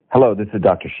Hello, this is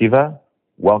Dr. Shiva.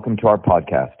 Welcome to our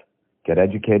podcast, Get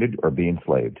Educated or Be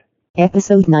Enslaved.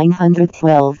 Episode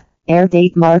 912, air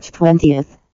date March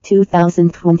 20th,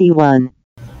 2021.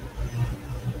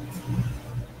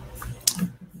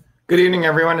 Good evening,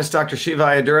 everyone. It's Dr. Shiva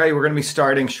Ayyadurai. We're going to be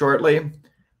starting shortly.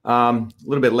 A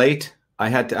little bit late. I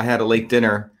had a late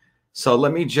dinner. So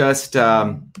let me just put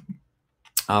on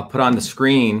the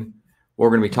screen what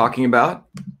we're going to be talking about.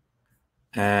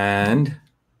 And,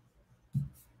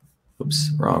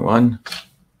 oops, wrong one.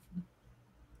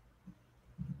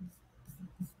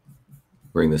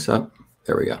 Bring this up.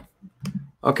 There we go.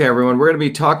 Okay, everyone, we're going to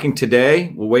be talking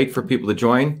today. We'll wait for people to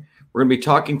join. We're going to be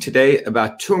talking today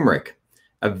about turmeric,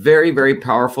 a very, very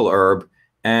powerful herb,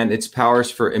 and its powers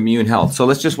for immune health. So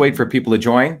let's just wait for people to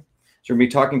join. So we're going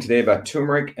to be talking today about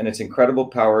turmeric and its incredible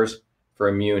powers for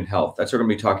immune health. That's what we're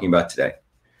going to be talking about today.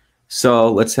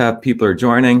 So let's have people are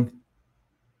joining.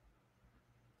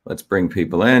 Let's bring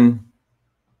people in.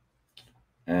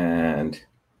 And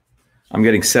I'm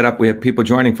getting set up. We have people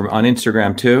joining from on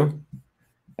Instagram too.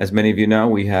 As many of you know,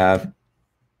 we have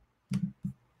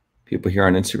people here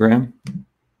on Instagram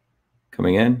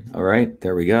coming in. All right,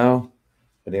 there we go.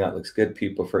 I think that looks good.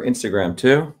 People for Instagram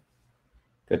too.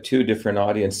 Got two different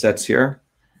audience sets here.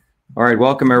 All right,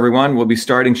 welcome everyone. We'll be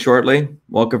starting shortly.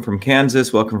 Welcome from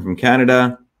Kansas. Welcome from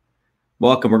Canada.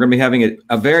 Welcome. We're going to be having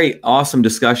a very awesome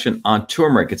discussion on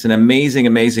turmeric. It's an amazing,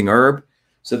 amazing herb.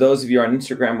 So those of you on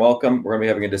Instagram, welcome. We're going to be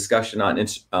having a discussion on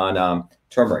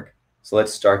turmeric. So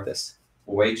let's start this.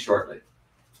 We'll wait shortly.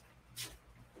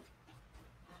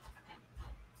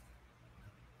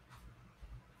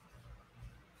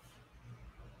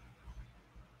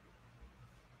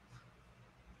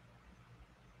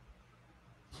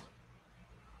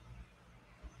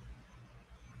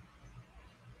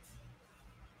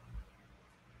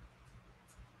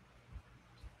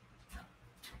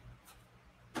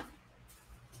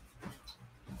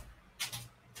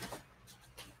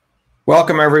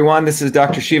 Welcome, everyone. This is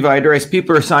Dr. Shiva Ayyadurai.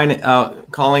 People are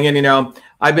calling in. You know,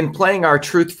 I've been playing our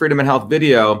Truth, Freedom, and Health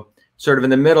video sort of in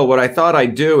the middle. What I thought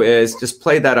I'd do is just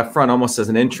play that up front almost as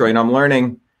an intro. And I'm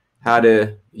learning how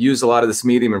to use a lot of this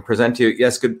medium and present to you.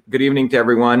 Yes, good evening to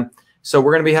everyone. So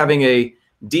we're going to be having a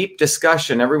deep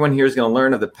discussion. Everyone here is going to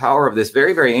learn of the power of this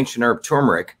very, very ancient herb,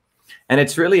 turmeric. And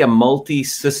it's really a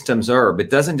multi-systems herb. It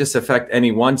doesn't just affect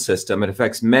any one system. It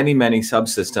affects many, many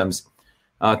subsystems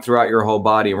throughout your whole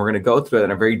body. And we're going to go through it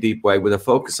in a very deep way with a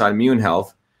focus on immune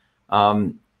health.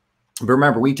 But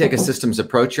remember, we take a systems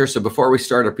approach here. So before we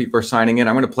start, our people are signing in.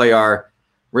 I'm going to play our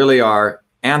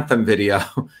anthem video,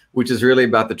 which is really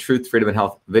about the Truth, Freedom, and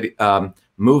Health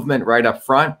movement right up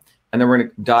front. And then we're going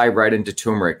to dive right into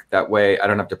turmeric. That way, I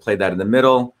don't have to play that in the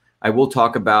middle. I will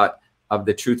talk about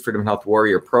the Truth, Freedom, and Health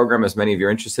Warrior program, as many of you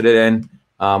are interested in.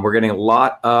 We're getting a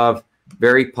lot of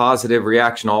very positive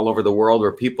reaction all over the world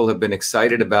where people have been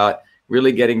excited about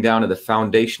really getting down to the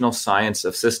foundational science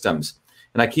of systems.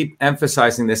 And I keep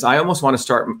emphasizing this. I almost want to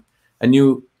start a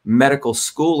new medical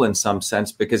school in some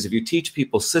sense, because if you teach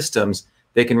people systems,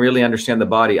 they can really understand the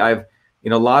body. A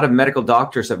lot of medical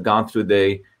doctors have gone through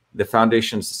the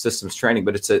foundation systems training,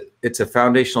 but it's a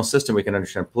foundational system. We can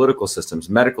understand political systems,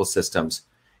 medical systems,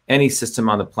 any system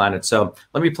on the planet. So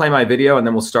let me play my video and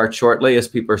then we'll start shortly as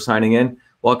people are signing in.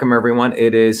 Welcome, everyone.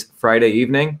 It is Friday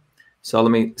evening. So let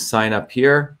me sign up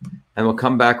here and we'll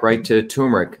come back right to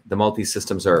turmeric, the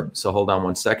multi-systems herb. So hold on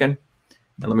one second.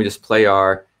 And let me just play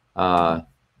our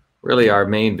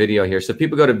main video here. So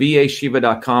people go to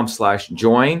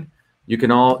vashiva.com/join. You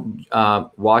can all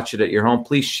watch it at your home.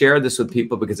 Please share this with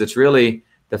people because it's really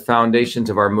the foundations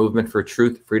of our movement for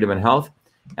truth, freedom, and health.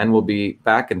 And we'll be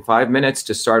back in 5 minutes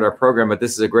to start our program. But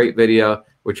this is a great video,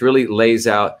 which really lays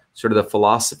out sort of the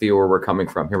philosophy where we're coming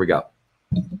from. Here we go.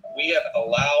 We have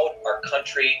allowed our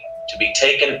country to be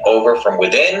taken over from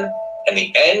within, and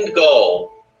the end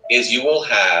goal is you will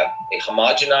have a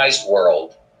homogenized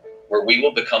world where we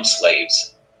will become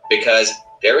slaves, because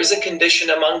there is a condition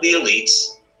among the elites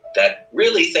that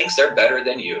really thinks they're better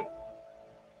than you,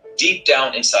 deep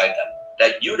down inside them,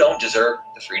 that you don't deserve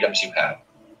the freedoms you have.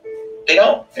 They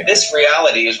don't. This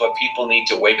reality is what people need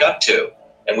to wake up to.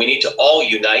 And we need to all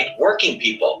unite working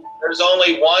people. There's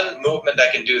only one movement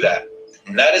that can do that.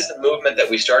 And that is the movement that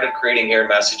we started creating here in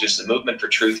Massachusetts, the movement for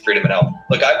truth, freedom, and health.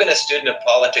 Look, I've been a student of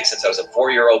politics since I was a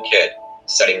 4-year-old kid,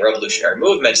 studying revolutionary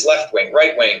movements, left wing,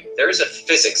 right wing. There's a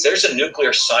physics, there's a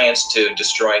nuclear science to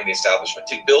destroying the establishment.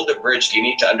 To build a bridge, you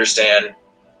need to understand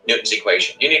Newton's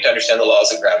equation. You need to understand the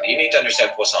laws of gravity. You need to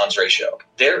understand Poisson's ratio.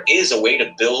 There is a way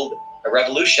to build a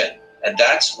revolution. And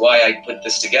that's why I put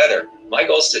this together. My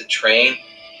goal is to train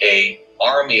an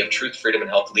army of truth, freedom, and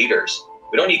health leaders.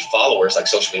 We don't need followers like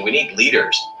social media. We need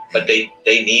leaders but they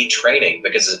need training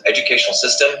because the educational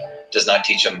system does not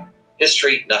teach them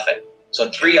history, nothing. So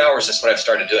in 3 hours, that's what I've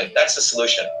started doing. That's the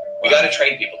solution. We got to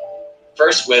train people.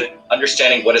 First, with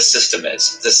understanding what a system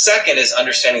is. The second is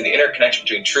understanding the interconnection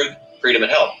between truth, freedom,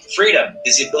 and health. Freedom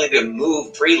is the ability to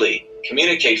move freely,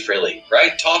 communicate freely,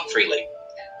 right? Talk freely.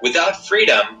 Without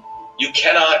freedom, you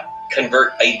cannot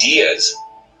convert ideas,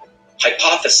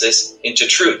 hypothesis into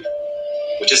truth,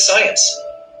 which is science.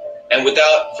 And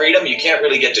without freedom, you can't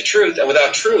really get to truth. And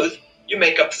without truth, you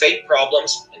make up fake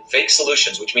problems and fake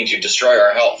solutions, which means you destroy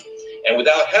our health. And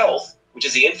without health, which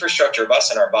is the infrastructure of us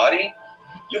and our body,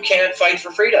 you can't fight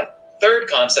for freedom. Third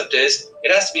concept is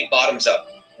it has to be bottoms up.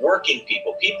 Working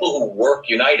people, people who work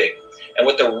united. And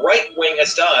what the right wing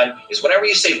has done is whenever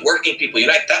you say working people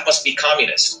unite, that must be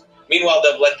communist. Meanwhile,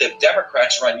 they'll let the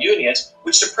Democrats run unions,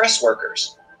 which suppress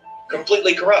workers.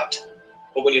 Completely corrupt.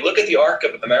 But when you look at the arc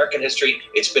of American history,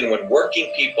 it's been when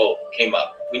working people came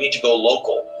up. We need to go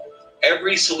local.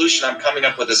 Every solution I'm coming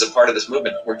up with as a part of this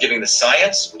movement, we're giving the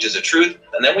science, which is the truth,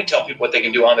 and then we tell people what they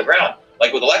can do on the ground.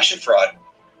 Like with election fraud,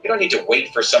 you don't need to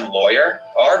wait for some lawyer.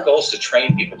 Our goal is to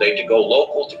train people, Dave, to go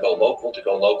local, to go local, to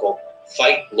go local,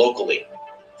 fight locally.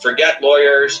 Forget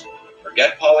lawyers,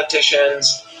 forget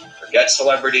politicians, forget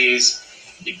celebrities.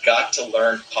 You got to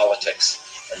learn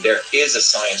politics, and there is a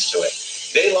science to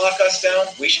it. They lock us down,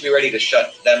 we should be ready to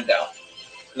shut them down.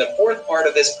 And the fourth part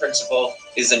of this principle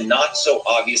is a not so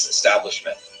obvious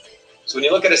establishment. So when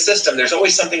you look at a system, there's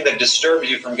always something that disturbs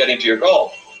you from getting to your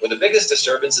goal. Well, the biggest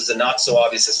disturbance is a not so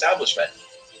obvious establishment,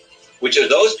 which are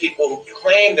those people who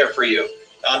claim they're for you,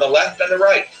 on the left and the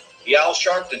right. The Al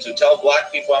Sharptons who tell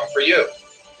black people I'm for you.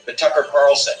 The Tucker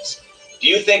Carlsons. Do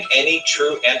you think any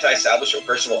true anti-establishment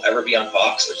person will ever be on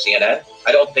Fox or CNN?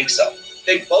 I don't think so.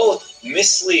 They both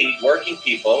mislead working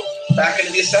people back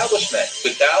into the establishment.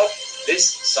 Without this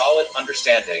solid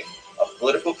understanding of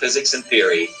political physics and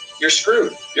theory, you're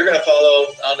screwed. You're going to follow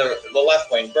on the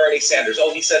left wing, Bernie Sanders.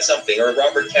 Oh, he said something. Or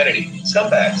Robert Kennedy.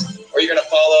 Scumbags. Or you're going to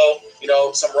follow,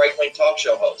 some right-wing talk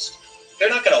show host. They're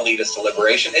not going to lead us to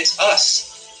liberation. It's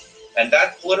us. And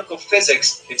that political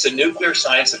physics, it's a nuclear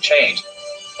science of change.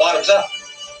 Bottoms up.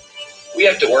 We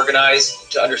have to organize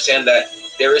to understand that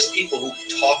there is people who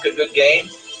talk a good game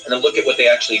and then look at what they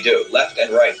actually do, left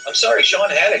and right. I'm sorry, Sean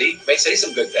Hannity may say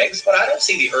some good things, but I don't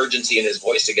see the urgency in his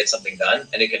voice to get something done.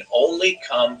 And it can only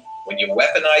come when you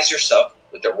weaponize yourself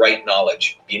with the right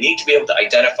knowledge. You need to be able to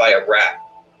identify a rat.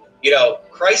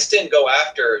 Christ didn't go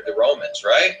after the Romans,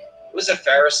 right? It was the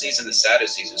Pharisees and the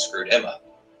Sadducees who screwed him up.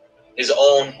 His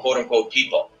own quote-unquote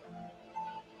people.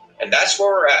 And that's where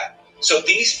we're at. So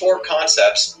these four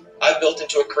concepts I've built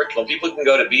into a curriculum. People can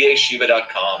go to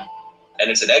vashiva.com,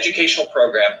 and it's an educational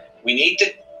program. We need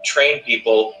to train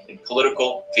people in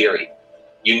political theory.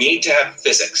 You need to have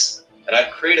physics, and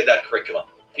I've created that curriculum.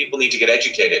 People need to get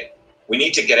educated. We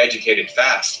need to get educated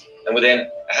fast. And within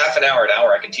a half an hour,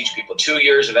 I can teach people 2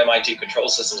 years of MIT control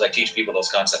systems. I teach people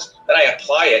those concepts. Then I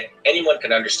apply it. Anyone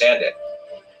can understand it.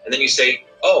 And then you say,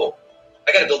 oh,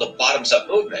 I got to build a bottoms-up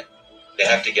movement. They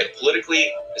have to get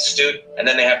politically astute, and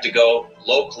then they have to go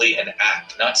locally and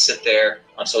act, not sit there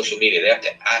on social media. They have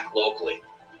to act locally,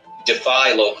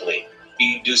 defy locally,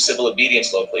 do civil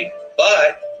obedience locally,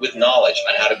 but with knowledge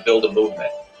on how to build a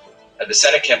movement. And the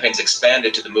Senate campaign's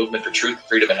expanded to the Movement for Truth,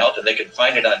 Freedom, and Health, and they can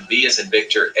find it on V as in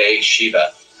Victor, A,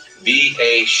 Shiva,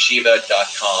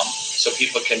 vashiva.com, so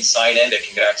people can sign in. They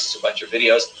can get access to a bunch of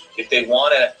videos. If they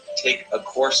want to take a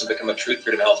course and become a Truth,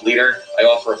 Freedom, and Health leader, I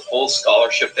offer a full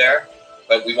scholarship there.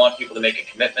 But we want people to make a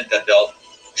commitment that they'll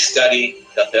study,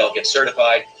 that they'll get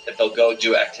certified, that they'll go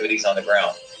do activities on the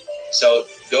ground. So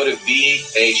go to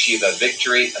VA Shiva,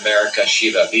 Victory America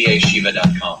Shiva,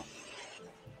 vashiva.com.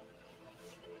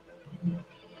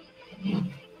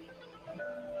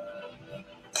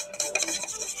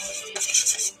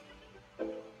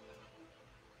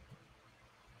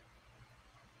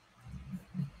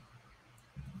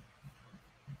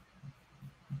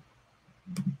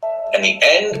 And the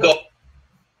end goal.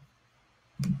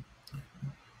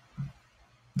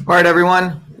 All right,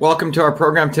 everyone. Welcome to our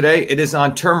program today. It is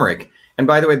on turmeric. And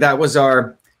by the way, that was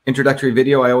our introductory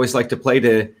video. I always like to play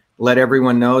to let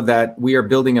everyone know that we are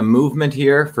building a movement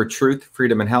here for truth,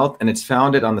 freedom, and health. And it's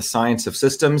founded on the science of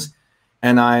systems.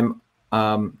 And I'm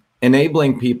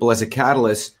enabling people as a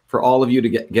catalyst for all of you to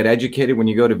get educated. When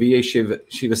you go to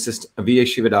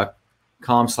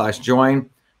vashiva.com/join,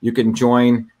 you can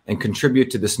join and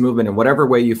contribute to this movement in whatever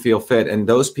way you feel fit. And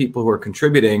those people who are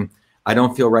contributing, I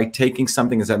don't feel right taking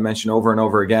something, as I mentioned over and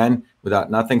over again, without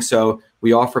nothing. So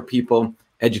we offer people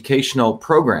educational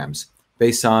programs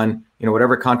based on,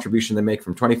 whatever contribution they make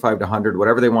from 25 to 100,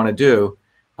 whatever they want to do.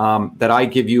 that I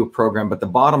give you a program. But the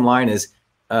bottom line is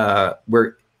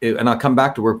and I'll come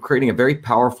back to, we're creating a very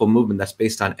powerful movement that's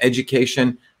based on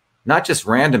education, not just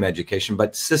random education,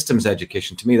 but systems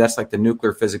education. To me, that's like the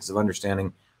nuclear physics of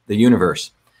understanding the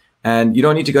universe. And you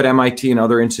don't need to go to MIT and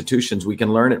other institutions. We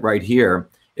can learn it right here.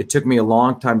 It took me a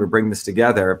long time to bring this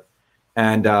together.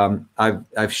 And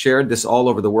I've shared this all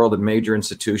over the world in major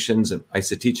institutions. And I used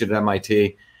to teach it at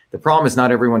MIT. The problem is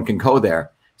not everyone can go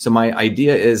there. So my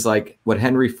idea is like what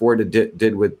Henry Ford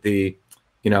did with the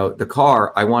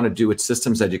car. I want to do with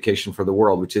systems education for the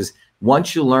world, which is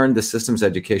once you learn the systems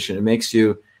education, it makes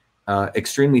you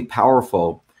extremely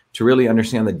powerful to really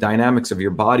understand the dynamics of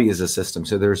your body as a system.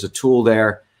 So there's a tool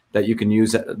there that you can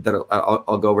use that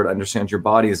I'll go over to understand your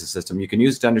body as a system. You can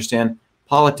use it to understand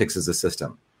politics as a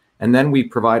system. And then we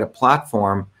provide a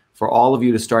platform for all of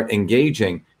you to start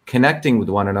engaging, connecting with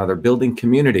one another, building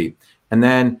community, and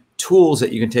then tools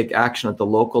that you can take action at the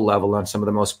local level on some of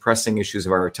the most pressing issues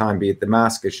of our time, be it the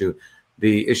mask issue,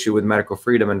 the issue with medical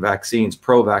freedom and vaccines,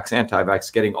 pro-vax,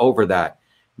 anti-vax, getting over that,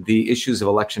 the issues of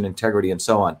election integrity, and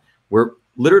so on. We're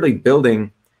literally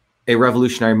building a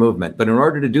revolutionary movement. But in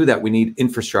order to do that, we need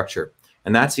infrastructure.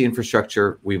 And that's the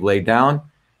infrastructure we've laid down.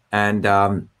 And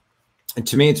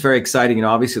to me, it's very exciting.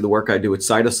 Obviously the work I do with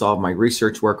Cytosolve, my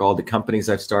research work, all the companies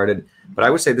I've started. But I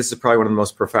would say this is probably one of the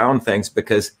most profound things,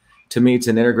 because to me, it's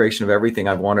an integration of everything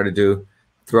I've wanted to do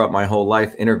throughout my whole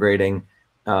life, integrating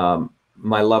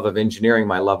my love of engineering,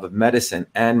 my love of medicine,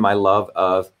 and my love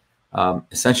of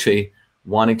essentially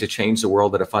wanting to change the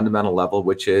world at a fundamental level,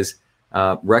 which is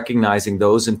recognizing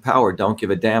those in power don't give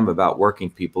a damn about working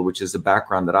people, which is the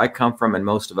background that I come from and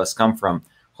most of us come from.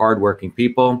 Hardworking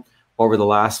people. Over the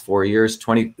last 4 years,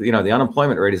 the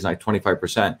unemployment rate is like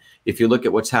 25%. If you look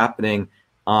at what's happening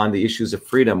on the issues of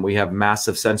freedom, we have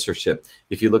massive censorship.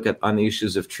 If you look at on the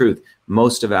issues of truth,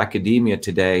 most of academia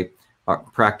today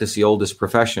practice the oldest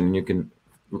profession. And you can,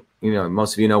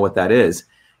 most of you know what that is.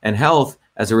 And health,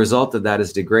 as a result of that,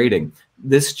 is degrading.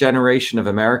 This generation of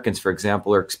Americans, for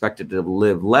example, are expected to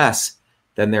live less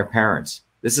than their parents.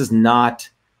 This is not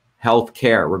health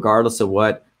care, regardless of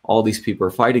what all these people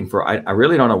are fighting for. I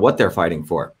really don't know what they're fighting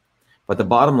for. But the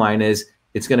bottom line is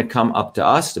it's going to come up to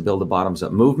us to build a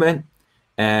bottoms-up movement.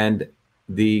 And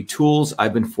the tools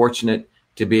I've been fortunate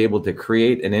to be able to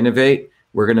create and innovate,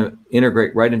 we're going to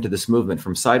integrate right into this movement,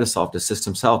 from Cytosolve to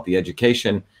Systems Health, the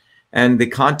education, and the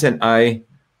content I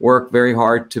work very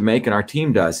hard to make, and our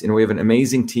team does. We have an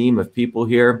amazing team of people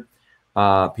here,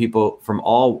 people from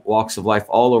all walks of life,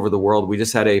 all over the world. We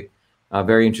just had a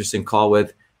very interesting call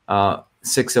with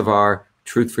 6 of our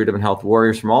Truth, Freedom, and Health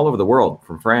warriors from all over the world,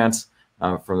 from France,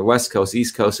 from the West Coast,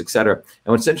 East Coast, et cetera.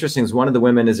 And what's interesting is one of the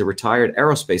women is a retired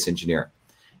aerospace engineer.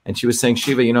 And she was saying,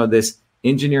 Shiva, this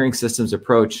engineering systems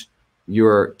approach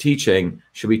you're teaching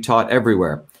should be taught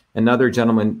everywhere. Another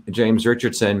gentleman, James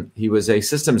Richardson, he was a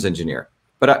systems engineer.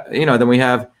 But, then we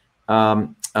have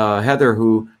Heather,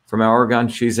 who from Oregon,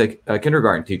 she's a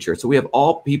kindergarten teacher. So we have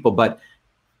all people, but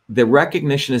the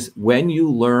recognition is when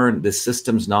you learn the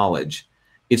systems knowledge,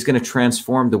 it's going to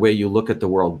transform the way you look at the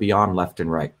world beyond left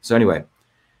and right. So anyway,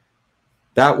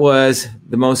 that was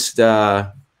the most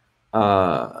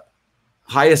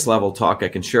highest level talk I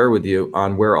can share with you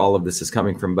on where all of this is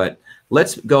coming from. But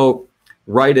let's go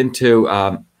right into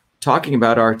talking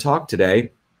about our talk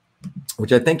today,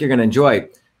 which I think you're going to enjoy,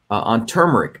 on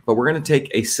turmeric. But we're going to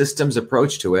take a systems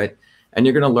approach to it, and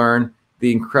you're going to learn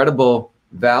the incredible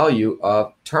value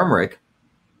of turmeric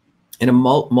in a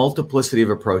multiplicity of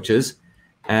approaches.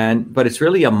 But it's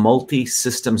really a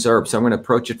multi-systems herb. So I'm going to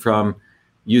approach it from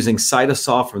using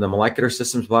Cytosolve from the molecular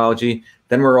systems biology.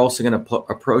 Then we're also going to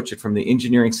approach it from the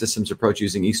engineering systems approach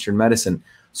using Eastern medicine.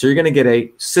 So you're going to get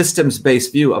a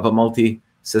systems-based view of a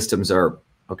multi-systems herb.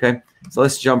 Okay, so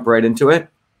let's jump right into it.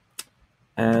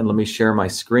 And let me share my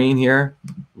screen here,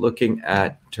 looking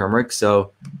at turmeric.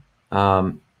 So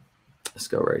let's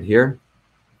go right here.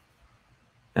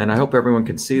 And I hope everyone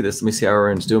can see this. Let me see how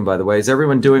everyone's doing, by the way. Is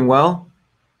everyone doing well?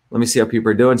 Let me see how people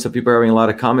are doing. So people are having a lot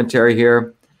of commentary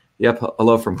here. Yep,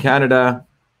 hello from Canada.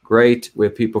 Great. We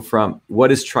have people from,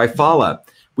 what is Triphala?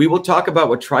 We will talk about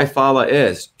what Triphala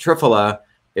is. Triphala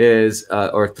is,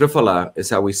 or Triphala is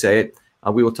how we say it.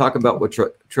 We will talk about what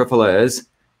Triphala is.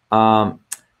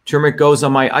 Turmeric goes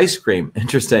on my ice cream.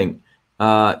 Interesting.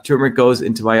 Turmeric goes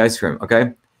into my ice cream.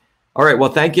 Okay. All right.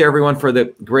 Well, thank you everyone for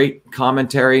the great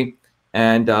commentary.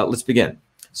 And let's begin.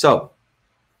 So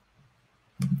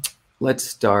let's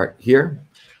start here.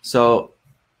 So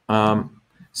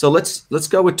let's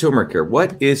go with turmeric here.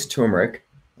 What is turmeric?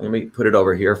 Let me put it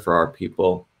over here for our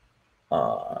people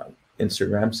on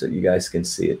Instagram so you guys can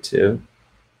see it too.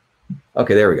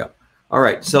 Okay, there we go. All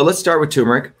right, so let's start with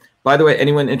turmeric. By the way,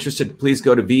 anyone interested, please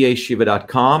go to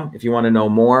vashiva.com if you want to know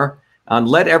more.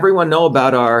 Let everyone know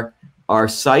about our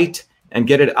site and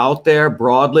get it out there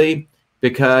broadly,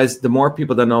 because the more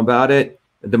people that know about it,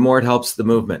 the more it helps the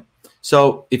movement.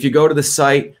 So if you go to the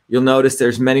site, you'll notice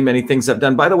there's many, many things I've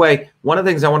done. By the way, one of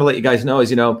the things I want to let you guys know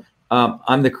is,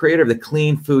 I'm the creator of the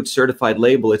Clean Food Certified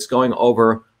label. It's going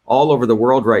over all over the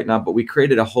world right now, but we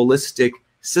created a holistic,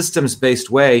 systems-based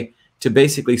way to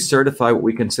basically certify what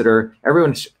we consider.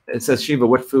 Everyone says, Shiva,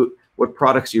 what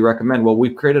products do you recommend? Well,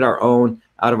 we've created our own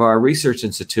out of our research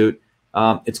institute.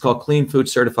 It's called Clean Food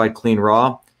Certified Clean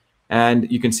Raw.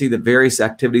 And you can see the various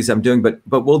activities I'm doing,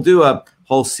 but we'll do a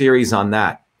whole series on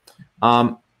that.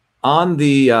 So what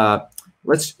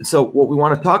we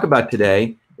want to talk about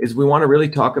today is we want to really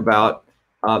talk about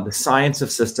the science of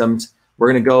systems.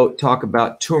 We're going to go talk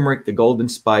about turmeric, the golden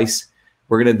spice.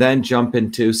 We're going to then jump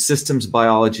into systems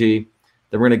biology.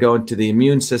 Then we're going to go into the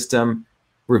immune system,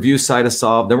 review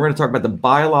cytosolve. Then we're going to talk about the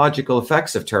biological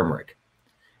effects of turmeric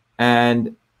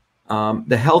and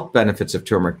the health benefits of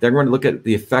turmeric. Then we're going to look at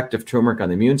the effect of turmeric on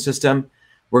the immune system.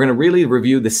 We're going to really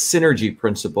review the synergy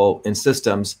principle in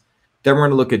systems. Then we're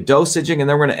going to look at dosaging, and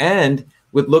then we're going to end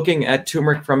with looking at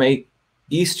turmeric from a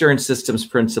Eastern systems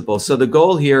principle. So the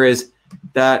goal here is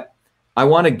that I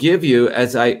want to give you,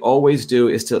 as I always do,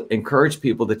 is to encourage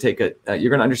people to take you're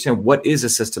going to understand what is a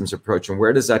systems approach and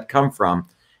where does that come from,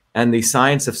 and the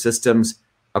science of systems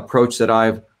approach that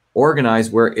I've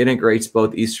organized, where it integrates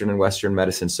both Eastern and Western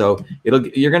medicine. So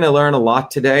you're going to learn a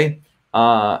lot today.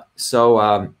 And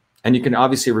you can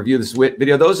obviously review this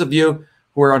video. Those of you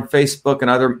who are on Facebook and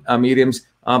other mediums,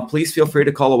 please feel free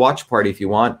to call a watch party if you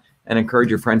want and encourage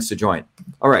your friends to join.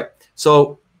 All right.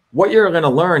 So what you're going to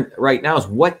learn right now is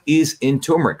what is in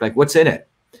turmeric, like what's in it.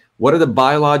 What are the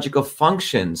biological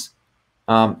functions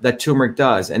that turmeric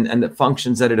does and the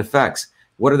functions that it affects?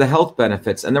 What are the health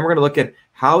benefits? And then we're going to look at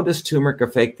how does turmeric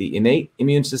affect the innate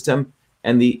immune system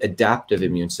and the adaptive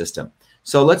immune system.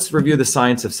 So let's review the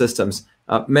science of systems.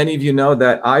 Many of you know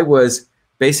that I was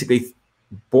basically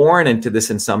born into this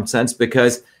in some sense,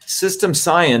 because system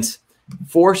science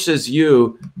forces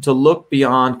you to look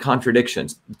beyond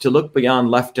contradictions, to look beyond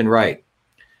left and right.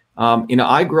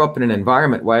 I grew up in an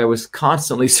environment where I was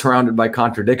constantly surrounded by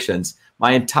contradictions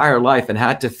my entire life and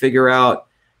had to figure out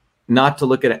not to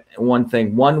look at one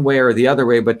thing one way or the other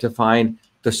way, but to find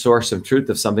the source of truth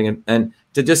of something. And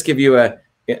to just give you an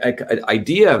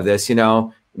idea of this,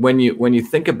 when you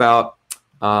think about,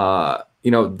 hold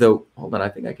on, I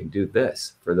think I can do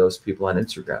this for those people on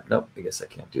Instagram. Nope, I guess I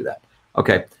can't do that.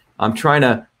 Okay. I'm trying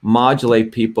to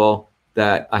modulate people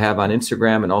that I have on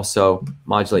Instagram and also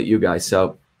modulate you guys.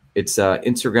 So it's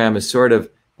Instagram is sort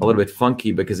of a little bit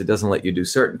funky because it doesn't let you do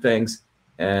certain things.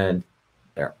 And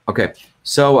there. Okay.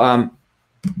 So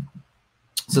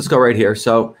let's go right here.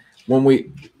 So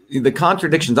the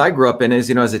contradictions I grew up in is,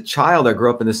 as a child, I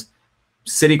grew up in this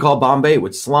city called Bombay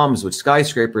with slums, with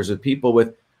skyscrapers, with people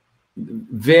with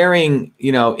varying,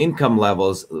 income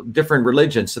levels, different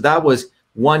religions. So that was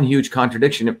one huge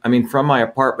contradiction. I mean, from my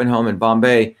apartment home in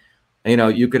Bombay,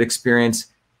 you could experience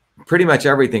pretty much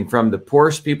everything from the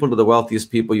poorest people to the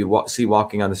wealthiest people you see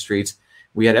walking on the streets.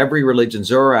 We had every religion,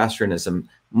 Zoroastrianism,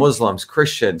 Muslims,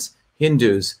 Christians,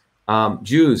 Hindus,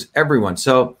 Jews, everyone.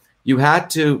 So you had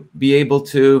to be able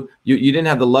to, you didn't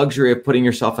have the luxury of putting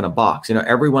yourself in a box.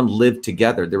 Everyone lived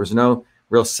together. There was no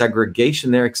real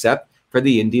segregation there except for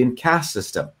the Indian caste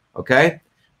system. Okay.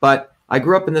 But I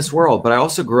grew up in this world, but I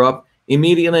also grew up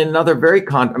immediately in another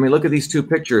look at these two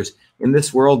pictures. In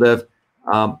this world of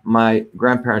my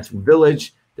grandparents'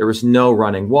 village, there was no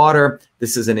running water.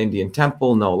 This is an Indian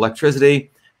temple, no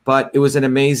electricity, but it was an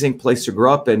amazing place to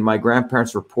grow up in. My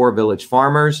grandparents were poor village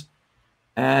farmers.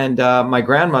 And my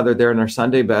grandmother there in her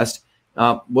Sunday best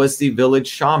was the village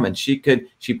shaman. She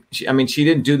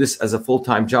didn't do this as a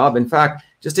full-time job. In fact,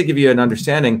 just to give you an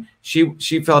understanding,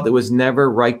 she felt it was never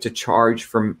right to charge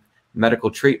for medical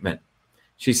treatment.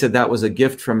 She said that was a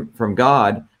gift from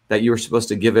God, that you were supposed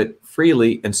to give it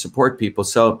freely and support people.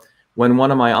 So when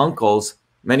one of my uncles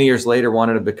many years later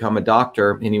wanted to become a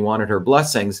doctor and he wanted her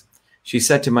blessings, she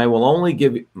said to me, I will only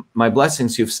give my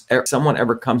blessings if someone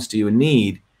ever comes to you in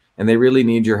need and they really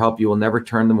need your help. You will never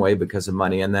turn them away because of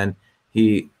money. And then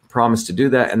he promised to do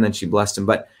that, and then she blessed him.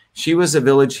 But she was a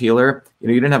village healer. You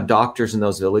didn't have doctors in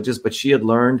those villages, but she had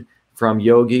learned from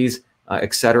yogis,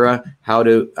 etc., how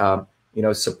to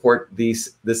support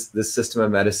this system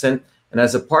of medicine. And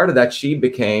as a part of that, she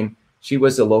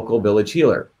was a local village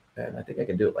healer. And I think I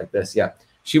can do it like this. Yeah.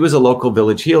 She was a local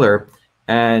village healer,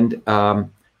 and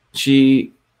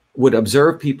she would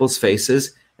observe people's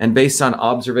faces, and based on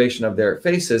observation of their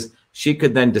faces, she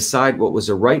could then decide what was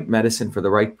the right medicine for the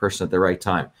right person at the right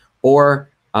time, or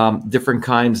different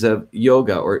kinds of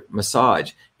yoga or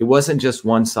massage. It wasn't just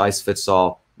one size fits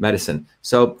all medicine.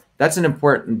 So that's an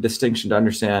important distinction to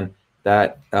understand,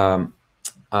 that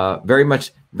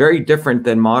very different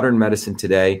than modern medicine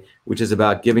today, which is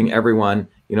about giving everyone,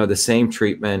 the same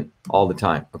treatment all the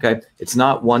time. Okay. It's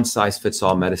not one size fits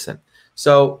all medicine.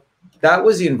 So that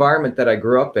was the environment that I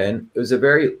grew up in. It was a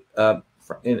very,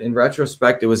 in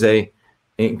retrospect, it was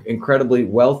incredibly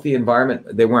wealthy environment.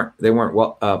 They weren't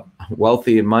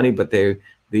wealthy in money, but the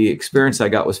experience I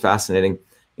got was fascinating.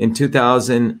 In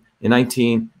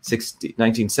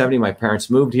 1970, my parents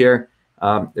moved here.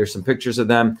 There's some pictures of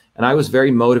them, and I was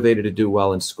very motivated to do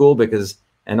well in school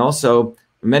and also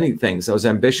many things. I was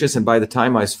ambitious, and by the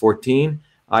time I was 14,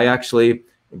 I actually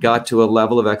got to a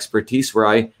level of expertise where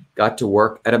I got to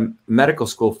work at a medical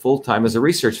school full-time as a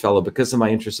research fellow. Because of my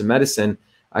interest in medicine,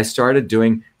 I started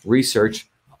doing research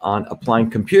on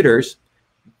applying computers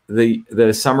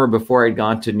the summer before I'd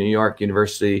gone to New York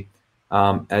University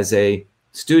as a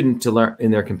student to learn in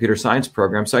their computer science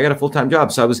program. So I got a full-time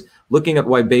job. So I was looking at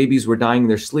why babies were dying in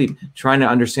their sleep, trying to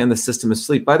understand the system of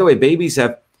sleep. By the way, babies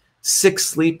have 6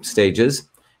 sleep stages.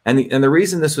 And the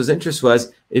reason this was interesting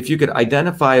was, if you could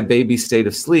identify a baby's state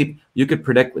of sleep, you could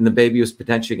predict when the baby was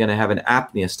potentially going to have an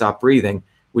apnea, stop breathing,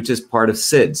 which is part of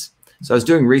SIDS. So I was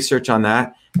doing research on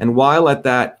that. And while at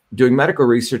that, doing medical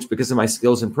research, because of my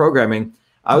skills in programming,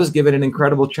 I was given an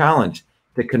incredible challenge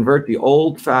to convert the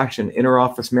old-fashioned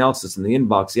interoffice mail system, the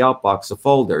inbox, the outbox, the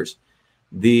folders,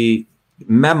 the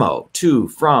memo, to,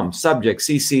 from, subject,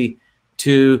 CC,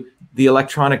 to the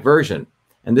electronic version.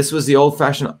 And this was the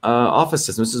old-fashioned office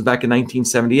system. This was back in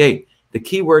 1978. The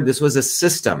key word, this was a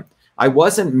system. I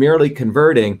wasn't merely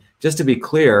converting, just to be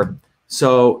clear.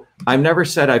 So I've never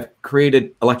said I've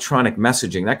created electronic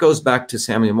messaging. That goes back to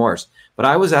Samuel Morse. But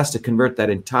I was asked to convert that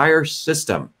entire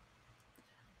system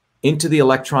into the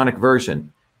electronic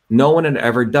version. No one had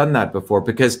ever done that before,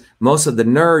 because most of the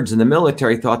nerds in the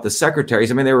military thought the secretaries,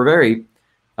 they were very,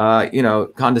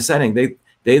 condescending. They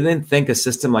didn't think a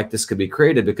system like this could be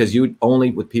created, because you only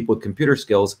with people with computer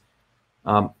skills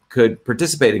could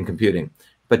participate in computing.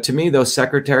 But to me, those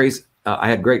secretaries, I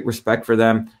had great respect for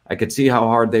them. I could see how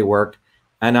hard they worked.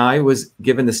 And I was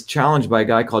given this challenge by a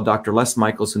guy called Dr. Les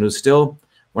Michelson, who's still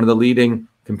one of the leading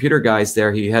computer guys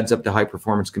there. He heads up the High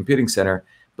Performance Computing Center.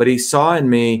 But he saw in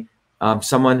me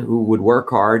someone who would work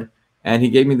hard, and he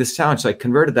gave me this challenge. So I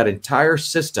converted that entire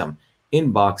system,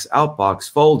 inbox, outbox,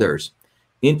 folders,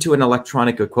 into an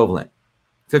electronic equivalent,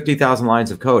 50,000 lines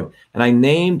of code. And I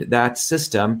named that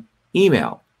system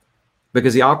email,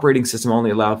 because the operating system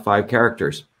only allowed 5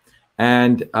 characters.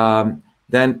 And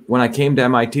then when I came to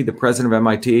MIT, the president of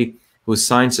MIT, who was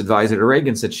science advisor to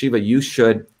Reagan, said, Shiva, you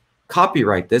should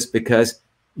copyright this, because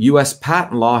US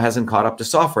patent law hasn't caught up to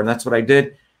software. And that's what I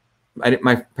did.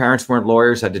 My parents weren't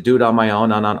lawyers, had to do it on my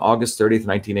own. And on August 30th,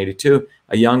 1982,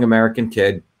 a young American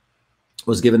kid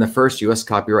was given the first US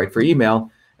copyright for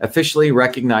email, officially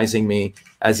recognizing me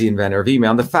as the inventor of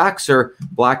email. And the facts are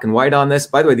black and white on this.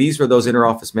 By the way, these were those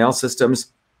interoffice mail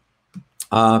systems,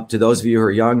 to those of you who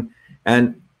are young.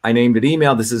 And I named it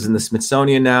email. This is in the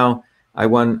Smithsonian now. I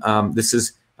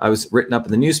was written up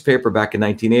in the newspaper back in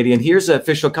 1980. And here's the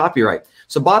official copyright.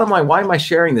 So bottom line, why am I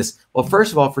sharing this? Well,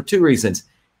 first of all, for 2 reasons.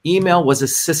 Email was a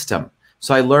system.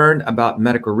 So I learned about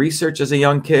medical research as a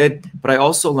young kid, but I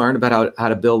also learned about how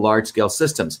to build large-scale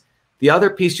systems. The other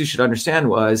piece you should understand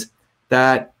was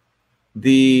that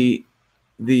when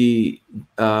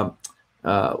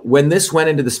this went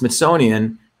into the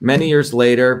Smithsonian many years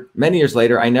later,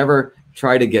 I never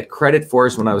tried to get credit for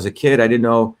it. When I was a kid, I didn't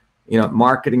know,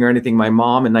 marketing or anything. My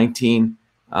mom in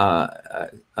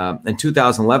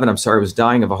 2011, was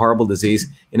dying of a horrible disease.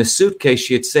 In a suitcase,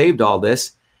 she had saved all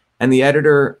this. And the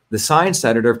editor, the science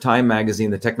editor of Time magazine,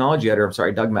 the technology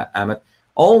editor, Doug Ammett,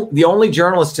 the only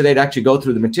journalist today to actually go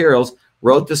through the materials,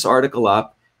 wrote this article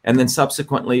up, and then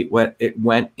subsequently it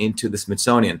went into the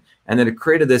Smithsonian. And then it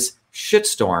created this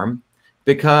shitstorm,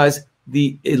 because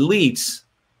the elites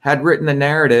had written a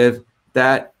narrative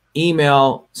that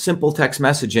email, simple text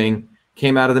messaging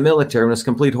came out of the military and was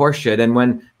complete horseshit. And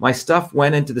when my stuff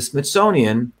went into the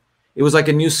Smithsonian, it was like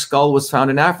a new skull was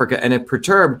found in Africa, and it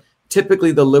perturbed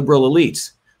typically the liberal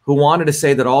elites who wanted to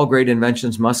say that all great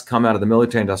inventions must come out of the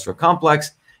military-industrial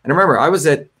complex. And remember, I was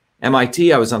at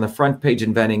MIT. I was on the front page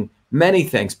inventing many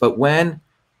things. But when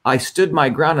I stood my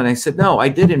ground and I said, no, I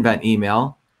did invent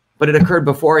email, but it occurred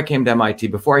before I came to MIT,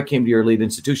 before I came to your elite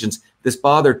institutions, this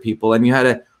bothered people. And you had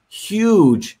a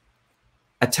huge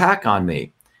attack on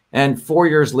me. And 4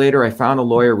 years later, I found a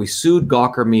lawyer. We sued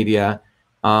Gawker Media.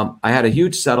 I had a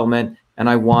huge settlement. and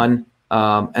I won,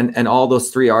 and all those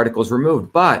 3 articles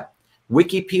removed. But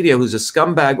Wikipedia, who's a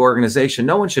scumbag organization,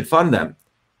 no one should fund them.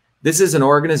 This is an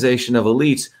organization of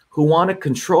elites who want to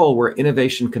control where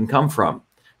innovation can come from.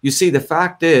 You see, the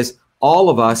fact is, all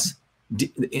of us,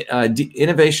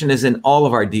 innovation is in all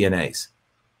of our DNAs.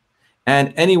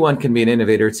 And anyone can be an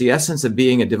innovator. It's the essence of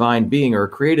being a divine being or a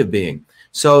creative being.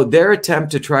 So their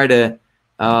attempt to try to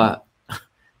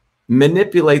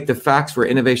manipulate the facts where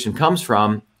innovation comes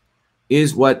from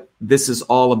is what this is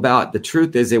all about. The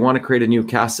truth is they want to create a new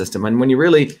caste system. And when you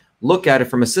really look at it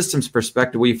from a systems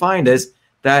perspective, what you find is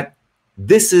that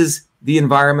this is the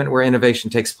environment where innovation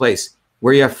takes place,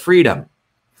 where you have freedom,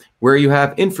 where you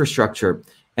have infrastructure,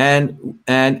 and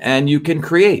you can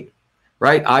create,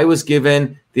 right? I was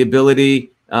given the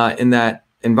ability in that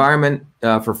environment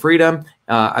for freedom.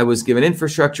 I was given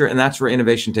infrastructure, and that's where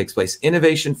innovation takes place.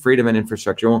 Innovation, freedom, and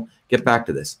infrastructure. We'll get back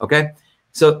to this, okay?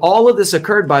 So all of this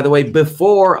occurred, by the way,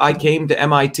 before I came to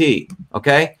MIT,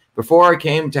 okay? Before I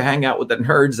came to hang out with the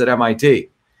nerds at MIT.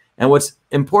 And what's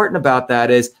important about that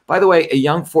is, by the way, a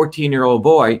young 14-year-old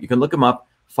boy, you can look him up,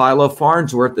 Philo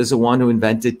Farnsworth is the one who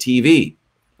invented TV,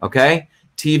 okay?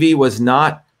 TV was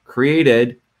not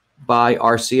created by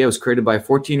RCA. It was created by a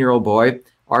 14-year-old boy.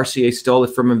 RCA stole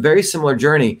it from a very similar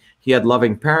journey. He had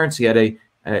loving parents. He had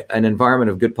an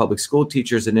environment of good public school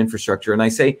teachers and infrastructure. And I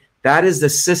say that is the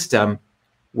system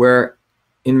where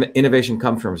innovation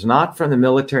comes from. It's not from the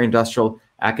military, industrial,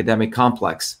 academic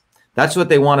complex. That's what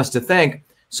they want us to think.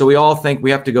 So we all think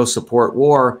we have to go support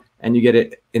war and you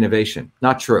get innovation.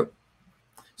 Not true.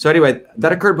 So anyway,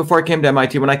 that occurred before I came to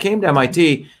MIT. When I came to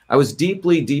MIT, I was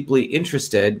deeply, deeply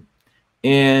interested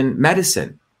in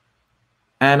medicine.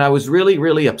 And I was really,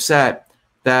 really upset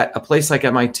that a place like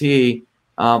MIT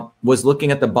was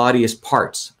looking at the body as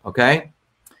parts, okay?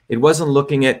 It wasn't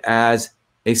looking at it as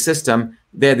a system.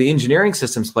 They had the engineering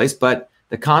systems place, but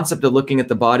the concept of looking at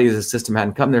the body as a system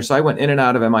hadn't come there. So I went in and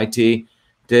out of MIT,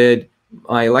 did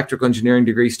my electrical engineering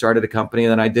degree, started a company,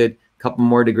 and then I did a couple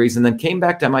more degrees, and then came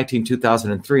back to MIT in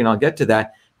 2003, and I'll get to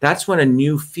that. That's when a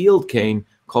new field came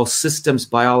called systems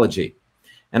biology.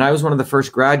 And I was one of the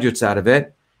first graduates out of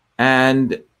it,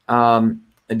 and I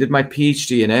did my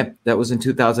PhD in it. That was in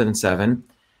 2007.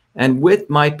 And with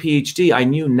my PhD, I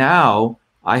knew now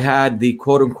I had the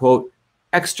quote unquote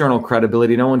external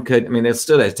credibility. No one could, I mean, they'll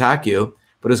still attack you,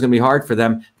 but it was going to be hard for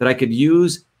them, that I could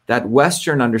use that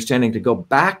Western understanding to go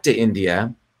back to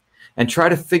India and try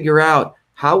to figure out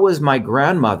how was my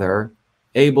grandmother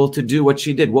able to do what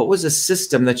she did? What was the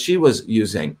system that she was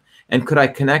using? And could I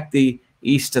connect the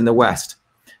East and the West?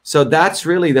 So that's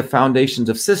really the foundations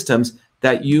of systems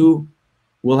that you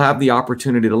will have the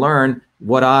opportunity to learn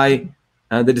what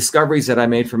the discoveries that I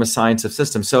made from a science of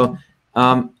systems. So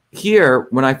here,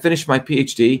 when I finished my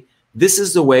PhD, this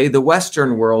is the way the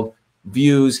Western world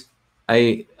views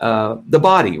the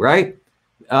body, right?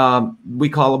 We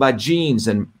call about genes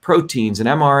and proteins and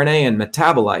mRNA and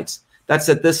metabolites. That's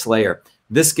at this layer.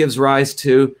 This gives rise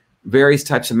to various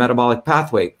types of metabolic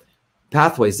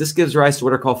pathways. This gives rise to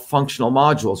what are called functional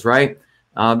modules, right?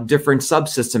 Different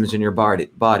subsystems in your body,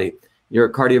 your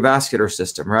cardiovascular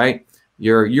system, right?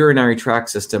 Your urinary tract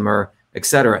system, or et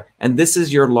cetera. And this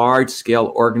is your large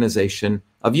scale organization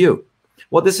of you.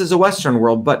 Well, this is a Western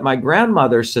world, but my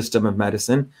grandmother's system of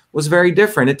medicine was very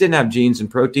different. It didn't have genes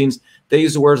and proteins. They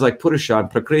used the words like Purusha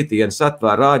and Prakriti and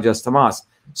Sattva, Rajas, Tamas,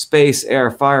 space, air,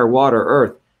 fire, water,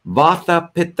 earth,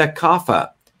 Vata, Pitta,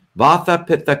 Kapha. Vata,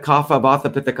 Pitta,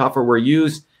 Kapha were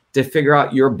used to figure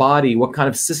out your body, what kind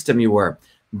of system you were.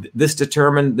 This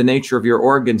determined the nature of your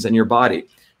organs and your body.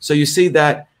 So you see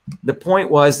that the point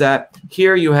was that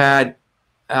here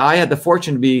I had the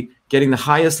fortune to be getting the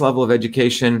highest level of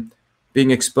education,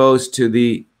 being exposed to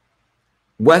the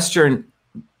Western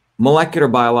molecular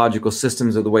biological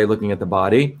systems of the way of looking at the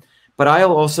body. But I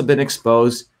have also been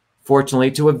exposed,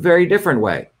 fortunately, to a very different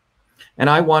way. And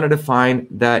I wanted to find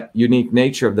that unique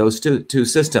nature of those two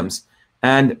systems.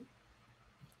 And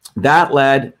that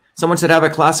led, someone said, have a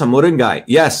class on Muringai.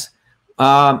 Yes.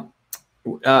 By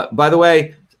the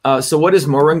way, so what is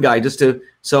Muringai?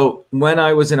 So when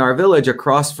I was in our village,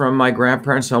 across from my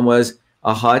grandparents' home was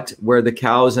a hut where the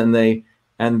cows and the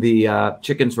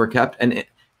chickens were kept. And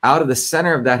out of the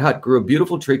center of that hut grew a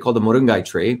beautiful tree called the Muringai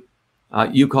tree.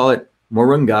 You call it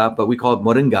Moringa, but we call it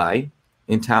Muringai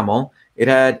in Tamil. It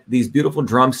had these beautiful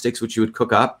drumsticks, which you would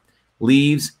cook up,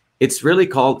 leaves. It's really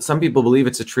called, some people believe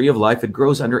it's a tree of life. It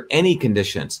grows under any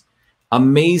conditions.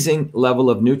 Amazing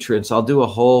level of nutrients. I'll do a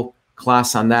whole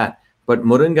class on that. But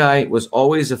Muringai was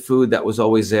always a food that was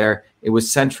always there. It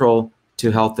was central to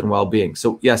health and well-being.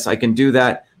 So yes, I can do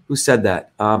that. Who said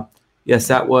that? Yes,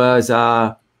 that was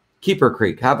Keeper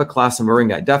Creek, have a class on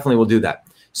Moringa. I definitely will do that.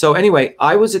 So anyway,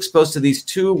 I was exposed to these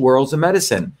two worlds of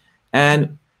medicine,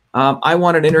 and I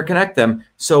wanted to interconnect them.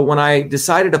 So when I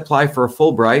decided to apply for a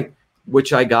Fulbright,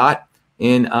 which I got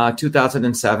in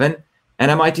 2007,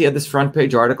 and MIT had this front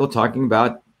page article talking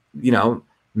about,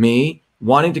 me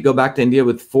wanting to go back to India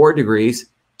with 4 degrees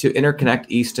to interconnect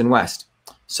East and West.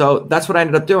 So that's what I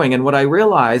ended up doing. And what I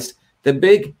realized, the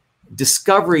big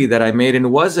discovery that I made, and it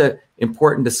was an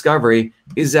important discovery,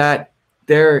 is that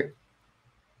there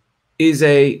is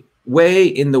a way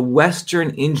in the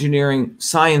Western engineering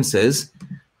sciences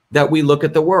that we look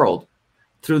at the world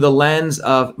through the lens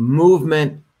of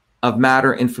movement of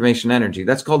matter, information, energy.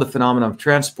 That's called the phenomenon of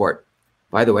transport.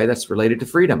 By the way, that's related to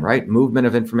freedom, right? Movement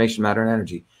of information, matter, and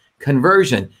energy.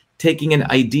 Conversion, taking an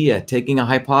idea, taking a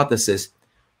hypothesis,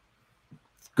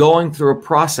 going through a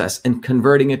process and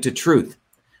converting it to truth,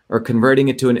 or converting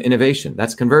it to an innovation.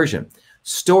 That's conversion.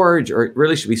 Storage, or it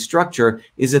really should be structure,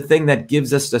 is a thing that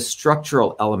gives us the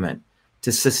structural element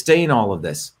to sustain all of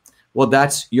this. Well,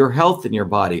 that's your health in your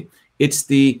body. It's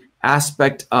the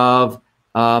aspect of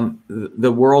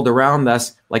the world around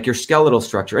us, like your skeletal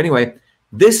structure. Anyway,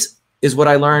 this is what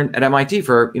I learned at MIT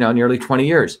for nearly 20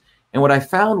 years. And what I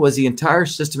found was the entire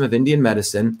system of Indian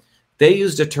medicine, they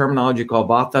used a terminology called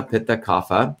Vata, Pitta,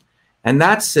 Kapha, and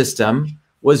that system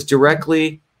was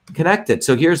directly connected.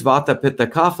 So here's Vata, Pitta,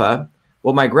 Kapha,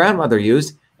 what my grandmother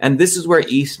used, and this is where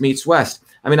East meets West.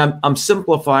 I mean, I'm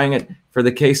simplifying it for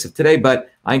the case of today, but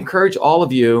I encourage all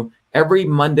of you every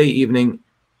Monday evening,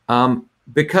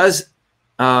 because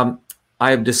I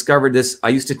have discovered this. I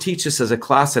used to teach this as a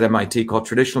class at MIT called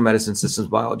Traditional Medicine Systems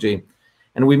Biology,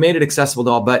 and we made it accessible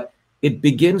to all, but it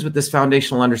begins with this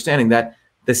foundational understanding that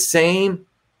the same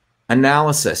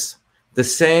analysis, the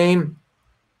same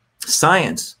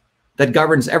science that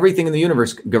governs everything in the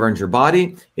universe governs your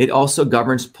body. It also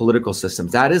governs political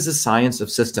systems. That is the science of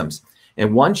systems.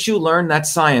 And once you learn that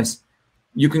science,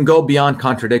 you can go beyond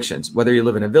contradictions, whether you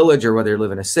live in a village or whether you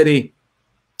live in a city,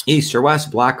 East or West,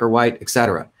 black or white,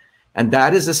 etc. And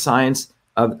that is a science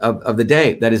of the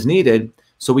day that is needed,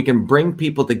 so we can bring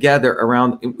people together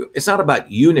around. It's not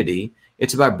about unity.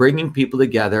 It's about bringing people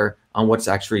together on what's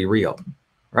actually real,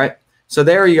 right? So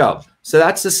there you go. So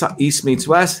that's the East meets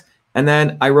West. And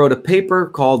then I wrote a paper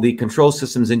called the Control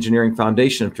Systems Engineering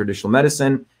Foundation of Traditional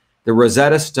Medicine, the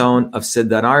Rosetta Stone of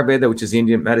Siddha and Ayurveda, which is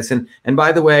Indian medicine. And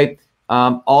by the way,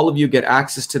 all of you get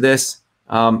access to this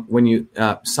when you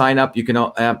sign up. You can,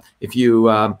 if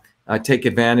you take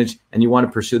advantage and you want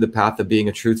to pursue the path of being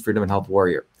a truth, freedom, and health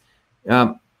warrior.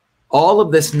 All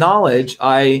of this knowledge,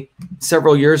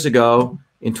 several years ago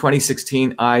in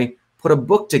 2016, I put a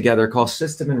book together called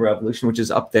System and Revolution, which is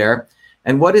up there.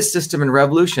 And what is System and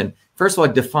Revolution? First of all,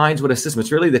 it defines what a system is.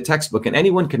 It's really the textbook, and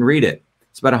anyone can read it.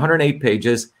 It's about 108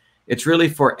 pages. It's really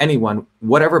for anyone,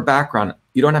 whatever background.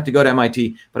 You don't have to go to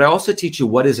MIT, but I also teach you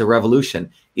what is a revolution.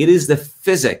 It is the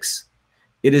physics.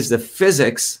 It is the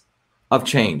physics of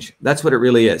change. That's what it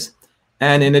really is.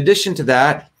 And in addition to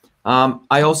that,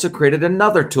 I also created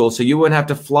another tool, so you wouldn't have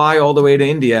to fly all the way to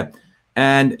India.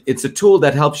 And it's a tool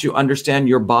that helps you understand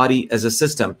your body as a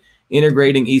system,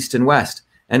 integrating East and West.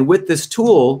 And with this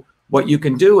tool, what you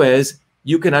can do is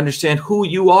you can understand who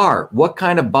you are, what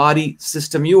kind of body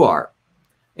system you are,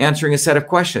 answering a set of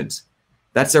questions.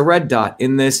 That's a red dot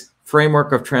in this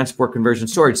framework of transport, conversion,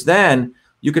 storage. Then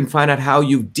you can find out how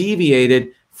you've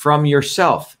deviated from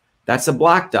yourself. That's a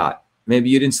black dot. Maybe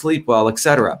you didn't sleep well,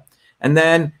 etc. And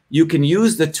then you can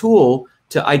use the tool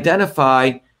to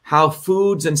identify how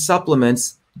foods and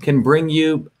supplements can bring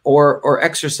you, or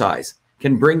exercise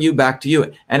can bring you back to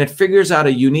you. And it figures out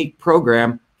a unique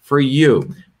program for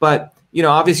you. But,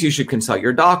 obviously you should consult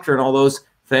your doctor and all those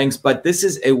things, but this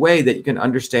is a way that you can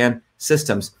understand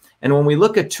systems. And when we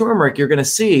look at turmeric, you're going to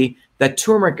see that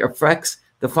turmeric affects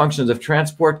the functions of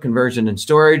transport, conversion, and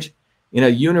storage in a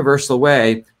universal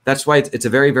way. That's why it's a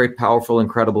very, very powerful,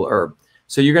 incredible herb.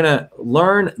 So you're going to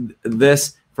learn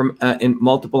this from in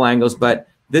multiple angles, but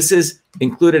this is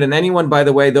included in anyone, by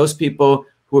the way, those people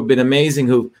who have been amazing,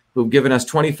 who've given us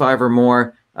 25 or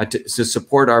more to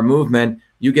support our movement.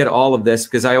 You get all of this,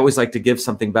 because I always like to give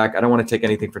something back. I don't want to take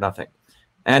anything for nothing.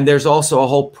 And there's also a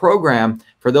whole program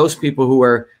for those people who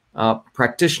are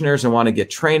practitioners and want to get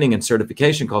training and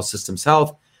certification called Systems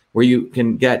Health, where you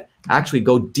can actually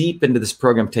go deep into this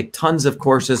program, take tons of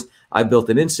courses. I built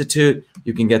an institute.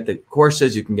 You can get the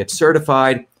courses, you can get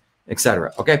certified,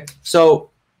 etc. Okay, so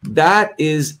that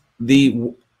is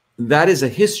a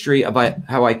history of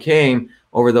how I came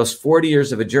over those 40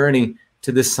 years of a journey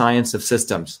to this science of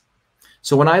systems.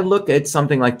 So when I look at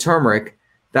something like turmeric,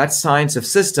 that science of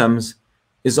systems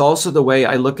is also the way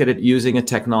I look at it using a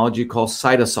technology called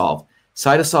Cytosolve.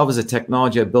 Cytosolve is a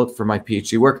technology I built for my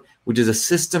PhD work, which is a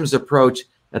systems approach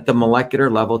at the molecular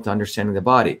level to understanding the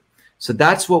body. So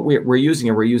that's what we're using.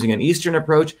 And we're using an Eastern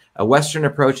approach, a Western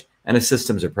approach, and a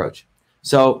systems approach.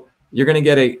 So you're going to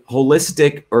get a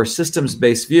holistic or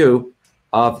systems-based view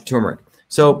of turmeric.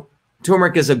 So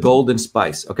turmeric is a golden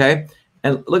spice, okay?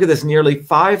 And look at this, nearly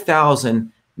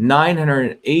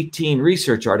 5,918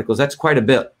 research articles. That's quite a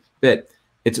bit.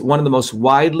 It's one of the most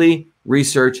widely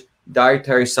researched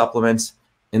dietary supplements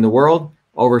in the world.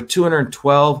 Over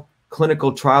 212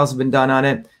 clinical trials have been done on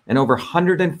it, and over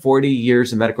 140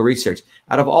 years of medical research.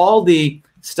 Out of all the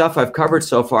stuff I've covered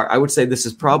so far, I would say this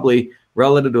is probably,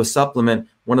 relative to a supplement,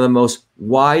 one of the most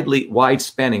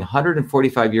wide-spanning,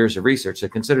 145 years of research. So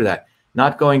consider that.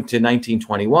 Not going to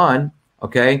 1921,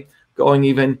 okay? Going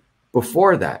even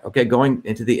before that, okay? Going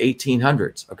into the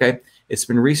 1800s, okay? It's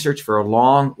been researched for a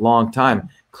long, long time,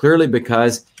 clearly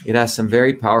because it has some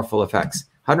very powerful effects.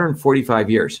 145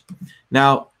 years.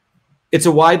 Now, it's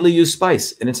a widely used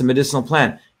spice, and it's a medicinal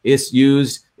plant. Its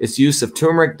use of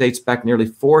turmeric dates back nearly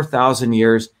 4,000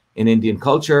 years in Indian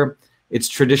culture. It's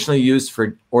traditionally used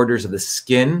for orders of the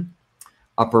skin,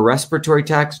 upper respiratory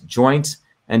tract, joints,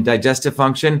 and digestive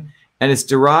function. And it's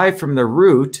derived from the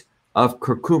root of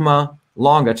Curcuma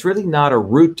longa. It's really not a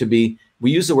root to be, we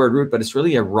use the word root, but it's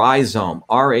really a rhizome,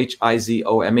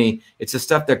 R-H-I-Z-O-M-E. It's the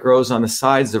stuff that grows on the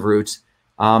sides of roots.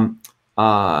 And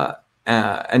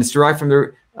it's derived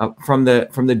from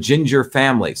the ginger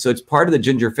family. So it's part of the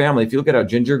ginger family. If you look at how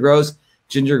ginger grows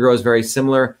very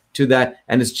similar to that,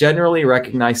 and it's generally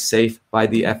recognized safe by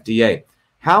the FDA.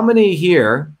 How many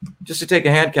here, just to take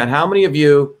a hand count, how many of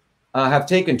you have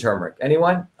taken turmeric?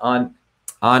 Anyone? On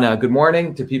good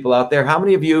morning to people out there. How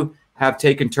many of you have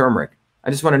taken turmeric?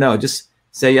 I just want to know. Just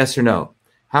say yes or no.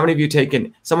 How many of you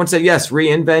taken? Someone said yes,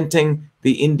 reinventing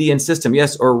the Indian system.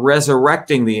 Yes, or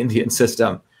resurrecting the Indian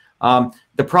system.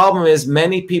 The problem is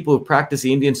many people who practice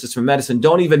the Indian system of medicine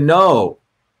don't even know.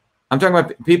 I'm talking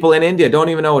about people in India don't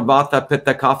even know what Vata,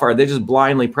 Pitta, Kapha are. They just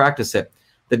blindly practice it.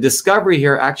 The discovery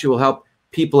here actually will help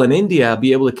people in India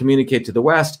be able to communicate to the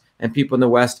West, and people in the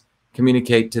West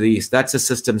communicate to the East. That's a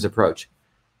systems approach.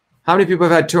 How many people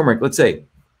have had turmeric? Let's see.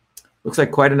 Looks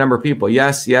like quite a number of people.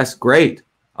 Yes, great.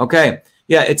 Okay.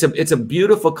 Yeah, it's a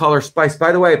beautiful color spice.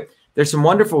 By the way, there's some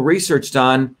wonderful research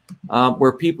done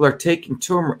where people are taking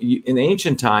turmeric. In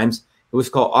ancient times, it was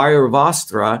called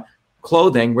Ayurvastra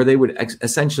clothing, where they would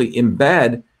essentially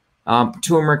embed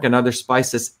turmeric and other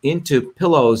spices into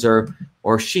pillows or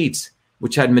sheets,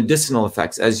 which had medicinal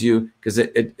effects because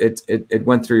it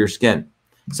went through your skin.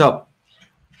 So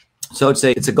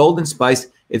it's a golden spice.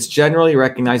 It's generally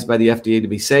recognized by the FDA to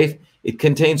be safe. It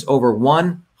contains over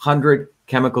 100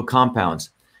 chemical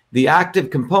compounds. The active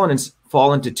components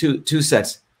fall into two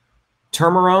sets: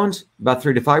 termerones, about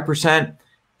 3 to 5%,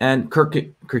 and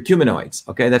curcuminoids.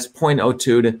 Okay, that's 0.02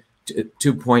 to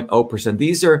 2.0%.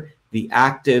 These are the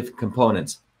active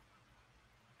components.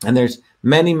 And there's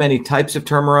many, many types of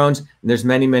termerones, and there's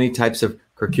many, many types of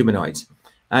curcuminoids.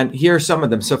 And here are some of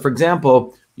them. So, for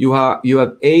example, you have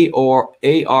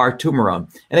AR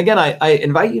turmerone. And again, I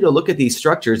invite you to look at these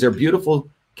structures. They're beautiful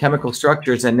chemical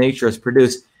structures that nature has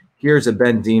produced. Here's a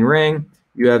benzene ring.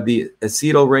 You have the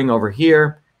acetyl ring over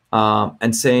here,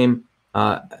 and same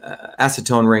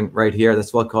acetone ring right here.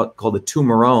 That's what called the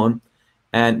turmerone.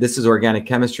 And this is organic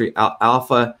chemistry,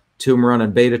 alpha turmerone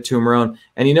and beta turmerone.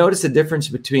 And you notice the difference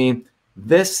between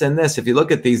this and this. If you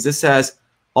look at these, this has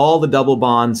all the double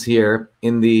bonds here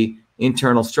in the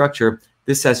internal structure.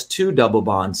 This has 2 double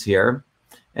bonds here.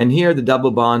 And here the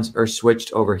double bonds are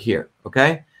switched over here,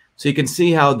 okay? So you can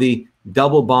see how the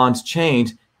double bonds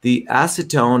change. The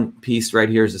acetone piece right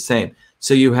here is the same.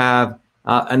 So you have,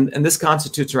 and this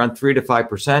constitutes around 3 to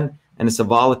 5%, and it's a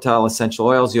volatile essential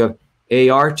oils. You have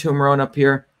AR turmerone up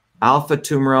here, alpha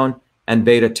turmerone, and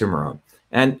beta turmerone.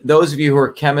 And those of you who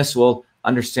are chemists will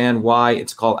understand why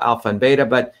it's called alpha and beta,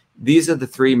 but these are the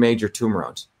 3 major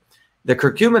turmerones. The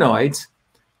curcuminoids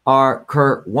are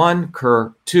Cur1,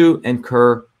 Cur2, and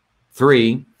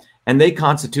Cur3, and they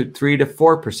constitute 3 to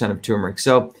 4% of turmeric.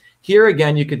 So here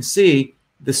again, you can see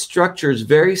the structure is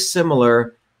very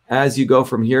similar as you go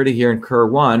from here to here in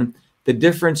Cur1. The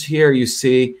difference here, you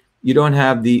see, you don't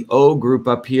have the O group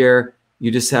up here. You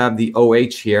just have the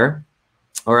OH here,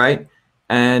 all right?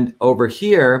 And over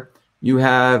here, you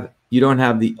don't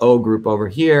have the O group over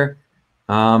here,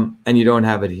 and you don't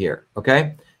have it here,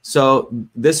 okay? So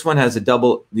this one has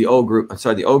the O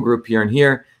group here and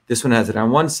here. This one has it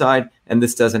on one side, and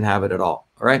this doesn't have it at all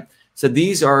right? So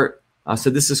these are,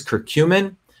 so this is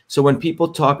curcumin. So when people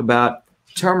talk about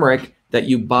turmeric that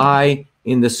you buy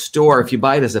in the store, if you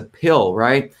buy it as a pill,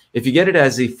 right? If you get it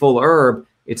as a full herb,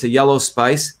 it's a yellow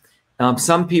spice.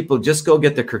 Some people just go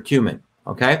get the curcumin,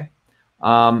 okay?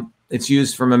 It's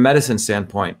used from a medicine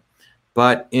standpoint.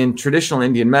 But in traditional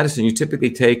Indian medicine, you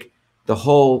typically take the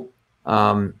whole,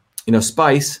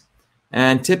 spice,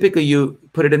 and typically you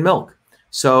put it in milk.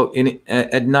 So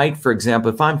at night, for example,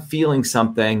 if I'm feeling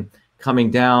something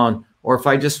coming down, or if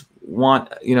I just want,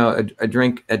 a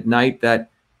drink at night that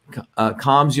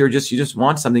calms you, or you just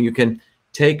want something, you can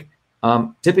take.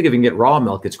 Typically, if you can get raw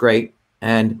milk, it's great.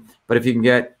 But if you can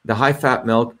get the high fat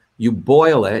milk, you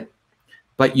boil it,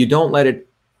 but you don't let it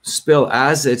spill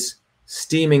as it's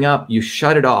steaming up. You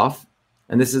shut it off,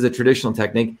 and this is a traditional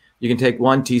technique. You can take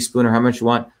 1 teaspoon or how much you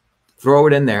want, throw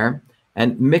it in there,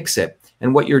 and mix it.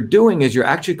 And what you're doing is you're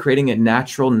actually creating a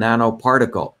natural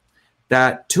nanoparticle.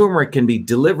 That turmeric can be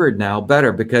delivered now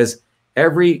better because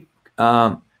every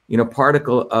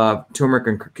particle of turmeric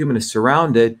and curcumin is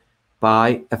surrounded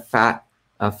by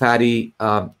a fatty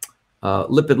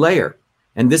lipid layer.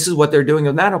 And this is what they're doing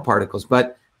with nanoparticles.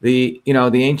 But the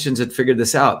ancients had figured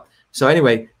this out. So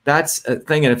anyway, that's a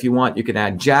thing. And if you want, you can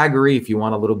add jaggery. If you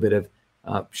want a little bit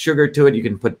of sugar to it, you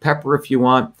can put pepper if you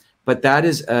want. But that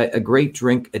is a great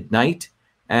drink at night.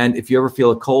 And if you ever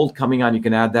feel a cold coming on, you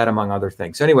can add that among other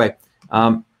things. So anyway,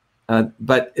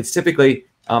 but it's typically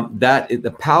that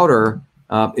the powder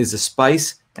is a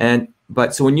spice. So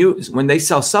when they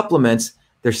sell supplements,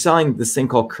 they're selling this thing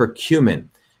called curcumin.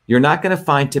 You're not going to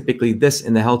find typically this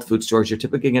in the health food stores. You're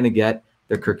typically going to get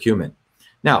the curcumin.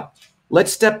 Now,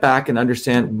 let's step back and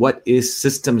understand what is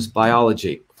systems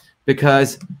biology,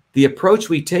 because the approach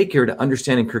we take here to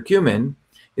understanding curcumin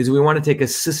is we want to take a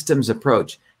systems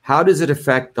approach. How does it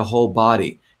affect the whole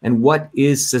body? And what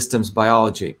is systems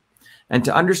biology? And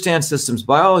to understand systems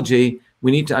biology,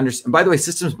 we need to understand, by the way,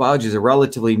 systems biology is a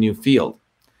relatively new field.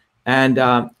 And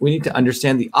we need to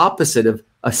understand the opposite of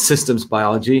a systems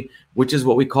biology, which is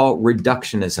what we call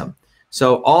reductionism.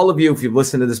 So all of you, if you've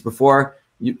listened to this before,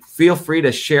 you feel free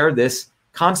to share this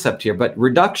concept here. But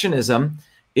reductionism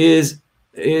is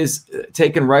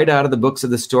taken right out of the books of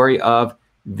the story of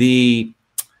the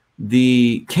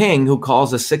king who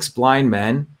calls the 6 blind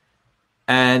men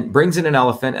and brings in an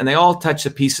elephant, and they all touch the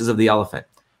pieces of the elephant.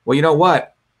 Well, you know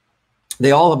what?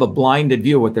 They all have a blinded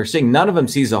view of what they're seeing. None of them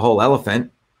sees a whole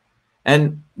elephant.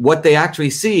 And what they actually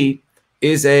see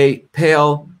is a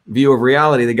pale view of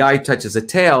reality. The guy who touches a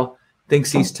tail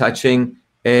thinks he's touching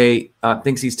a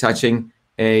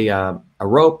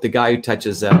rope. The guy who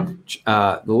touches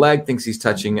the leg thinks he's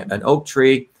touching an oak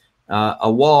tree,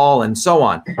 a wall, and so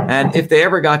on. And if they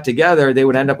ever got together, they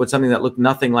would end up with something that looked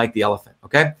nothing like the elephant.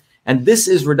 Okay. And this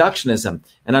is reductionism.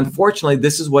 And unfortunately,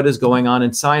 this is what is going on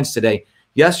in science today.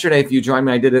 Yesterday, if you joined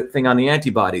me, I did a thing on the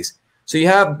antibodies. So you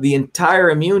have the entire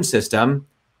immune system,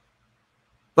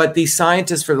 but these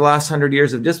scientists for the last 100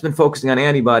 years have just been focusing on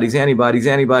antibodies.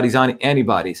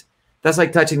 That's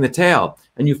like touching the tail,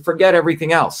 and you forget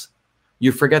everything else.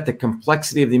 You forget the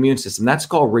complexity of the immune system. That's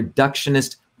called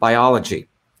reductionist biology.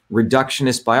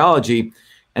 Reductionist biology.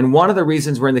 And one of the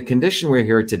reasons we're in the condition we're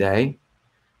here today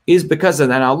is because of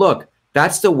that. Now, look,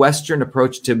 that's the Western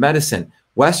approach to medicine.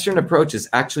 Western approach is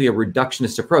actually a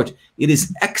reductionist approach. It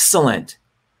is excellent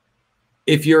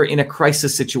if you're in a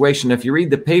crisis situation. If you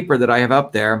read the paper that I have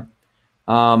up there,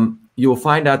 you will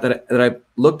find out that I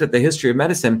looked at the history of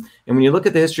medicine. And when you look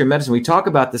at the history of medicine, we talk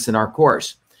about this in our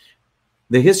course.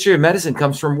 The history of medicine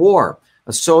comes from war.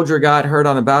 A soldier got hurt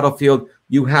on the battlefield.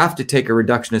 You have to take a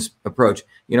reductionist approach.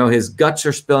 His guts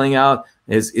are spilling out.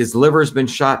 His liver's been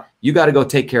shot. You got to go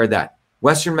take care of that.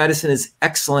 Western medicine is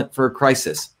excellent for a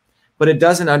crisis, but it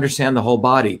doesn't understand the whole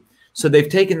body. So they've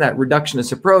taken that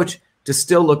reductionist approach to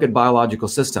still look at biological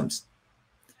systems.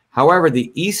 However,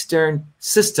 the Eastern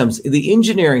systems, the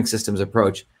engineering systems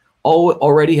approach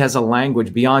already has a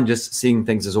language beyond just seeing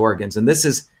things as organs. And this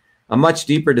is a much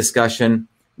deeper discussion,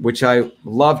 which I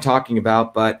love talking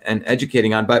about and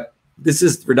educating on, but this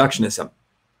is reductionism.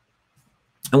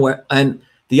 And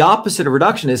the opposite of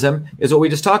reductionism is what we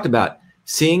just talked about,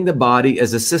 seeing the body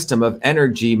as a system of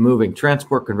energy moving,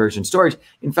 transport, conversion, storage.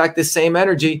 In fact, this same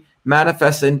energy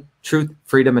manifests in truth,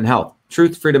 freedom, and health.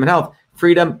 Truth, freedom, and health.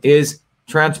 Freedom is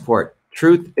transport.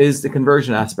 Truth is the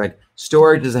conversion aspect.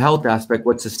 Storage is a health aspect,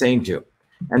 what sustains you.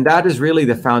 And that is really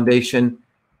the foundation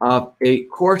of a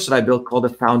course that I built called the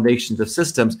Foundations of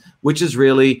Systems, which is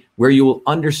really where you will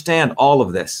understand all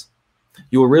of this.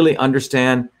 You will really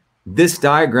understand this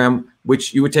diagram,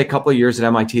 which you would take a couple of years at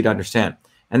MIT to understand.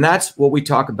 And that's what we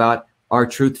talk about, our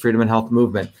truth, freedom, and health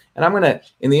movement. And I'm going to,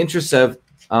 in the interest of,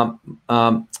 I'm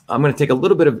going to take a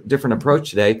little bit of different approach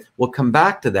today. We'll come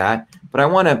back to that, but I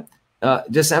want to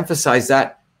just emphasize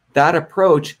that that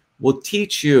approach will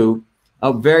teach you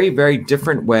a very, very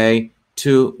different way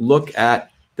to look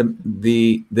at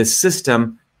the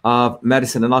system of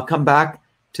medicine. And I'll come back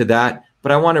to that,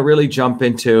 but I want to really jump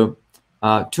into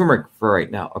turmeric for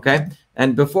right now, okay?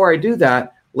 And before I do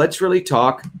that, let's really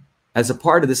talk as a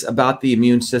part of this about the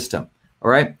immune system,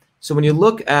 all right? So when you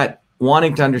look at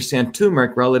wanting to understand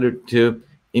turmeric relative to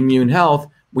immune health,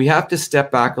 we have to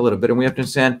step back a little bit and we have to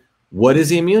understand, what is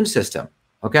the immune system,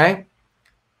 okay?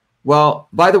 Well,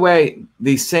 by the way,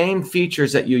 the same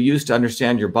features that you use to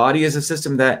understand your body as a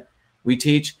system that we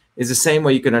teach is the same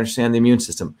way you can understand the immune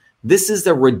system. This is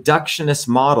the reductionist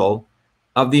model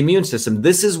of the immune system.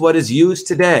 This is what is used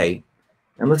today.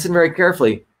 And listen very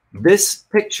carefully. This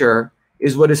picture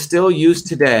is what is still used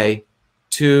today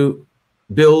to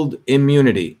build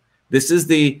immunity. This is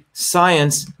the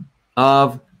science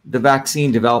of the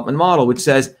vaccine development model, which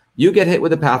says you get hit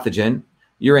with a pathogen,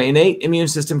 your innate immune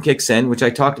system kicks in, which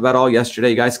I talked about all yesterday.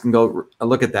 You guys can go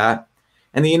look at that.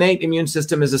 And the innate immune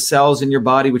system is the cells in your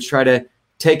body which try to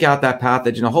take out that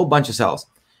pathogen, a whole bunch of cells.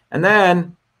 And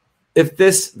then if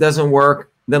this doesn't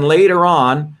work, then later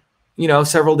on,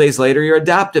 several days later, your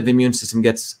adaptive immune system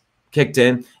gets kicked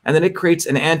in, and then it creates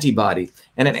an antibody.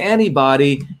 And an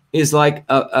antibody is like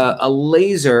a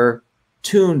laser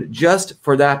tuned just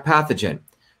for that pathogen.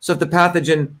 So if the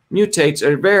pathogen mutates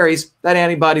or varies, that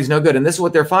antibody is no good. And this is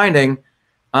what they're finding,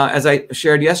 as I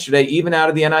shared yesterday, even out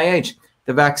of the NIH.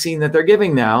 The vaccine that they're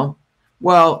giving now,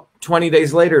 well, 20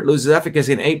 days later, it loses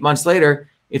efficacy, and 8 months later,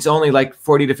 it's only like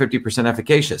 40 to 50%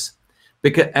 efficacious.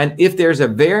 And if there's a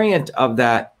variant of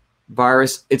that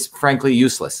virus, it's frankly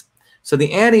useless. So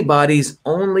the antibody's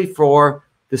only for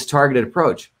this targeted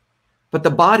approach. But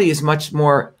the body is much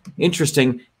more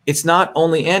interesting. It's not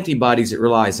only antibodies it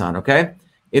relies on, okay?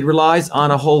 It relies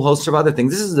on a whole host of other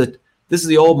things. This is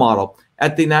the old model.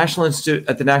 At the National Institute,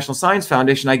 at the National Science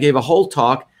Foundation, I gave a whole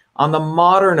talk on the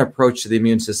modern approach to the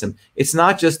immune system. It's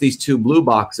not just these two blue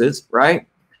boxes, right?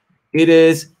 It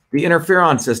is the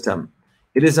interferon system.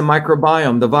 It is a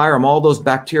microbiome, the virome, all those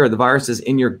bacteria, the viruses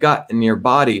in your gut, in your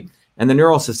body, and the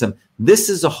neural system. This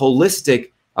is a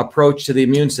holistic approach to the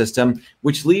immune system,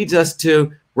 which leads us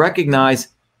to recognize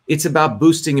it's about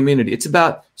boosting immunity. It's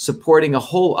about supporting a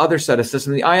whole other set of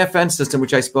systems. The IFN system,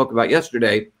 which I spoke about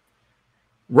yesterday,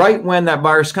 right when that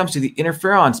virus comes to the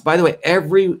interferons, by the way,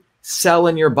 every cell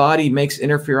in your body makes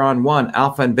interferon 1,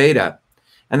 alpha and beta.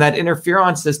 And that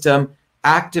interferon system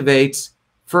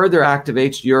further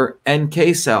activates your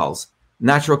NK cells,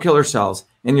 natural killer cells,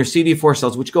 and your CD4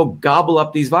 cells, which go gobble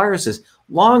up these viruses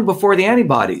long before the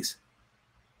antibodies.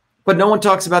 But no one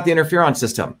talks about the interferon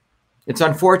system. It's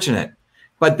unfortunate.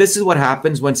 But this is what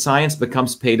happens when science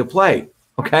becomes pay to play,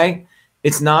 okay?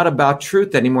 It's not about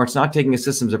truth anymore. It's not taking a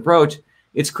systems approach.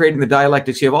 It's creating the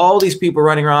dialectics. You have all these people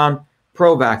running around,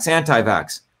 pro-vax,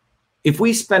 anti-vax. If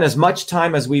we spend as much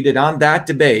time as we did on that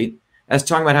debate as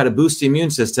talking about how to boost the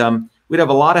immune system, we'd have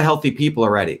a lot of healthy people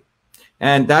already.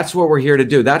 And that's what we're here to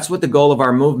do. That's what the goal of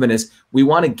our movement is. We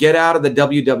want to get out of the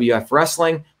WWF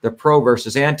wrestling, the pro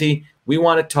versus anti. We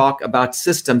want to talk about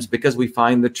systems because we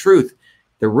find the truth.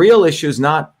 The real issue is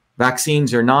not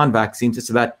vaccines or non-vaccines. It's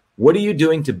about what are you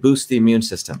doing to boost the immune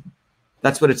system?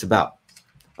 That's what it's about.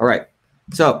 All right.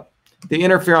 So the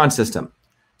interferon system.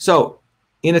 So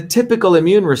in a typical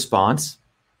immune response,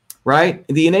 right,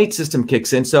 the innate system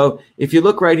kicks in. So if you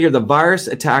look right here, the virus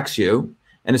attacks you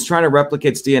and it's trying to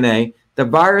replicate its DNA. The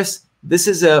virus, this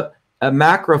is a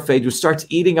macrophage which starts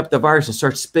eating up the virus and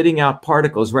starts spitting out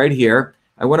particles right here.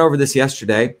 I went over this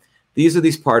yesterday. These are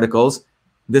these particles,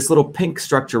 this little pink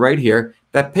structure right here.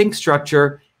 That pink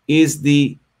structure is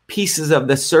the pieces of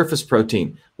the surface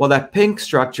protein. Well, that pink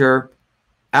structure,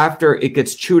 after it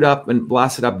gets chewed up and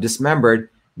blasted up, dismembered,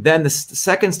 then the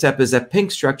second step is that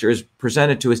pink structure is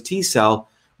presented to a T cell,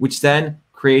 which then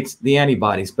creates the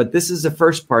antibodies. But this is the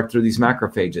first part through these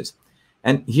macrophages.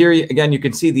 And here, again, you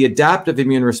can see the adaptive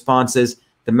immune responses.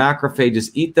 The macrophages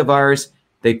eat the virus.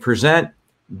 They present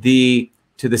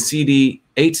to the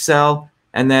CD8 cell,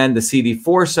 and then the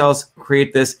CD4 cells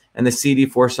create this, and the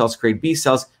CD4 cells create B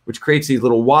cells, which creates these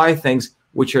little Y things,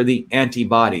 which are the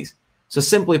antibodies. So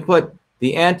simply put,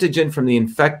 the antigen from the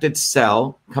infected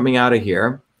cell coming out of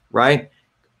here, right,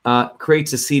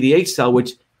 creates a CD8 cell,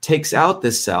 which takes out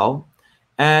this cell,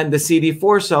 and the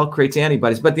CD4 cell creates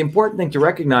antibodies. But the important thing to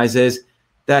recognize is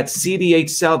that CD8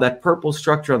 cell, that purple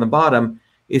structure on the bottom,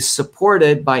 is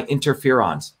supported by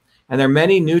interferons. And there are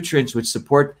many nutrients which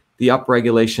support the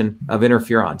upregulation of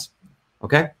interferons,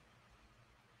 okay?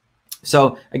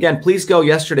 So again, please go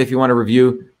yesterday if you want to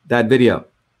review that video.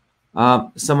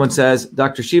 Someone says,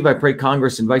 Dr. Shiva, I pray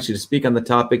Congress invites you to speak on the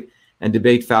topic and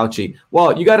debate Fauci.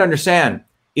 Well, you got to understand,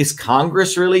 Is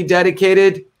Congress really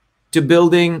dedicated to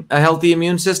building a healthy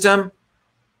immune system?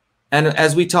 And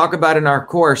as we talk about in our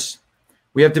course,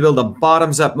 we have to build a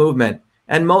bottoms-up movement.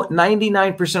 And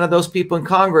 99% of those people in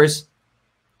Congress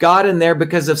got in there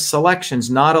because of selections,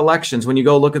 not elections. When you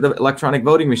go look at the electronic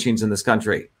voting machines in this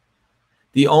country,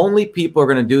 the only people who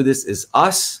are going to do this is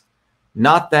us,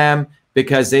 not them,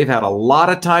 because they've had a lot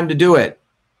of time to do it.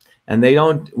 And they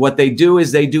don't, what they do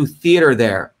is they do theater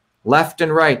there, left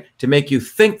and right, to make you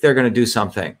think they're going to do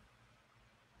something.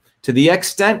 To the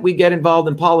extent we get involved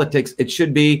in politics, it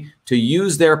should be to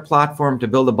use their platform to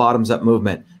build a bottoms-up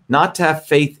movement, not to have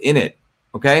faith in it,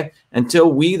 okay?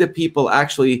 Until we, the people,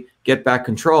 actually get back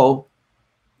control,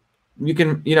 you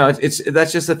can,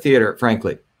 that's just a theater,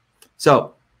 frankly.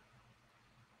 So,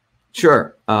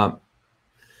 sure.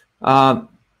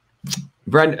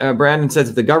 Brandon says,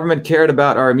 if the government cared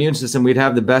about our immune system, we'd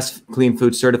have the best clean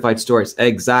food certified stores.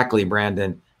 Exactly,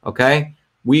 Brandon. Okay.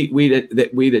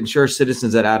 We'd ensure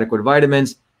citizens had adequate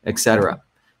vitamins, etc.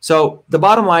 So the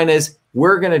bottom line is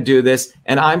we're going to do this,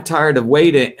 and I'm tired of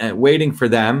waiting for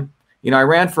them. I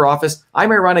ran for office. I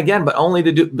may run again, but only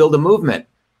to build a movement,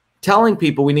 telling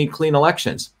people we need clean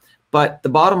elections. But the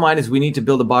bottom line is we need to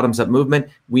build a bottoms-up movement.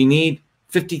 We need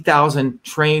 50,000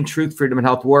 trained truth, freedom, and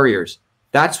health warriors.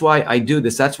 That's why I do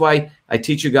this. That's why I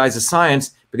teach you guys the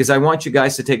science, because I want you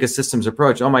guys to take a systems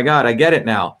approach. Oh my God, I get it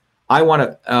now. I want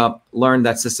to learn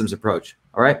that systems approach.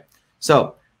 All right.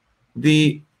 So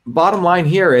the bottom line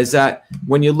here is that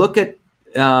when you look at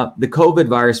the COVID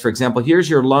virus, for example, here's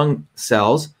your lung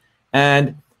cells.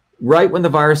 And right when the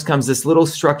virus comes, this little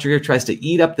structure here tries to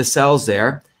eat up the cells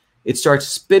there. It starts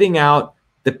spitting out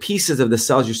the pieces of the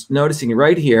cells. You're noticing it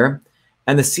right here.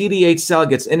 And the CD8 cell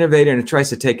gets innervated and it tries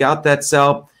to take out that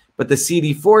cell. But the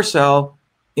CD4 cell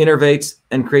innervates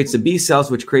and creates the B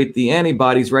cells, which create the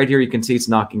antibodies. Right here, you can see it's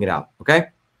knocking it out. Okay.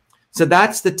 So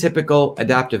that's the typical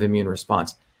adaptive immune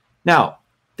response. Now,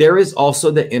 there is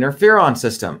also the interferon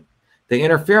system. The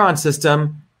interferon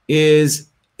system is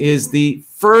the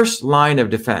first line of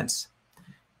defense.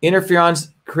 Interferons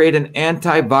create an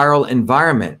antiviral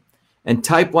environment, and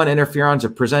type 1 interferons are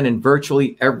present in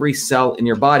virtually every cell in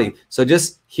your body. So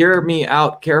just hear me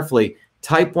out carefully.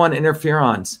 Type 1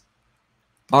 interferons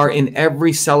are in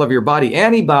every cell of your body.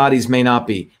 Antibodies may not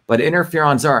be, but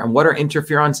interferons are. And what are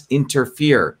interferons?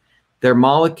 Interfere. They're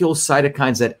molecule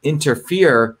cytokines that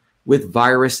interfere with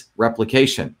virus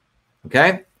replication.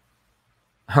 Okay?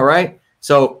 All right?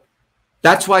 So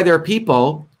that's why there are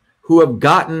people who have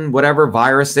gotten whatever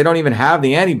virus. They don't even have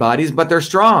the antibodies, but they're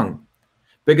strong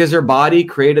because their body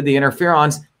created the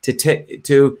interferons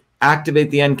to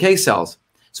activate the NK cells.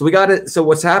 So so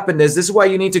what's happened is, this is why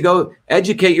you need to go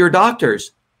educate your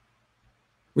doctors.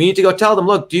 We need to go tell them,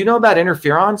 look, do you know about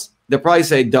interferons? They'll probably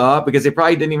say, duh, because they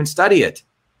probably didn't even study it.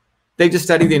 They just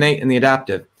study the innate and the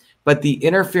adaptive. But the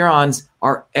interferons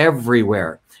are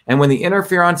everywhere. And when the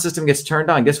interferon system gets turned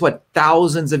on, guess what?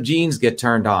 Thousands of genes get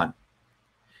turned on.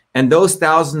 And those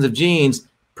thousands of genes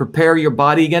prepare your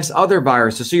body against other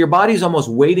viruses. So your body is almost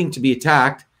waiting to be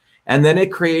attacked. And then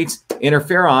it creates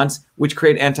interferons, which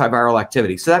create antiviral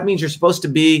activity. So that means you're supposed to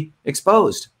be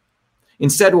exposed.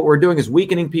 Instead, what we're doing is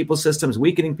weakening people's systems,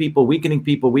 weakening people,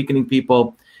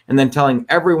 and then telling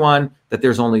everyone that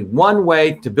there's only one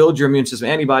way to build your immune system: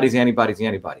 antibodies, antibodies,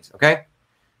 antibodies. Okay?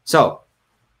 So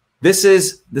this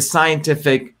is the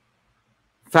scientific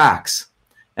facts.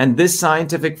 And this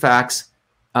scientific facts,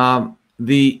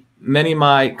 many of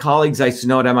my colleagues I used to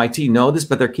know at MIT know this,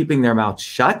 but they're keeping their mouths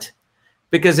shut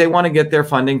because they want to get their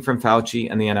funding from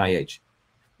Fauci and the NIH.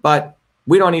 But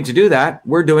we don't need to do that.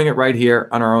 We're doing it right here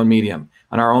on our own medium,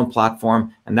 on our own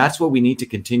platform. And that's what we need to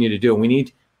continue to do. We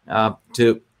need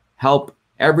to help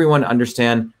everyone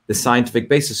understand the scientific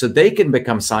basis so they can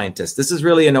become scientists. This is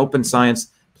really an open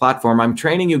science platform. I'm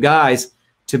training you guys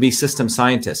to be system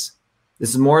scientists.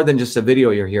 This is more than just a video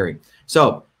you're hearing.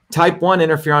 So type 1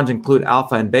 interferons include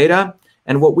alpha and beta.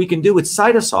 And what we can do with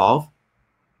CytoSolve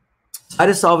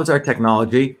is our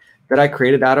technology that I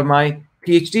created out of my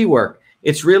PhD work.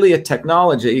 It's really a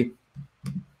technology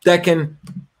that can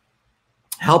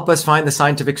help us find the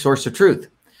scientific source of truth.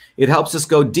 It helps us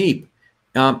go deep.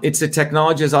 It's a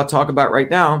technology, as I'll talk about right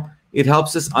now. It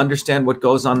helps us understand what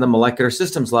goes on the molecular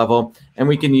systems level, and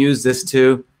we can use this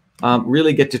to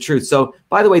really get to truth. So,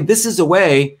 by the way, this is a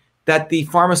way that the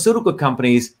pharmaceutical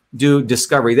companies do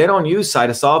discovery. They don't use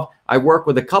CytoSolve. I work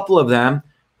with a couple of them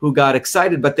who got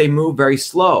excited, but they move very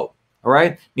slow, all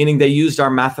right? Meaning they used our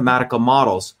mathematical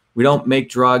models. We don't make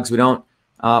drugs. We're not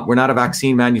a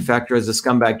vaccine manufacturer, as the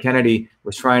scumbag Kennedy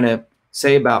was trying to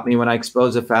say about me when I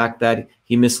exposed the fact that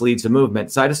he misleads the movement.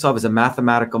 CytoSolve is a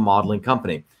mathematical modeling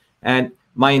company. And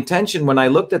my intention when I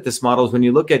looked at this model is when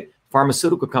you look at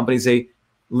pharmaceutical companies, they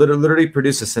literally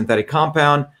produce a synthetic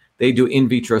compound. They do in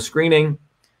vitro screening.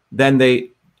 Then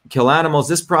they kill animals.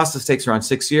 This process takes around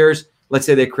 6 years. Let's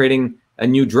say they're creating a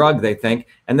new drug, they think,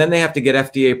 and then they have to get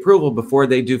FDA approval before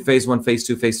they do phase 1, phase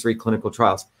 2, phase 3 clinical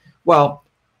trials. Well,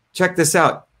 check this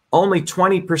out. Only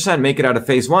 20% make it out of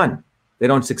phase 1. They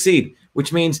don't succeed,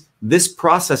 which means this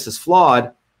process is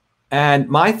flawed. And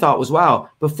my thought was, wow,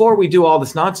 before we do all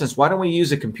this nonsense, why don't we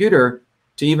use a computer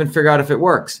to even figure out if it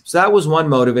works? So that was one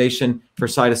motivation for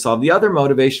Cytosolve. The other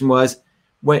motivation was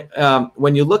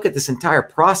when you look at this entire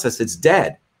process, it's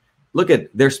dead. Look at,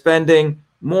 they're spending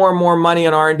more and more money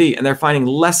on R&D, and they're finding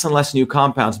less and less new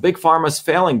compounds. Big Pharma's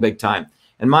failing big time.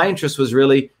 And my interest was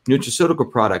really nutraceutical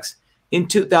products. In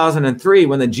 2003,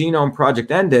 when the Genome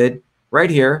Project ended, right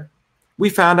here, we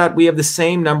found out we have the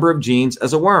same number of genes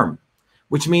as a worm,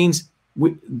 which means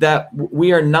we don't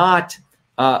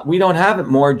have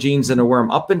more genes than a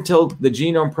worm. Up until the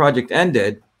Genome Project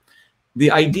ended, the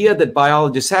idea that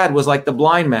biologists had was like the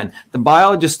blind man. The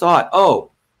biologists thought, oh,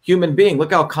 human being,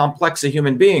 look how complex a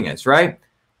human being is, right?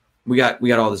 We got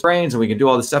all this brains and we can do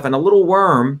all this stuff. And a little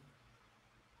worm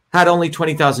had only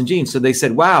 20,000 genes. So they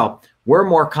said, wow, we're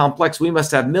more complex. We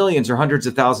must have millions or hundreds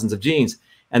of thousands of genes.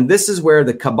 And this is where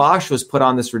the kibosh was put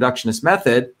on this reductionist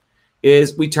method,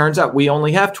 is turns out we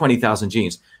only have 20,000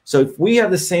 genes. So if we have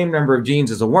the same number of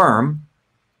genes as a worm,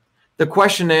 the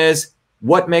question is,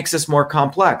 what makes us more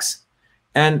complex?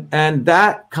 And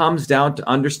that comes down to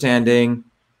understanding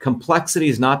complexity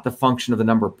is not the function of the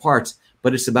number of parts,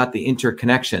 but it's about the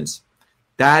interconnections.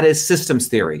 That is systems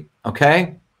theory,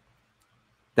 okay?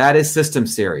 That is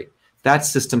systems theory. That's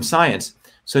system science.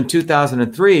 So in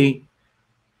 2003,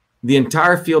 the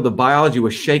entire field of biology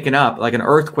was shaken up, like an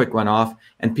earthquake went off,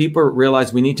 and people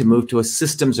realized we need to move to a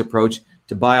systems approach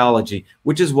to biology,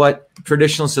 which is what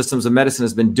traditional systems of medicine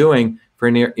has been doing for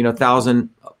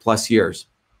 1,000+ years.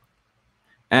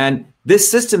 And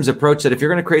this systems approach, that if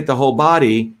you're going to create the whole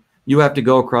body, you have to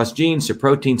go across genes to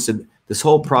proteins to this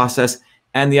whole process.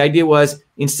 And the idea was,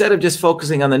 instead of just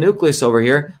focusing on the nucleus over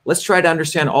here, let's try to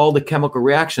understand all the chemical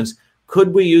reactions.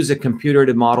 Could we use a computer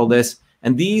to model this?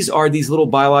 And these are these little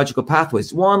biological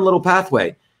pathways, one little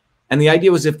pathway. And the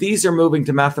idea was, if these are moving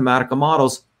to mathematical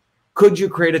models, could you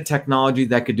create a technology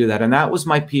that could do that? And that was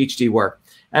my PhD work.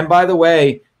 And by the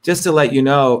way, just to let you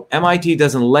know, MIT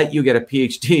doesn't let you get a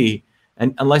PhD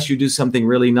unless you do something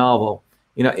really novel.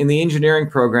 In the engineering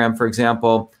program, for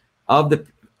example, of the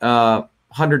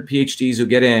 100 PhDs who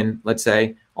get in, let's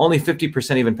say, only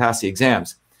 50% even pass the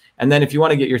exams. And then if you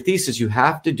want to get your thesis, you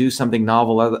have to do something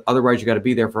novel. Otherwise, you got to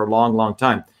be there for a long, long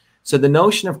time. So the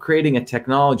notion of creating a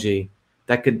technology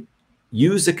that could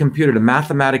use a computer to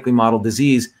mathematically model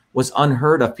disease was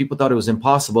unheard of. People thought it was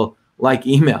impossible, like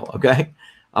email, okay?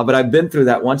 But I've been through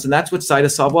that once, and that's what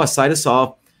Cytosolve was.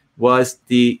 Cytosolve was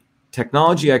the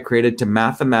technology I created to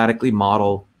mathematically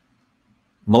model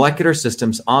molecular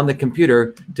systems on the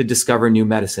computer to discover new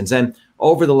medicines. And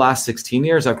over the last 16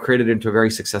 years, I've created it into a very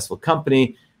successful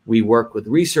company. We work with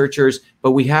researchers,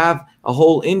 but we have a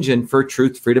whole engine for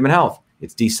truth, freedom, and health.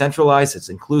 It's decentralized, it's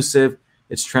inclusive,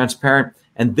 it's transparent.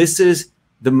 And this is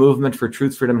the movement for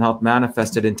truth, freedom, and health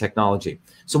manifested in technology.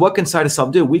 So what can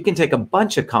Cytosolve do? We can take a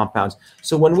bunch of compounds.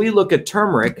 So when we look at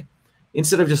turmeric,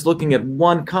 instead of just looking at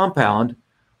one compound,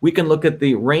 we can look at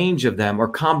the range of them or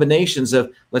combinations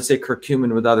of, let's say,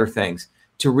 curcumin with other things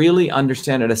to really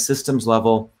understand at a systems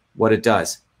level what it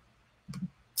does.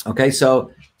 Okay,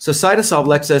 so Cytosolve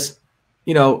lets us,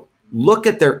 look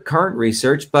at their current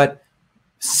research, but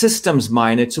systems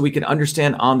mine it so we can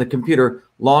understand on the computer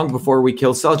long before we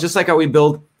kill cells, just like how we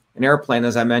build an airplane,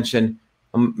 as I mentioned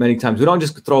many times. We don't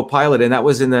just throw a pilot in. That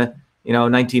was in the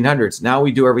 1900s. Now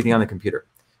we do everything on the computer.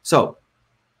 So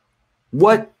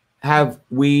what have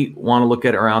we want to look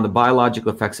at around the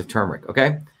biological effects of turmeric?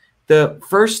 Okay, the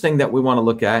first thing that we want to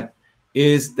look at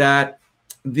is that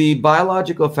the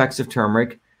biological effects of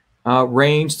turmeric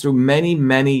range through many,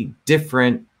 many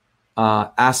different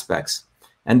aspects.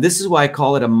 And this is why I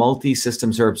call it a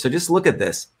multi-systems herb. So just look at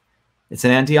this. It's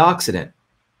an antioxidant,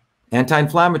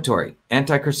 anti-inflammatory,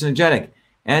 anti-carcinogenic,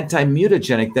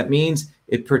 anti-mutagenic. That means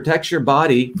it protects your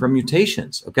body from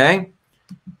mutations, okay?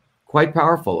 Quite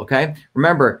powerful, okay?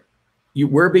 Remember,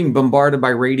 we're being bombarded by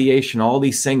radiation, all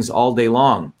these things all day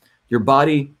long. Your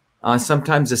body,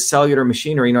 sometimes a cellular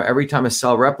machinery, every time a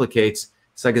cell replicates,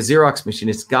 it's like a Xerox machine.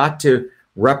 It's got to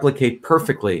replicate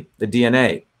perfectly the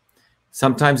DNA.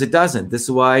 Sometimes it doesn't. This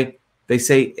is why they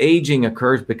say aging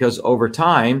occurs, because over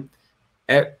time,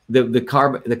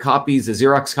 the copies, the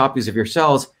Xerox copies of your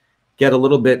cells get a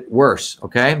little bit worse,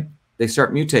 okay? They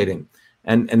start mutating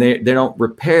and they don't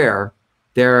repair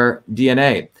their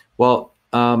DNA. Well,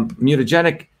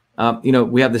 mutagenic,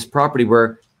 we have this property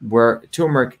where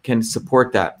turmeric can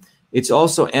support that. It's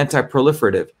also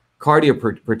anti-proliferative,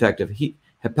 cardioprotective,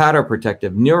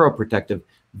 hepatoprotective, neuroprotective,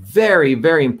 very,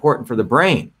 very important for the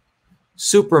brain.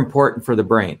 Super important for the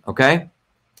brain, okay?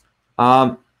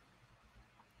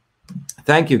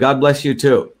 Thank you. God bless you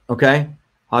too, okay?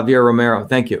 Javier Romero,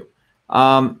 thank you.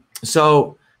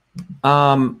 So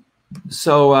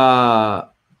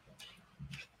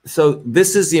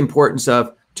this is the importance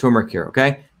of turmeric here,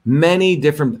 okay? Many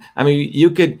different,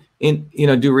 you could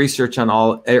do research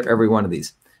on every one of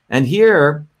these. And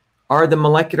here are the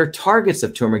molecular targets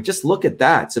of turmeric. Just look at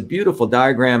that. It's a beautiful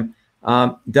diagram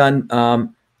done,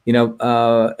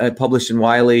 published in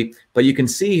Wiley. But you can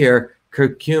see here,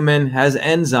 curcumin has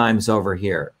enzymes over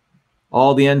here.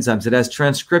 All the enzymes. It has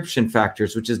transcription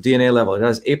factors, which is DNA level. It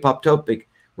has apoptotic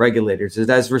regulators. It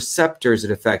has receptors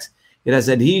it affects. It has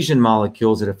adhesion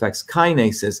molecules. It affects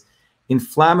kinases,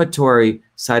 inflammatory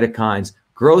cytokines,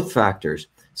 growth factors.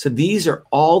 So these are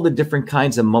all the different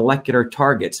kinds of molecular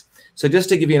targets. So just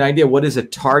to give you an idea, what is a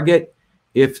target?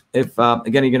 If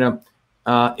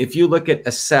you look at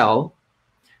a cell,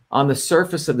 on the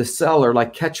surface of the cell are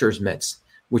like catcher's mitts,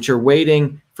 which are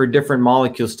waiting for different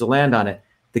molecules to land on it.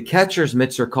 The catcher's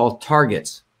mitts are called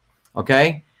targets,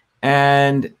 okay?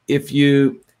 And if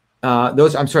you,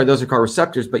 those are called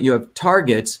receptors, but you have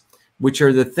targets, which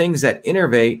are the things that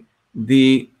innervate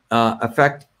the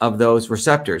effect of those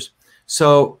receptors.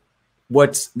 So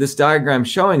what's this diagram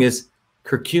showing is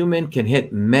curcumin can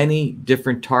hit many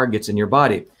different targets in your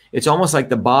body. It's almost like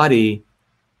the body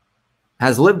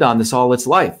has lived on this all its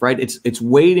life, right? It's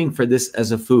waiting for this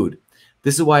as a food.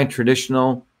 This is why in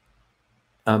traditional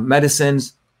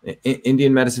medicines,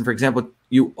 Indian medicine, for example,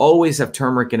 you always have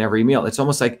turmeric in every meal. It's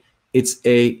almost like it's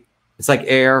like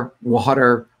air,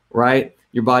 water, right?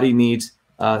 Your body needs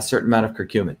a certain amount of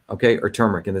curcumin, okay, or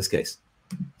turmeric in this case.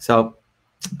 So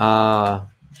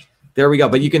there we go.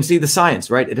 But you can see the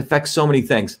science, right? It affects so many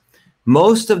things.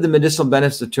 Most of the medicinal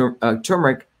benefits of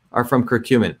turmeric are from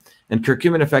curcumin, and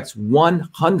curcumin affects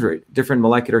 100 different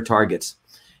molecular targets.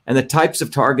 And the types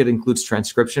of target includes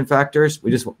transcription factors.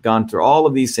 We just gone through all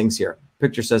of these things here.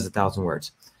 Picture says 1,000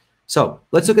 words. So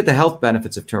let's look at the health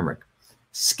benefits of turmeric.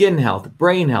 Skin health,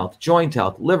 brain health, joint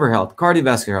health, liver health,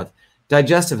 cardiovascular health,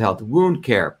 digestive health, wound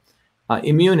care,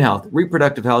 immune health,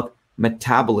 reproductive health,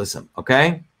 metabolism,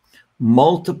 okay?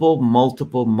 Multiple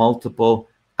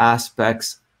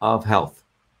aspects of health.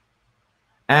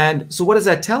 And so what does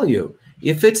that tell you?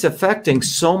 If it's affecting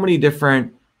so many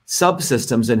different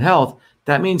subsystems in health,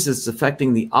 that means it's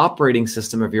affecting the operating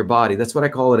system of your body. That's what I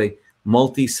call it, a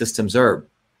multi-systems herb.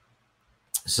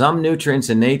 Some nutrients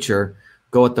in nature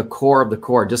go at the core of the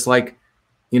core, just like,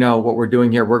 what we're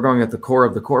doing here. We're going at the core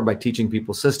of the core by teaching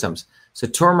people systems. So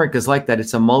turmeric is like that.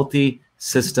 It's a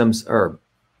multi-systems herb,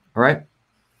 all right?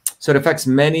 So it affects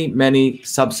many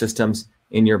subsystems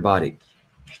in your body.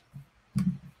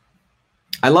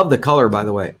 I love the color, by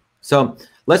the way. So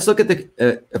let's look at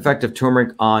the effect of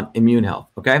turmeric on immune health,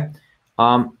 okay?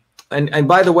 And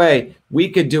by the way, we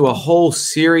could do a whole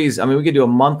series. We could do a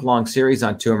month-long series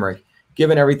on turmeric,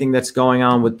 given everything that's going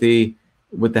on with the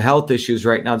health issues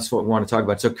right now. That's what we want to talk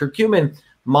about. So curcumin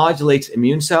modulates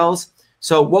immune cells.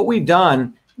 So what we've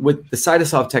done with the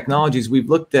Cytosolve technologies, we've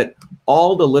looked at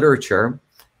all the literature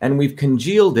and we've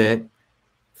congealed it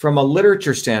from a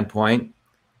literature standpoint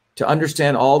to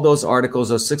understand all those articles,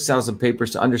 those 6,000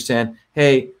 papers, to understand,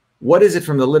 hey, what is it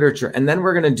from the literature? And then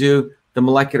we're going to do the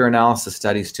molecular analysis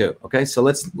studies too. Okay, so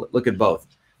let's look at both.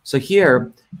 So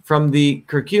here, from the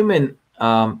curcumin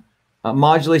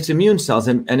modulates immune cells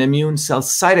and immune cell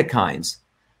cytokines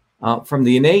from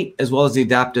the innate as well as the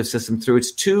adaptive system through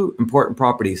its two important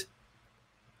properties: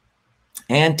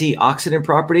 antioxidant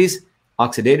properties,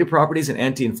 oxidative properties, and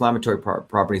anti-inflammatory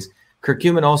properties.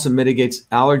 Curcumin also mitigates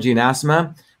allergy and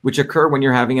asthma, which occur when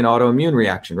you're having an autoimmune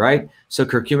reaction, right? So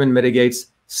curcumin mitigates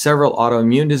several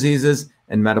autoimmune diseases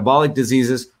and metabolic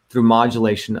diseases through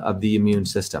modulation of the immune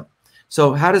system.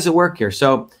 So how does it work here?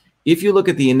 So if you look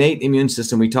at the innate immune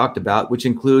system we talked about, which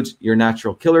includes your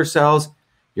natural killer cells,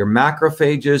 your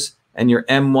macrophages, and your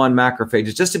M1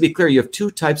 macrophages. Just to be clear, you have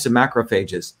two types of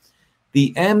macrophages.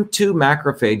 The M2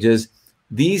 macrophages,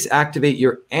 these activate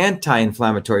your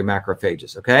anti-inflammatory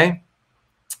macrophages, okay?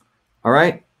 All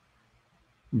right?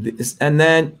 And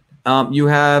then you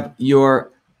have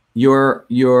your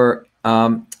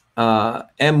M1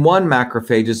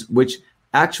 macrophages, which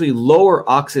actually lower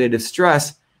oxidative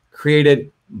stress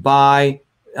created by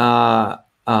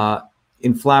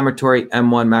inflammatory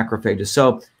M1 macrophages.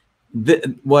 So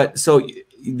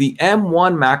the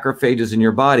M1 macrophages in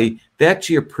your body, they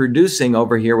actually are producing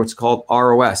over here what's called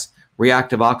ROS,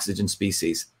 reactive oxygen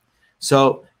species.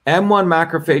 So M1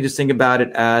 macrophages, think about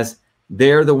it as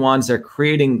they're the ones that are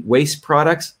creating waste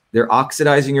products. They're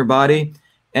oxidizing your body.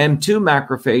 M2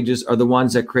 macrophages are the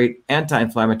ones that create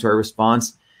anti-inflammatory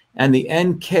response. And the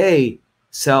NK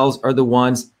cells are the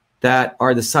ones that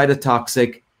are the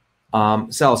cytotoxic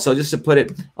cells. So just to put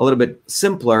it a little bit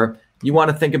simpler, you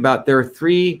want to think about there are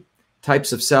three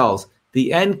types of cells.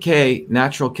 The NK,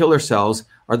 natural killer cells,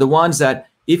 are the ones that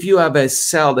if you have a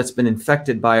cell that's been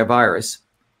infected by a virus,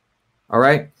 all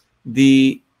right,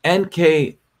 the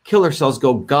NK killer cells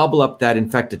go gobble up that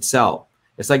infected cell.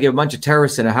 It's like you have a bunch of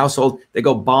terrorists in a household, they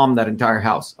go bomb that entire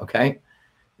house, okay?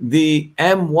 The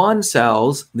M1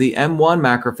 cells, the M1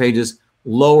 macrophages,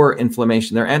 lower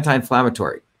inflammation. They're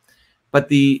anti-inflammatory. But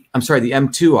the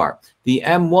M2 are. The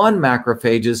M1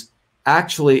 macrophages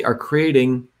actually are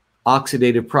creating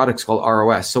oxidative products called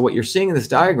ROS. So what you're seeing in this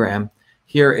diagram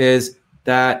here is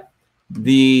that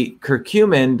the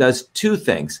curcumin does two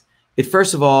things. It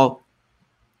first of all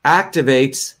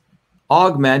activates,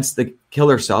 augments the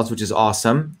killer cells, which is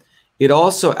awesome. It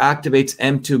also activates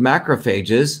M2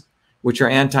 macrophages, which are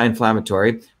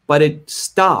anti-inflammatory, but it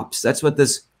stops. That's what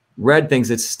this red thing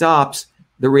is. It stops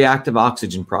the reactive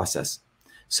oxygen process.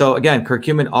 So again,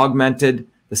 curcumin augmented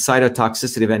the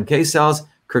cytotoxicity of NK cells.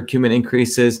 Curcumin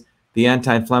increases the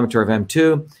anti-inflammatory of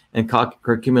M2, and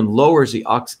curcumin lowers the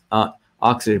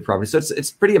oxidative properties. So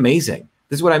it's pretty amazing.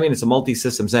 This is what I mean. It's a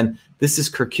multi-systems, and this is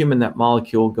curcumin. That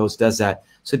molecule does that.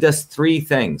 So it does three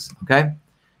things, okay?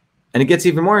 And it gets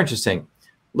even more interesting.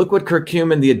 Look what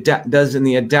curcumin does in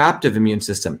the adaptive immune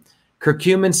system.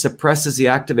 Curcumin suppresses the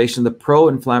activation of the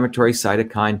pro-inflammatory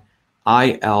cytokine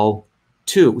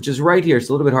IL-2, which is right here. It's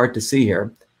a little bit hard to see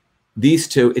here. These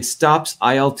two, it stops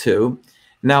IL-2.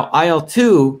 Now,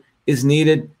 IL-2 is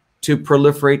needed to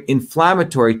proliferate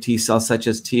inflammatory T cells such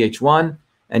as Th1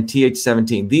 and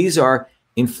Th17. These are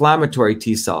inflammatory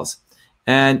T cells.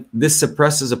 And this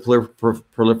suppresses a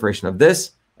proliferation of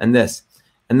this and this.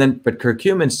 But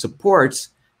curcumin supports,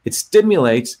 it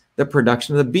stimulates the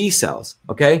production of the B cells,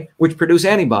 okay, which produce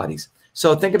antibodies.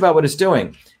 So think about what it's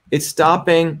doing. It's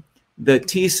stopping the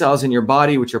T cells in your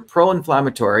body, which are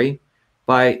pro-inflammatory,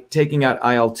 by taking out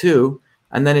IL-2,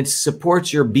 and then it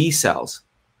supports your B cells,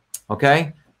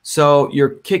 okay? So you're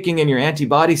kicking in your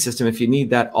antibody system if you need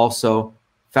that also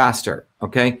faster,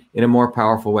 okay, in a more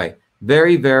powerful way.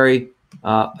 Very, very,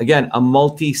 again, a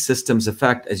multi-systems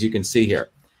effect, as you can see here.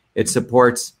 It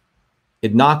supports,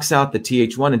 it knocks out the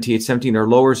Th1 and Th17, or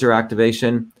lowers their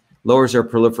activation, lowers their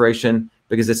proliferation,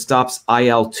 because it stops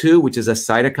IL-2, which is a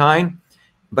cytokine,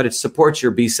 but it supports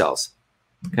your B cells,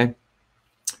 okay?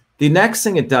 The next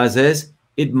thing it does is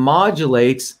it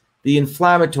modulates the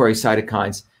inflammatory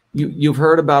cytokines. You've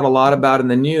heard about a lot about in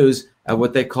the news of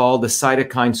what they call the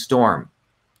cytokine storm,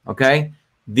 okay?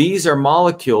 These are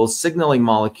molecules, signaling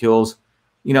molecules,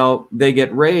 you know, they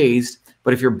get raised,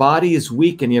 but if your body is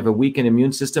weak and you have a weakened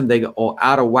immune system, they go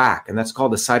out of whack, and that's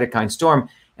called the cytokine storm,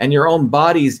 and your own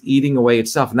body is eating away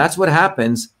itself. And that's what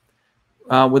happens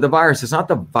with a virus. It's not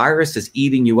the virus that's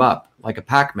eating you up like a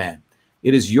Pac-Man.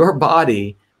 It is your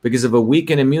body, because of a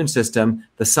weakened immune system,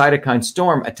 the cytokine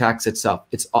storm attacks itself.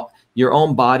 It's your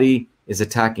own body is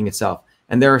attacking itself.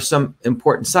 And there are some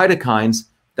important cytokines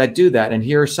that do that. And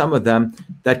here are some of them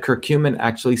that curcumin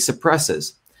actually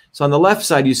suppresses. So on the left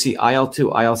side, you see IL-2,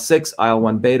 IL-6,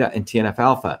 IL-1 beta, and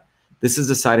TNF-alpha. This is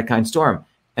the cytokine storm,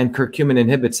 and curcumin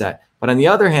inhibits that. But on the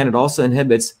other hand, it also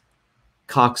inhibits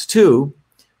COX-2,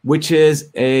 which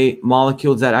is a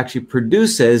molecule that actually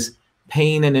produces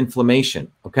pain and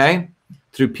inflammation, okay,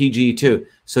 through PGE2.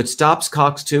 So it stops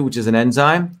COX-2, which is an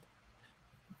enzyme,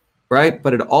 right?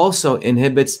 But it also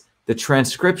inhibits the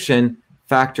transcription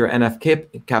factor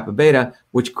NF-kappa beta,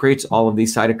 which creates all of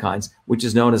these cytokines, which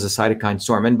is known as a cytokine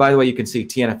storm. And by the way, you can see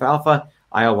TNF-alpha,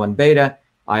 IL-1 beta,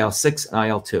 IL-6, and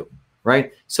IL-2,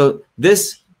 right? So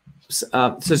this,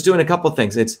 so it's doing a couple of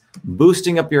things. It's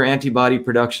boosting up your antibody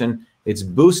production. It's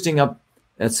boosting up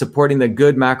and supporting the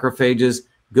good macrophages,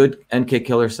 good NK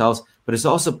killer cells, but it's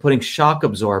also putting shock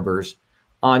absorbers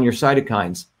on your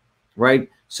cytokines, right?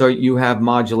 So you have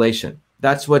modulation.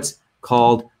 That's what's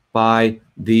called by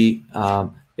the,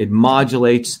 it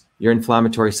modulates your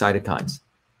inflammatory cytokines,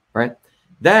 right?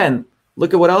 Then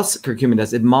look at what else curcumin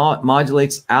does. It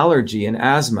modulates allergy and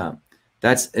asthma.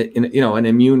 That's, an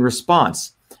immune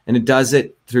response. And it does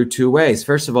it through two ways.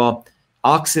 First of all,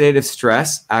 oxidative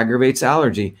stress aggravates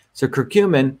allergy. So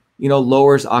curcumin,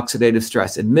 lowers oxidative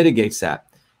stress. It mitigates that.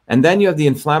 And then you have the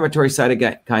inflammatory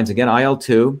cytokines again,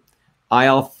 IL-2,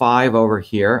 IL-5 over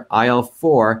here,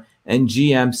 IL-4, and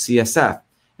GM-CSF.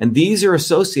 And these are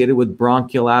associated with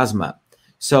bronchial asthma.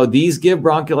 So these give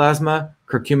bronchial asthma,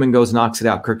 curcumin goes and knocks it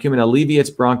out. Curcumin alleviates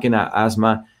bronchial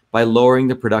asthma by lowering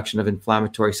the production of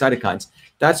inflammatory cytokines.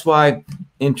 That's why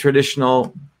in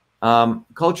traditional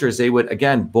cultures, they would,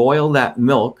 again, boil that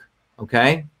milk,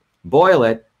 okay? Boil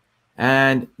it,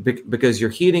 and because you're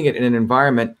heating it in an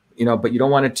environment, but you don't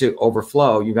want it to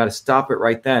overflow. You got to stop it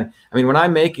right then. I mean, when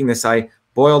I'm making this, I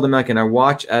boil the milk and I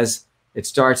watch as it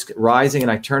starts rising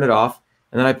and I turn it off.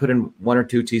 And then I put in 1 or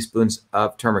 2 teaspoons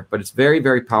of turmeric. But it's very,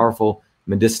 very powerful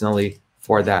medicinally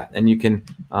for that. And you can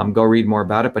go read more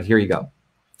about it. But here you go.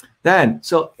 Then,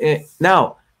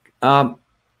 now,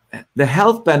 the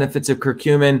health benefits of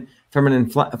curcumin from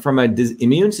an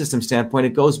immune system standpoint,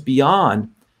 it goes beyond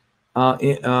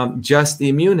just the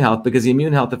immune health, because the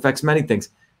immune health affects many things.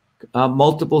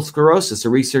 Multiple sclerosis. The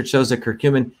research shows that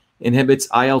curcumin inhibits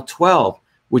IL-12,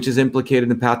 which is implicated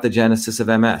in the pathogenesis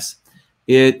of MS.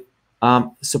 It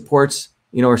supports,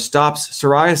 or stops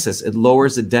psoriasis. It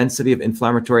lowers the density of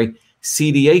inflammatory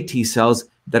CD8 T cells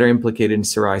that are implicated in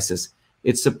psoriasis.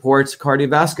 It supports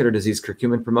cardiovascular disease.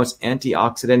 Curcumin promotes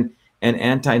antioxidant and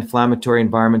anti-inflammatory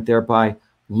environment, thereby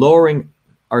lowering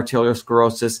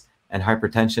arteriosclerosis and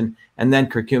hypertension. And then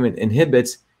curcumin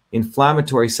inhibits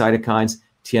inflammatory cytokines,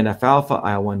 TNF-alpha,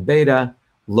 IL-1 beta,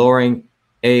 lowering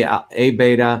A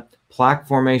beta, plaque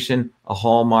formation, a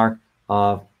hallmark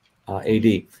of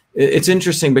AD. It's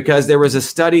interesting because there was a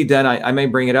study done, I may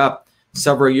bring it up,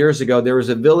 several years ago. There was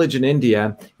a village in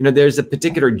India. There's a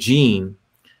particular gene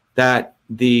that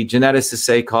the geneticists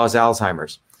say cause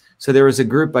Alzheimer's. So there was a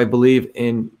group, I believe,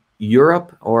 in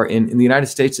Europe or in the United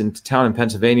States, in a town in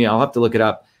Pennsylvania. I'll have to look it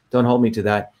up. Don't hold me to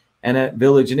that. And a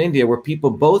village in India where people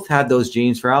both had those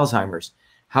genes for Alzheimer's.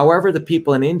 However, the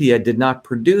people in India did not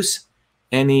produce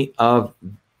any of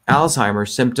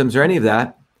Alzheimer's symptoms or any of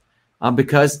that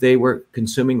because they were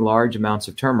consuming large amounts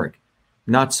of turmeric.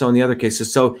 Not so in the other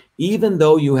cases. So even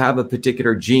though you have a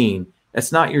particular gene,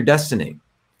 that's not your destiny,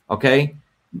 okay?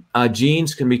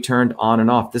 Genes can be turned on and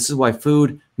off. This is why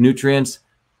food, nutrients,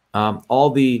 all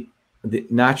the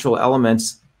natural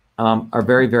elements are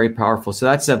very, very powerful. So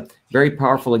that's a very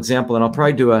powerful example, and I'll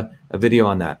probably do a video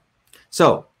on that.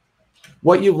 So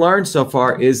what you've learned so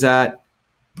far is that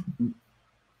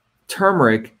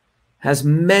turmeric has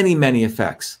many, many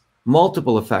effects,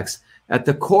 multiple effects. At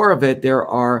the core of it, there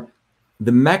are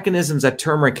the mechanisms that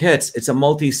turmeric hits. It's a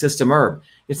multi-system herb.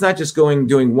 It's not just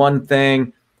doing one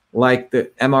thing like the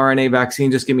mRNA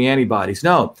vaccine, just give me antibodies.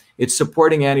 No, it's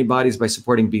supporting antibodies by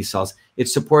supporting B cells.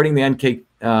 It's supporting the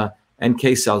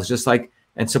NK cells, just like,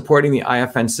 and supporting the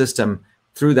IFN system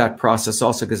through that process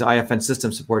also, because IFN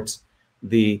system supports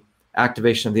the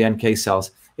activation of the NK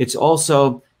cells. It's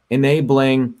also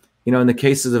enabling, in the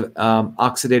cases of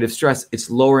oxidative stress, it's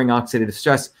lowering oxidative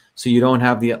stress so you don't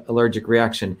have the allergic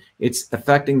reaction. It's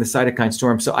affecting the cytokine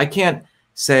storm. So I can't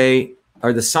say,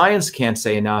 or the science can't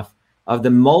say enough of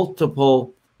the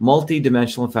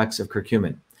multi-dimensional effects of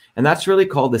curcumin. And that's really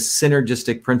called the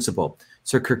synergistic principle.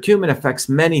 So curcumin affects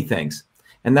many things.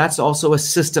 And that's also a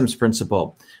systems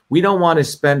principle. We don't want to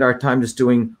spend our time just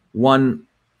doing one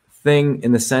thing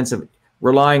in the sense of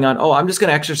relying on, I'm just going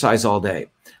to exercise all day,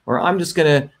 or I'm just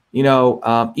going to,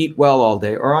 eat well all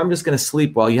day, or I'm just going to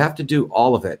sleep well. You have to do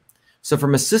all of it. So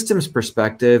from a systems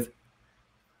perspective,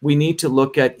 we need to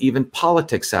look at even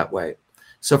politics that way.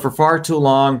 So for far too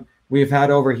long, we've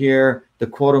had over here the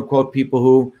quote unquote people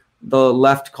who the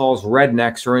left calls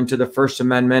rednecks are into the First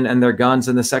Amendment and their guns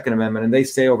and the Second Amendment. And they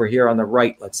stay over here on the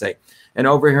right, let's say. And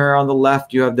over here on the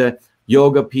left, you have the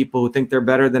yoga people who think they're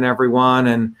better than everyone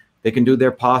and they can do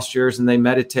their postures and they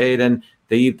meditate and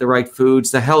they eat the right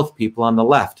foods, the health people on the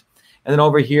left. And then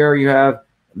over here, you have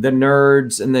the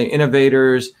nerds and the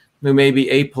innovators who may be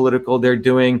apolitical. They're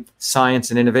doing science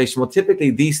and innovation. Well, typically,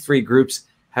 these three groups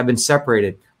have been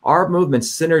separated. Our movement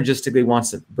synergistically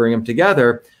wants to bring them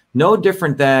together. No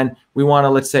different than we want to,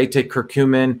 let's say, take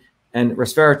curcumin and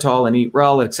resveratrol and eat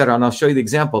well, et cetera. And I'll show you the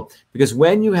example. Because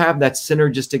when you have that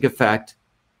synergistic effect,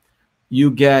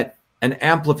 you get an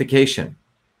amplification.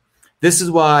 This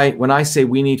is why when I say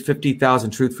we need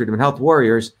 50,000 Truth, Freedom, and Health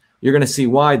warriors, you're going to see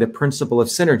why the principle of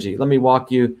synergy. Let me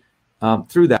walk you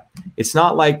through that. It's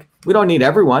not like we don't need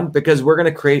everyone because we're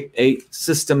going to create a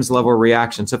systems level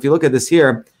reaction. So if you look at this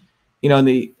here, in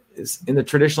the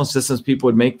traditional systems, people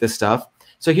would make this stuff.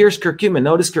 So here's curcumin.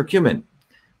 Notice curcumin.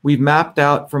 We've mapped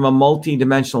out from a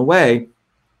multi-dimensional way.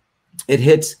 It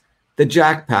hits the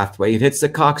JAK pathway. It hits the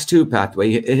COX-2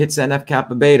 pathway. It hits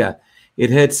NF-kappa beta.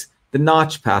 It hits the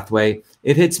Notch pathway.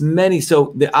 It hits many.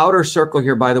 So the outer circle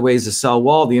here, by the way, is the cell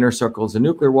wall. The inner circle is the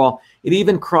nuclear wall. It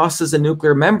even crosses the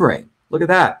nuclear membrane. Look at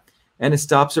that. and it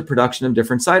stops the production of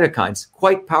different cytokines.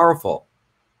 Quite powerful.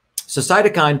 So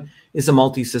cytokine is a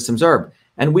multi-systems herb.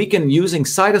 And we can, using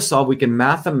CytoSolve, we can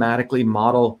mathematically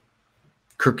model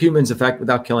curcumin's effect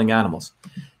without killing animals.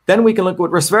 Then we can look at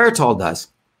what resveratrol does.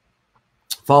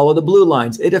 Follow the blue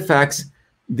lines. It affects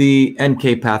the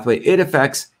NK pathway. It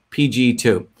affects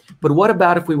PGE2. But what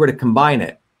about if we were to combine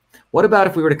it? What about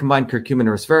if we were to combine curcumin and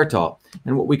resveratrol?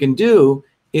 And what we can do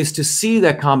is, to see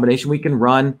that combination, we can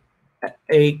run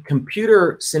a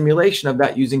computer simulation of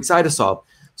that using CytoSolve.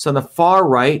 So on the far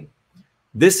right,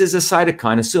 this is a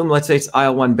cytokine. Assume, let's say it's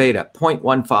IL-1 beta,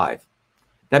 0.15.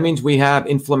 That means we have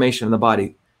inflammation in the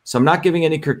body. So I'm not giving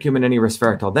any curcumin, any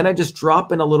resveratrol. Then I just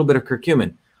drop in a little bit of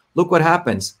curcumin. Look what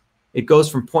happens. It goes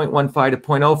from 0.15 to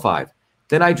 0.05.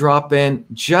 Then I drop in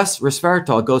just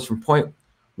resveratrol. It goes from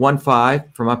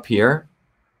 0.15 from up here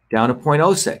down to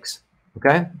 0.06.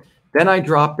 Okay. Then I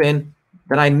drop in,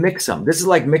 then I mix them. This is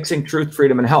like mixing truth,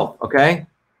 freedom, and health. Okay.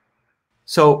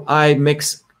 So I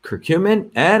mix curcumin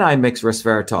and I mix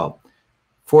resveratrol.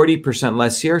 40%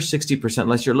 less here, 60%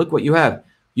 less here. Look what you have.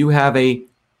 You have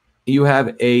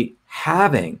a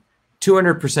halving,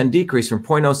 200% decrease from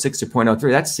 0.06 to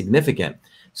 0.03. That's significant.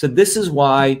 So this is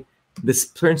why this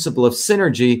principle of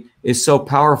synergy is so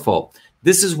powerful.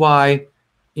 This is why,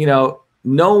 no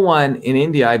one in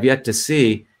India I've yet to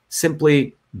see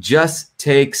simply just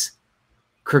takes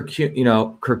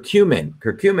curcumin.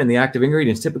 Curcumin, the active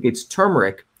ingredients, typically it's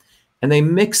turmeric, and they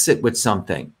mix it with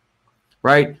something,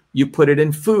 right? You put it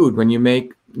in food when you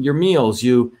make your meals.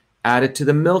 You add it to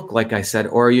the milk, like I said,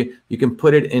 or you can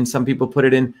put it in, some people put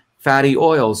it in fatty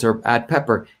oils or add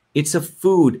pepper. It's a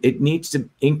food. It needs to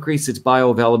increase its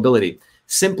bioavailability.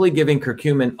 Simply giving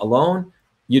curcumin alone,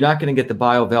 you're not going to get the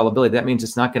bioavailability. That means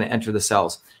it's not going to enter the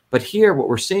cells. But here, what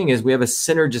we're seeing is we have a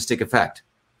synergistic effect.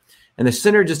 And the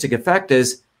synergistic effect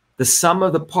is the sum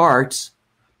of the parts,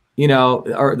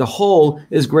 or the whole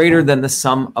is greater than the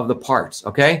sum of the parts,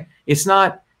 okay? It's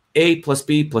not A plus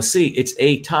B plus C. It's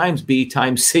A times B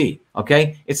times C,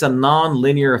 okay? It's a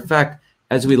non-linear effect,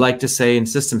 as we like to say in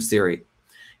systems theory.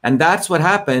 And that's what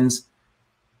happens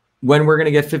when we're going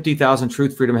to get 50,000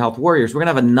 truth, freedom, health warriors. We're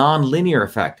going to have a non-linear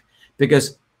effect,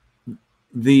 because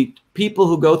the people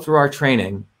who go through our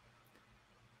training,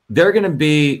 they're going to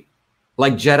be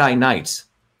like Jedi Knights.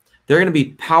 They're going to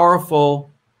be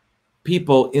powerful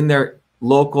people in their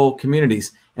local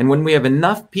communities. And when we have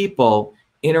enough people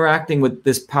interacting with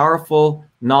this powerful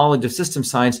knowledge of system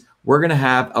science, we're going to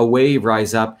have a wave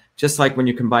rise up, just like when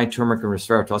you combine turmeric and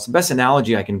resveratrol. It's the best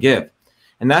analogy I can give.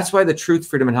 And that's why the Truth,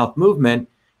 Freedom, and Health movement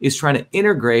is trying to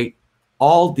integrate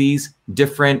all these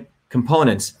different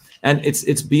components. And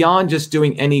it's beyond just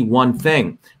doing any one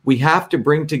thing. We have to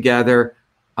bring together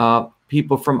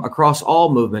people from across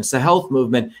all movements. The health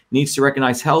movement needs to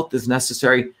recognize health is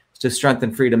necessary to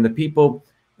strengthen freedom. The people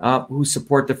who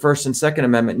support the First and Second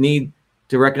Amendment need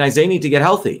to recognize they need to get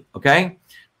healthy, okay?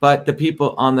 But the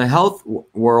people on the health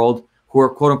world who are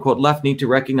quote unquote left need to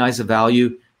recognize the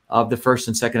value of the First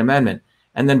and Second Amendment.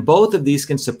 And then both of these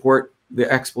can support the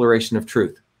exploration of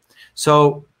truth.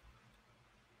 So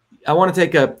I want to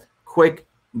take a quick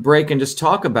break and just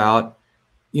talk about,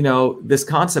 this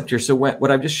concept here. So what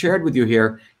I've just shared with you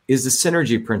here is the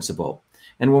synergy principle.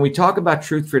 And when we talk about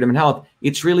truth, freedom, and health,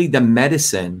 it's really the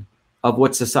medicine of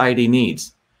what society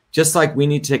needs. Just like we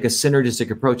need to take a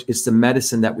synergistic approach, it's the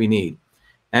medicine that we need.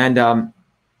 And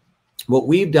what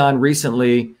we've done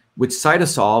recently with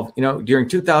CytoSolve, during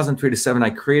 2003 to 7, I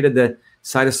created the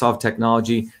CytoSolve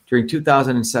technology. During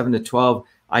 2007 to 12,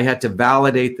 I had to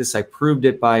validate this. I proved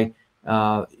it by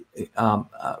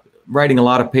writing a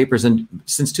lot of papers. And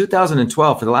since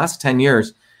 2012, for the last 10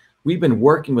 years, we've been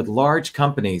working with large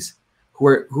companies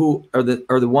who are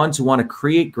the ones who want to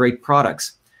create great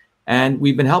products. And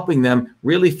we've been helping them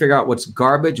really figure out what's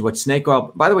garbage, what's snake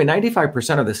oil. By the way,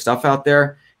 95% of the stuff out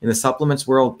there in the supplements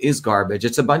world is garbage.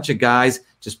 It's a bunch of guys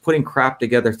just putting crap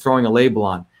together, throwing a label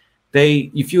on.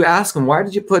 If you ask them, why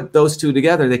did you put those two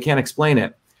together? They can't explain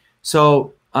it.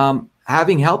 So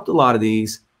having helped a lot of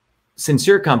these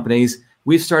sincere companies,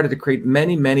 we've started to create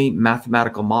many, many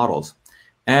mathematical models.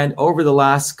 And over the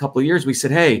last couple of years, we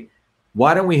said, hey,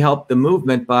 why don't we help the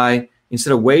movement by,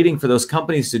 instead of waiting for those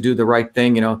companies to do the right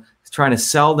thing, trying to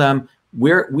sell them,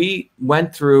 we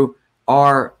went through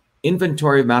our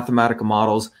inventory of mathematical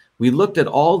models. We looked at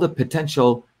all the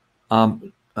potential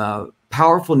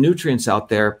powerful nutrients out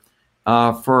there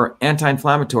for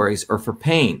anti-inflammatories or for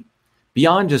pain,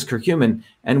 beyond just curcumin.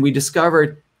 And we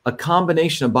discovered a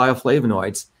combination of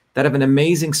bioflavonoids that have an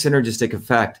amazing synergistic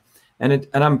effect. And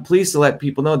I'm pleased to let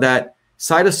people know that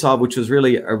CytoSolve, which was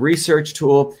really a research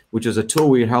tool, which was a tool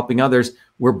we were helping others,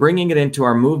 we're bringing it into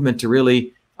our movement to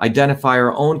really identify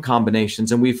our own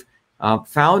combinations. And we've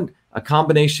found a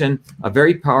combination of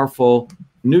very powerful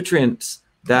nutrients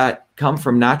that come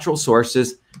from natural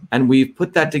sources. And we've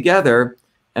put that together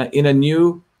in a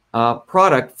new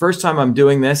product. First time I'm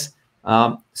doing this,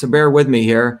 so bear with me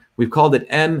here. We've called it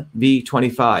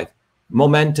MV25,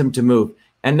 Momentum to Move.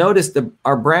 And notice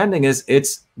our branding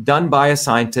it's done by a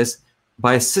scientist,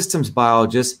 by a systems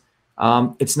biologist.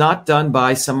 It's not done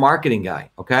by some marketing guy,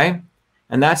 okay?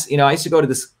 And that's, I used to go to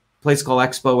this place called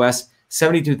Expo West,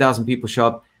 72,000 people show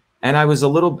up. And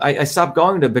I stopped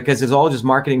going to it because it's all just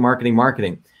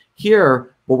marketing.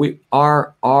 Here, what we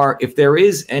are, if there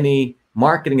is any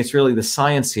marketing, it's really the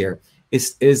science here,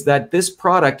 is that this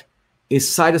product is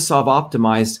CytoSolve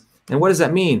optimized. And what does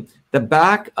that mean? The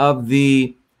back of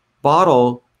the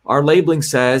bottle, our labeling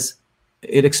says,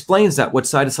 it explains that what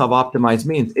CytoSolve optimized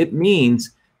means. It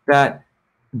means that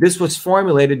this was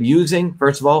formulated using,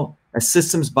 first of all, a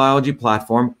systems biology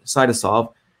platform,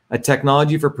 CytoSolve, a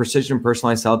technology for precision and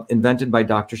personalized health invented by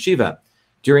Dr. Shiva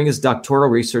during his doctoral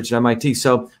research at MIT.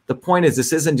 So the point is,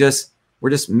 this isn't just, we're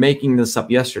just making this up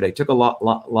yesterday. It took a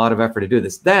lot of effort to do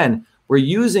this. Then we're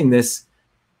using this,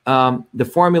 the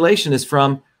formulation is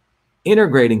from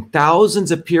integrating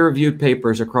thousands of peer-reviewed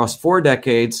papers across 4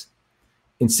 decades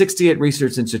in 68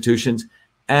 research institutions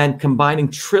and combining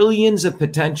trillions of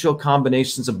potential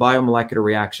combinations of biomolecular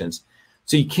reactions.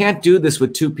 So you can't do this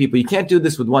with 2 people. You can't do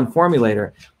this with one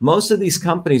formulator. Most of these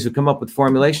companies who come up with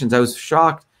formulations, I was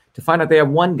shocked to find out they have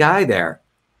one guy there.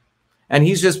 And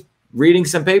he's just reading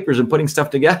some papers and putting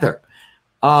stuff together.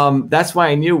 That's why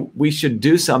I knew we should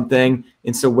do something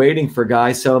instead of waiting for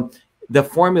guys. So the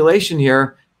formulation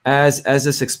here, as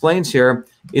this explains here,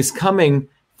 is coming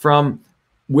from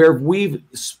where we've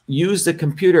used the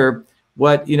computer,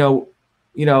 what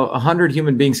 100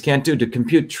 human beings can't do, to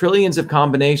compute trillions of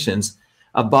combinations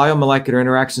of biomolecular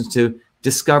interactions to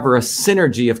discover a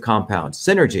synergy of compounds,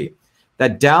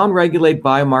 that downregulate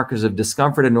biomarkers of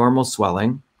discomfort and normal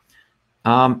swelling.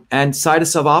 And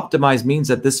CytoSolve optimized means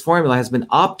that this formula has been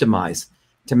optimized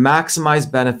to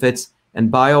maximize benefits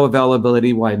and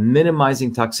bioavailability while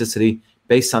minimizing toxicity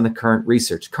based on the current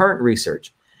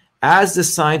research. As the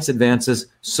science advances,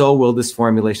 so will this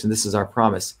formulation. This is our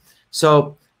promise.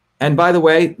 So, and by the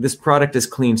way, this product is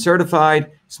clean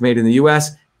certified. It's made in the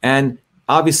US. And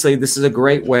obviously, this is a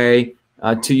great way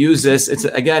to use this. It's,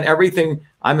 again, everything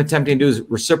I'm attempting to do is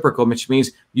reciprocal, which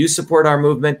means you support our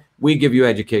movement, we give you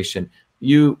education.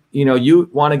 You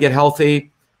want to get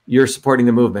healthy, you're supporting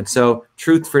the movement. So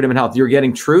truth, freedom, and health. You're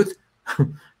getting truth.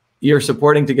 You're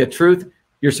supporting to get truth.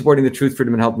 You're supporting the truth,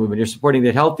 freedom, and health movement. You're supporting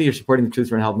the healthy. You're supporting the truth,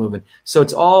 freedom, and health movement. So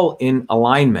it's all in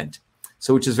alignment.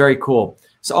 So, which is very cool.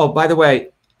 So, oh, by the way,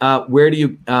 where do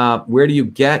you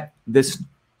get this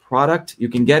product? You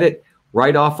can get it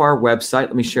right off our website.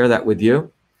 Let me share that with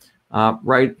you.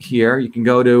 Right here, you can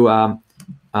go to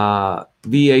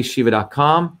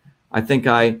vashiva.com. I think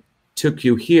I took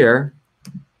you here.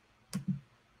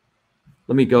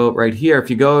 Let me go right here.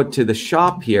 If you go to the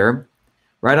shop here,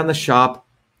 right on the shop,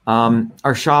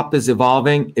 our shop is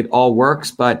evolving. It all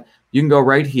works, but you can go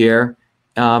right here.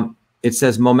 It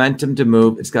says Momentum to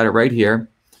Move. It's got it right here.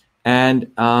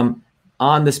 And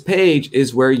on this page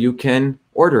is where you can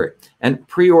order it. And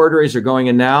pre-orders are going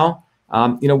in now.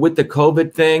 With the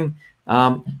COVID thing,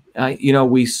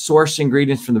 we source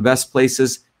ingredients from the best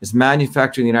places. It's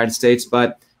manufactured in the United States,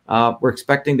 but we're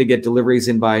expecting to get deliveries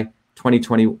in by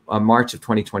March of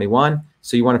 2021.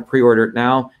 So you want to pre-order it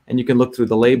now, and you can look through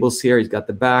the labels here. He's got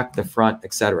the back, the front,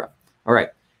 etc. All right.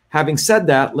 Having said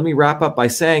that, let me wrap up by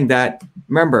saying that,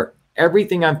 remember,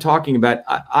 everything I'm talking about,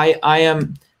 I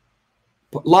am,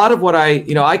 a lot of what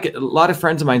a lot of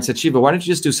friends of mine said, Shiva, why don't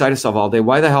you just do CytoSolve all day?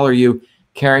 Why the hell are you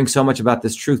caring so much about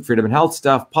this truth, freedom, and health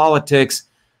stuff, politics,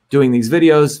 doing these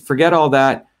videos? Forget all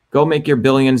that. Go make your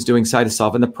billions doing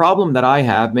CytoSolve. And the problem that I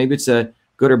have, maybe it's a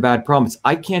good or bad problem, is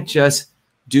I can't just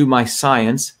do my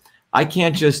science. I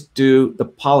can't just do the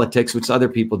politics, which other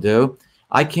people do.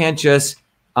 I can't just,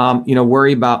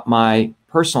 worry about my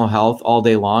personal health all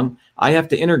day long. I have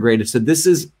to integrate it. So this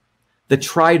is the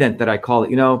trident that I call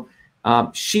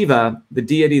it. Shiva, the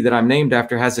deity that I'm named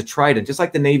after, has a trident, just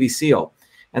like the Navy SEAL.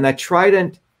 And that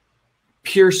trident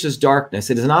pierces darkness.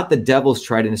 It is not the devil's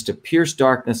trident. It's to pierce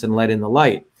darkness and let in the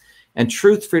light. And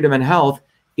truth, freedom, and health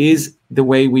is the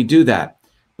way we do that.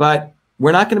 But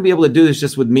we're not going to be able to do this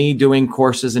just with me doing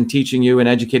courses and teaching you and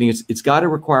educating you. It's got to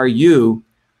require you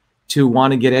to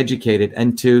want to get educated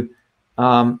and to,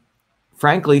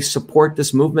 frankly, support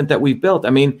this movement that we've built.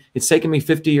 I mean, it's taken me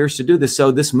 50 years to do this.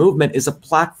 So this movement is a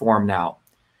platform now.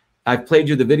 I've played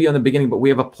you the video in the beginning, but we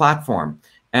have a platform.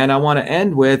 And I want to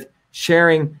end with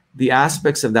sharing the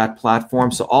aspects of that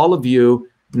platform. So all of you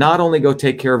not only go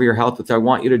take care of your health, which I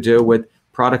want you to do with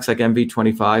products like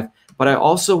MV25, but I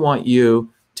also want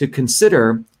you to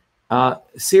consider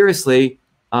seriously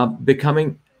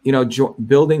becoming,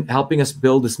 helping us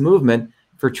build this movement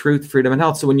for truth, freedom, and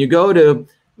health. So when you go to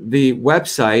the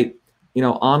website,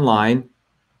 online,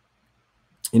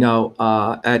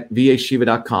 at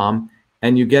vashiva.com,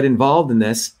 and you get involved in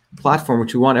this platform,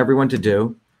 which we want everyone to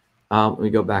do. Let me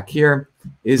go back here,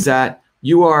 is that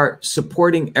you are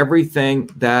supporting everything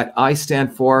that I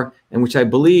stand for and which I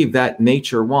believe that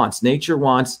nature wants. Nature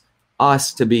wants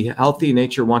us to be healthy.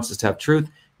 Nature wants us to have truth.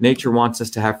 Nature wants us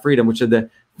to have freedom, which are the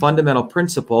fundamental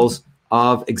principles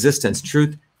of existence: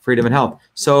 truth, freedom, and health.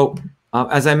 So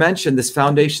as I mentioned, this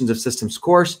Foundations of Systems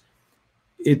course,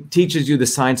 it teaches you the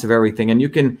science of everything.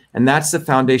 And that's the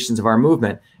foundations of our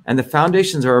movement. And the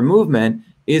foundations of our movement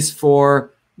is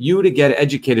for you to get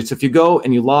educated. So if you go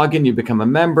and you log in, you become a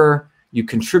member, you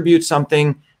contribute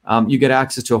something, you get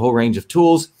access to a whole range of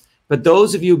tools. But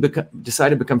those of you decide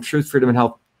to become truth, freedom, and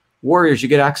health warriors, you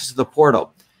get access to the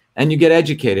portal and you get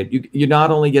educated. You not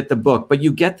only get the book, but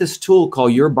you get this tool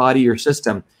called Your Body, Your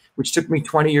System, which took me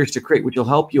 20 years to create, which will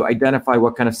help you identify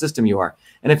what kind of system you are.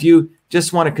 And if you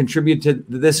just want to contribute to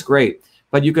this, great.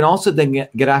 But you can also then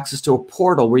get access to a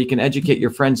portal where you can educate your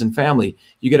friends and family.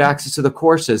 You get access to the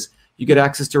courses. You get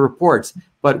access to reports.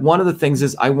 But one of the things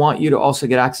is I want you to also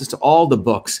get access to all the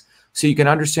books so you can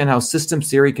understand how systems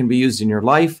theory can be used in your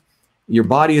life. Your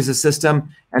body is a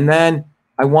system. And then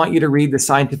I want you to read the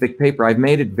scientific paper. I've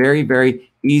made it very,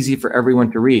 very easy for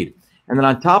everyone to read. And then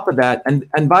on top of that,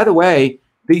 and by the way,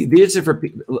 these are for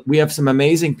people. We have some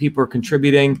amazing people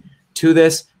contributing to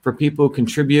this. For people who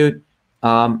contribute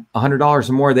 $100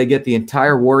 or more, they get the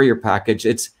entire warrior package.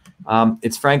 It's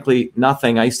frankly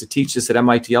nothing. I used to teach this at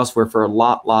MIT elsewhere for a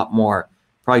lot more,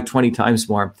 probably 20 times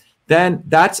more. Then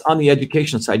that's on the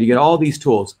education side. You get all these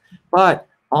tools. But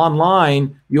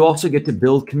online, you also get to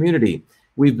build community.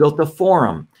 We've built a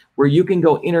forum where you can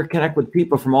go interconnect with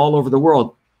people from all over the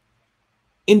world,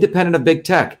 independent of big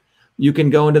tech. You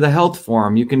can go into the health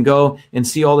forum. You can go and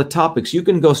see all the topics. You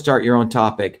can go start your own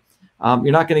topic.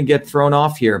 You're not going to get thrown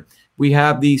off here. We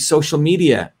have the social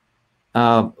media.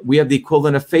 We have the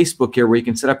equivalent of Facebook here where you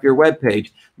can set up your web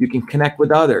page. You can connect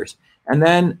with others. And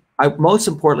then most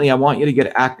importantly, I want you to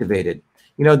get activated.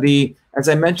 As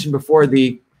I mentioned before,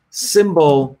 the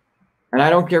symbol, and I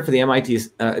don't care for the MIT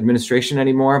administration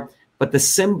anymore, but the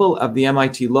symbol of the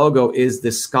MIT logo is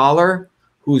the scholar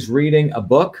who's reading a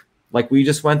book like we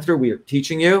just went through. We are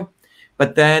teaching you.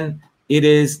 But then it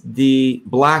is the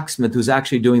blacksmith who's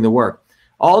actually doing the work.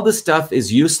 All this stuff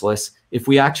is useless if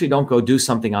we actually don't go do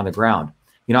something on the ground.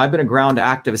 I've been a ground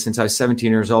activist since I was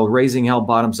 17 years old, raising hell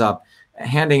bottoms up,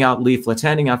 handing out leaflets,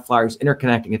 handing out flyers,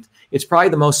 interconnecting. It's probably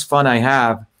the most fun I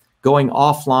have going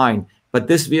offline. But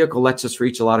this vehicle lets us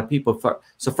reach a lot of people.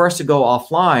 So first, to go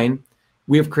offline,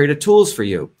 we have created tools for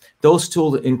you. Those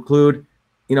tools include,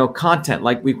 content,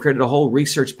 like we've created a whole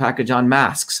research package on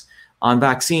masks, on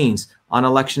vaccines, on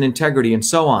election integrity, and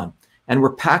so on. And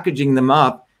we're packaging them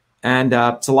up, and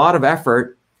it's a lot of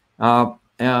effort.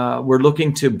 We're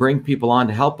looking to bring people on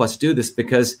to help us do this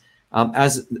because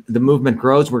as the movement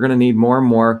grows, we're going to need more and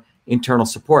more internal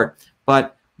support.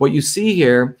 But what you see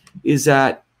here is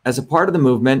that as a part of the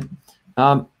movement,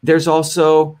 there's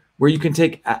also where you can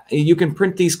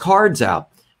print these cards out.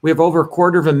 We have over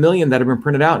 250,000 that have been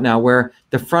printed out now, where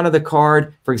the front of the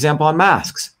card, for example, on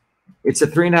masks, it's a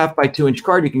 3.5 by 2 inch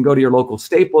card. You can go to your local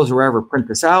Staples or wherever, print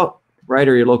this out, right?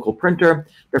 Or your local printer,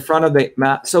 the front of the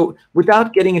mat. So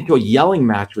without getting into a yelling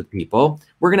match with people,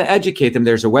 we're going to educate them.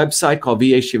 There's a website called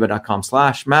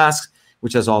vashiva.com/masks,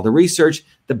 which has all the research.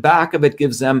 The back of it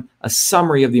gives them a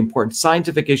summary of the important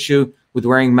scientific issue with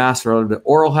wearing masks relative to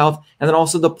oral health, and then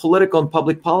also the political and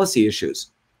public policy issues,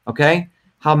 okay?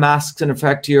 How masks can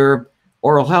affect your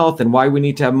oral health and why we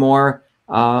need to have more,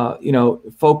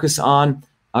 focus on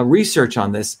research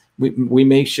on this.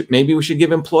 Maybe we should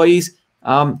give employees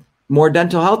more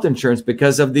dental health insurance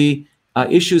because of the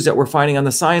issues that we're finding on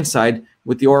the science side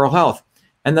with the oral health.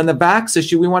 And then the vax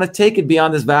issue, we want to take it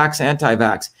beyond this vax,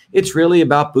 anti-vax. It's really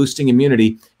about boosting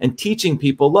immunity and teaching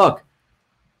people, look,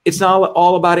 it's not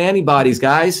all about antibodies,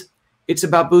 guys. It's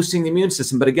about boosting the immune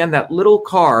system. But again, that little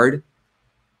card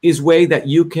is a way that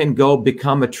you can go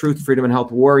become a truth, freedom, and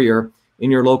health warrior in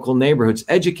your local neighborhoods,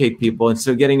 educate people instead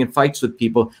of getting in fights with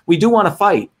people. We do want to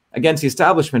fight against the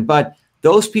establishment, but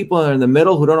those people that are in the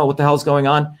middle who don't know what the hell's going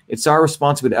on, it's our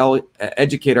responsibility to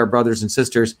educate our brothers and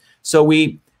sisters. So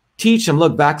we teach them,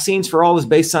 look, Vaccines for All is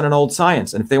based on an old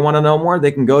science. And if they want to know more,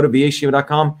 they can go to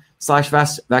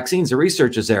vashiva.com/vaccines. The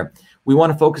research is there. We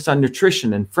want to focus on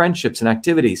nutrition and friendships and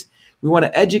activities. We want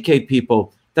to educate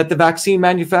people that the vaccine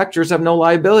manufacturers have no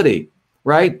liability,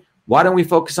 right? Why don't we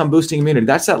focus on boosting immunity?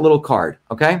 That's that little card,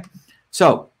 okay?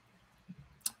 So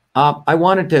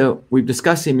we've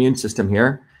discussed the immune system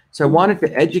here. So I wanted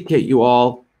to educate you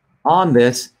all on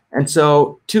this. And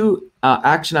so 2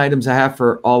 action items I have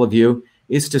for all of you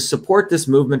is to support this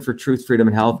movement for truth, freedom,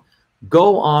 and health.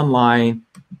 Go online,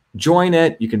 join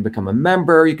it. You can become a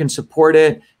member. You can support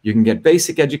it. You can get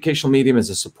basic educational medium as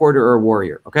a supporter or a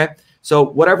warrior, okay? So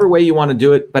whatever way you want to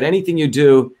do it, but anything you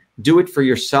do, do it for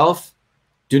yourself.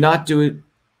 Do not do it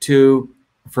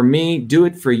for me. Do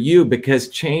it for you, because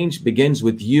change begins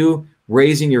with you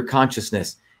raising your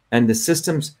consciousness, and the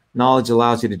systems knowledge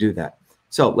allows you to do that.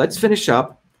 So let's finish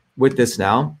up with this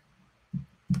now.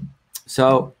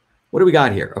 So what do we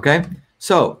got here? Okay.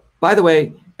 So by the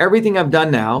way, everything I've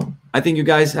done now, I think you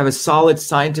guys have a solid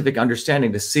scientific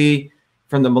understanding to see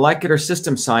from the molecular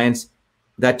system science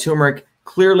that turmeric,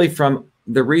 clearly from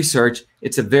the research,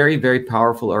 it's a very, very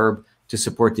powerful herb to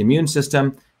support the immune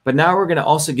system. But now we're going to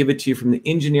also give it to you from the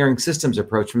engineering systems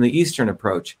approach, from the Eastern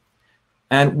approach.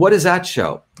 And what does that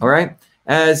show? All right.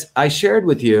 As I shared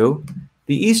with you,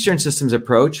 the Eastern systems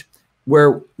approach,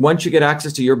 where once you get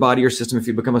access to your body or system, if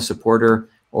you become a supporter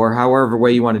or however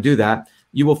way you want to do that,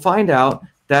 you will find out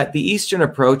that the Eastern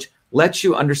approach lets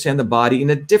you understand the body in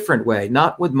a different way,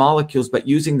 not with molecules, but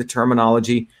using the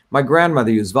terminology my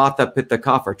grandmother used, Vata, Pitta,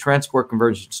 Kapha, transport,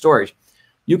 conversion, storage.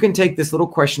 You can take this little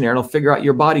questionnaire and it'll figure out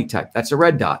your body type. That's a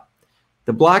red dot.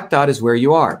 The black dot is where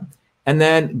you are. And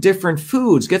then different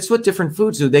foods, guess what different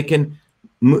foods do? They can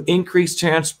increase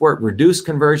transport, reduce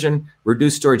conversion,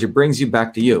 reduce storage. It brings you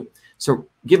back to you. So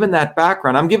given that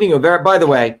background, I'm giving you by the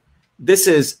way, this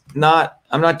is not,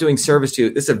 I'm not doing service to you.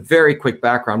 This is a very quick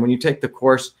background. When you take the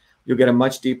course, you'll get a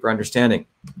much deeper understanding.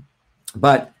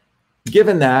 But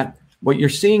given that, what you're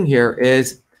seeing here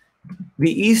is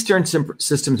the Eastern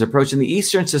systems approach. In the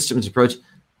Eastern systems approach,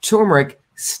 turmeric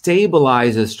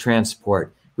stabilizes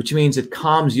transport, which means it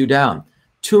calms you down.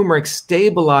 Turmeric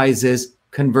stabilizes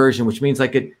conversion, which means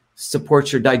like it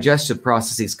supports your digestive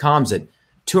processes, calms it.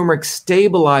 Turmeric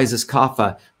stabilizes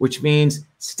kapha, which means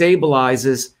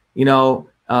stabilizes,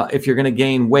 if you're going to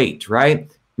gain weight, right?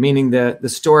 Meaning the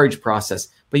storage process.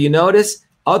 But you notice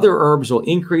other herbs will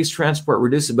increase transport,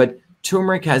 reduce it, but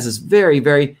turmeric has this very,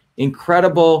 very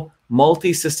incredible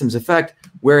multi-systems effect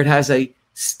where it has a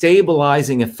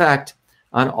stabilizing effect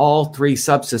on all 3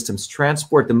 subsystems: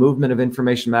 transport, the movement of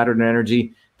information, matter, and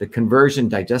energy, the conversion,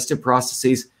 digestive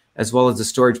processes, as well as the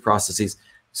storage processes.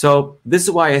 So this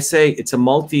is why I say it's a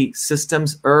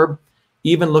multi-systems herb,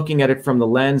 even looking at it from the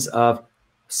lens of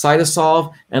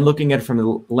Cytosolve and looking at it from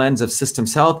the lens of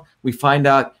systems health, we find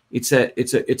out it's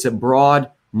a broad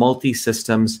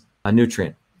multi-systems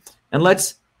nutrient. And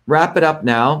let's wrap it up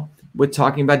now with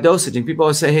talking about dosage. And people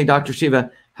always say, hey, Dr.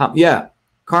 Shiva,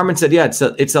 Carmen said, yeah,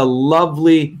 it's a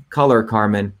lovely color,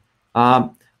 Carmen.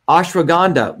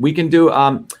 Ashwagandha, we can do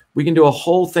a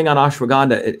whole thing on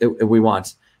ashwagandha if we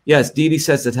want. Yes, Dee Dee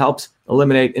says it helps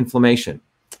eliminate inflammation.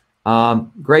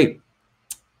 Great.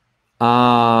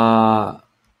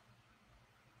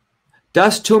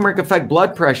 Does turmeric affect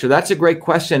blood pressure? That's a great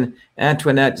question,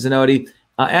 Antoinette Zanotti.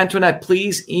 Antoinette,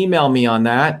 please email me on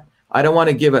that. I don't want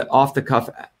to give an off-the-cuff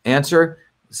answer.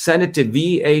 Send it to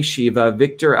VA Shiva,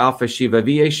 Victor Alpha Shiva,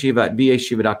 VA Shiva at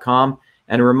vashiva.com.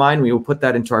 And remind me, we'll put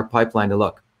that into our pipeline to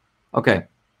look. Okay.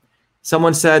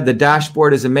 Someone said the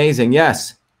dashboard is amazing.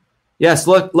 Yes. Yes,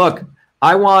 look.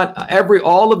 I want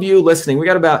all of you listening. We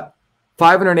got about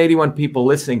 581 people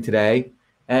listening today,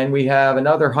 and we have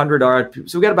another 100.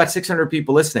 So we got about 600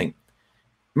 people listening.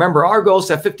 Remember, our goal is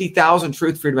to have 50,000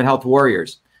 Truth, Freedom, and Health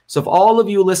warriors. So if all of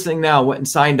you listening now went and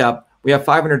signed up, we have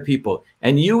 500 people,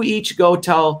 and you each go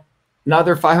tell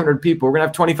another 500 people. We're going to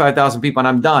have 25,000 people, and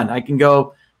I'm done. I can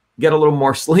go get a little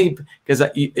more sleep because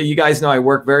you guys know I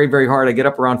work very, very hard. I get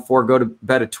up around 4, go to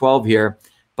bed at 12 here.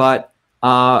 But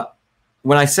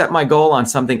when I set my goal on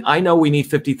something, I know we need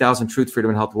 50,000 Truth, Freedom,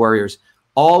 and Health warriors.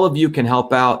 All of you can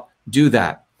help out do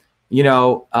that.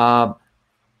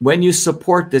 When you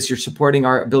support this, you're supporting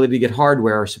our ability to get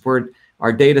hardware, or support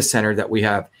our data center that we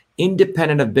have.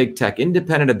 Independent of big tech,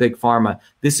 independent of big pharma.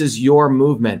 This is your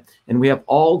movement, and we have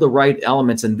all the right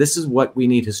elements, and this is what we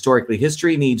need historically.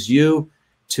 History needs you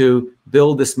to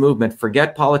build this movement.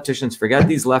 Forget politicians, forget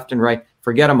these left and right,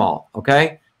 forget them all,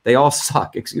 okay? They all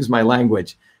suck, excuse my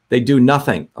language. They do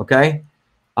nothing, okay?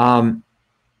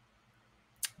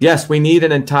 Yes, we need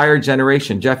an entire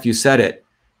generation. Jeff, you said it,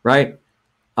 right?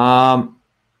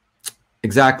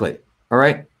 Exactly, all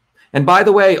right? And by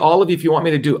the way, all of you, if you want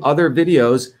me to do other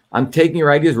videos I'm taking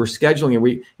your ideas. We're scheduling it.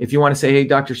 If you want to say, hey,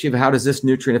 Dr. Shiva, how does this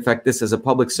nutrient affect this as a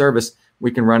public service?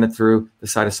 We can run it through the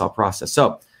cytosol process.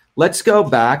 So let's go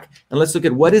back and let's look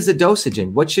at what is the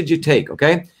dosaging. What should you take?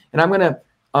 Okay. And I'm going to,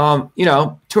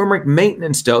 turmeric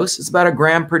maintenance dose is about 1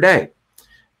 gram per day.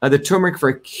 The turmeric for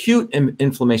acute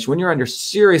inflammation, when you're under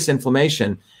serious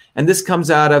inflammation, and this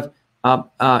comes out of,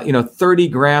 30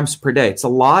 grams per day. It's a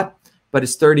lot, but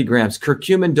it's 30 grams.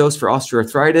 Curcumin dose for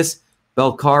osteoarthritis,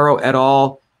 Belcaro et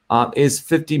al. Is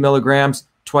 50 milligrams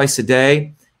twice a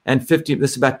day, and this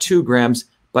is about 2 grams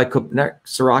by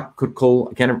Sirach Kutkul,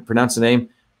 I can't pronounce the name,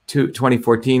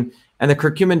 2014. And the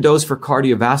curcumin dose for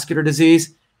cardiovascular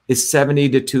disease is 70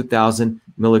 to 2,000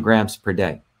 milligrams per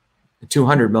day,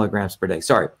 200 milligrams per day.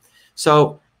 Sorry.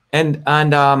 So, this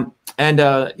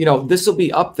will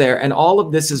be up there, and all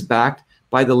of this is backed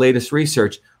by the latest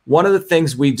research. One of the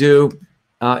things we do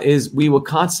is we will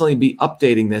constantly be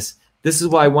updating this. This is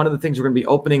why one of the things we're going to be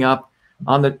opening up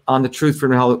on the Truth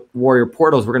Freedom Health Warrior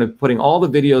portals. We're going to be putting all the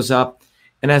videos up,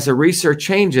 and as the research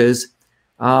changes,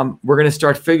 we're going to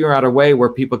start figuring out a way where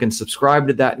people can subscribe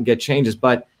to that and get changes.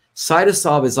 But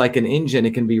Cytosolve is like an engine;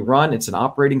 it can be run. It's an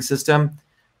operating system,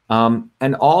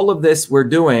 and all of this we're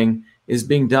doing is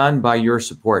being done by your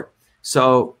support.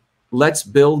 So let's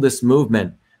build this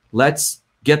movement. Let's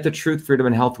get the truth, freedom,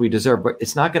 and health we deserve. But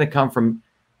it's not going to come from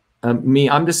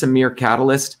me. I'm just a mere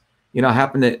catalyst. I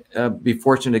happen to be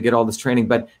fortunate to get all this training,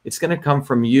 but it's going to come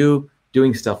from you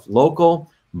doing stuff local,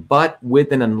 but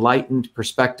with an enlightened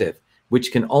perspective,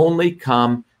 which can only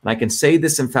come, and I can say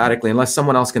this emphatically, unless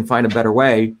someone else can find a better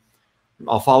way,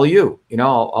 I'll follow you.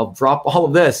 I'll drop all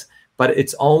of this, but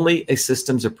it's only a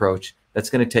systems approach that's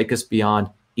going to take us beyond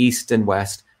east and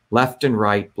west, left and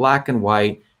right, black and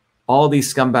white, all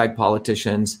these scumbag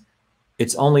politicians.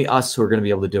 It's only us who are going to be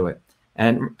able to do it.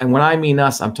 And when I mean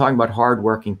us, I'm talking about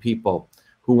hardworking people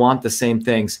who want the same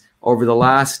things. Over the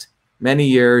last many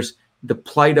years, the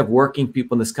plight of working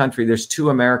people in this country, there's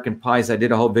 2 American pies. I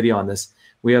did a whole video on this.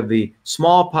 We have the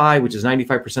small pie, which is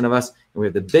 95% of us, and we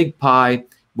have the big pie,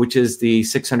 which is the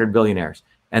 600 billionaires.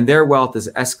 And their wealth is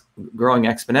growing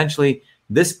exponentially.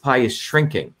 This pie is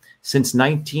shrinking. Since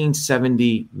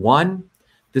 1971,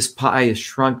 this pie has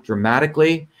shrunk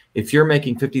dramatically. If you're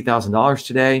making $50,000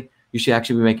 today, you should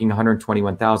actually be making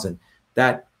 $121,000.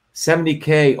 That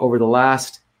 70K over the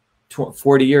last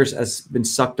 40 years has been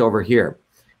sucked over here.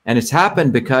 And it's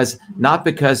happened not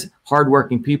because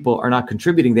hardworking people are not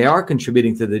contributing. They are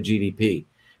contributing to the GDP.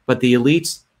 But the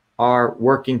elites are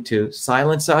working to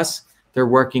silence us. They're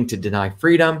working to deny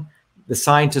freedom. The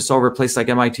scientists over a place like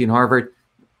MIT and Harvard,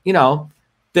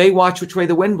 they watch which way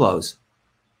the wind blows.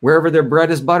 Wherever their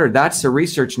bread is buttered, that's the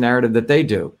research narrative that they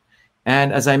do.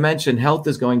 And as I mentioned, health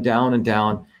is going down and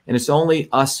down, and it's only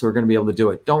us who are going to be able to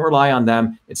do it. Don't rely on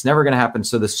them. It's never going to happen.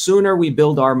 So the sooner we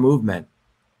build our movement,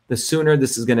 the sooner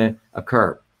this is going to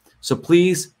occur. So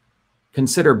please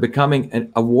consider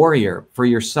becoming a warrior for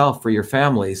yourself, for your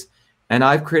families. And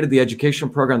I've created the education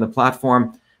program, the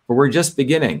platform, but we're just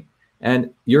beginning.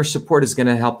 And your support is going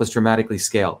to help us dramatically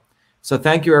scale. So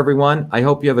thank you, everyone. I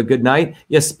hope you have a good night.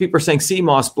 Yes, people are saying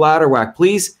CMOS, bladderwhack.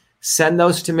 Please send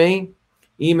those to me.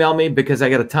 Email me, because I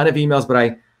get a ton of emails,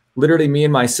 but me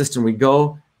and my assistant, we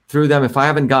go through them. If I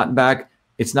haven't gotten back,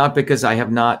 it's not because I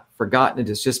have not forgotten it.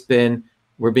 It's just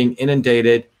we're being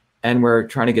inundated, and we're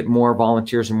trying to get more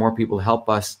volunteers and more people to help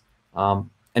us.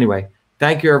 Anyway,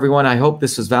 thank you, everyone. I hope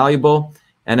this was valuable.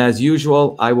 And as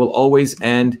usual, I will always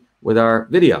end with our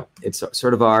video. It's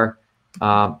sort of our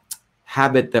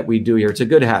habit that we do here. It's a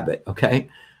good habit, okay?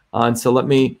 And so let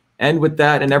me end with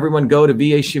that. And everyone go to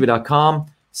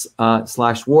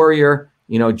vashiva.com/warrior,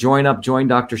 join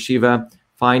Dr. Shiva,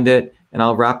 find it, and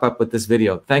I'll wrap up with this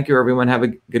video. Thank you, everyone. Have a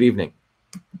good evening.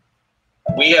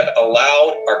 We have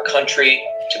allowed our country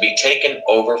to be taken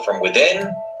over from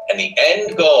within, and the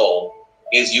end goal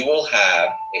is you will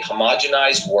have a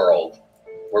homogenized world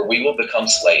where we will become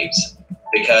slaves,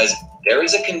 because there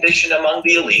is a condition among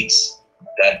the elites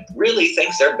that really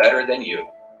thinks they're better than you,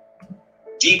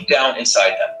 deep down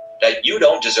inside them, that you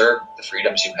don't deserve the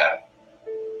freedoms you have.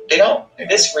 They don't.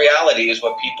 This reality is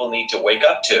what people need to wake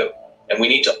up to, and we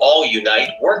need to all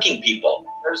unite working people.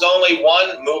 There's only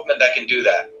one movement that can do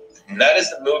that, and that is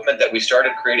the movement that we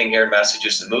started creating here in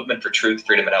Massachusetts, the Movement for Truth,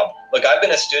 Freedom, and Health. Look, I've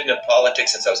been a student of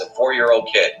politics since I was a 4-year-old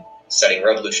kid, studying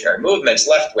revolutionary movements,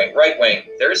 left wing, right wing.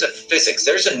 There's a physics,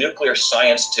 there's a nuclear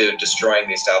science to destroying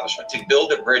the establishment. To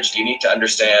build a bridge, you need to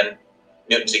understand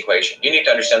Newton's equation. You need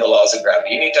to understand the laws of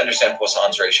gravity. You need to understand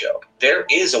Poisson's ratio. There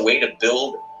is a way to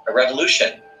build a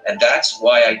revolution, and that's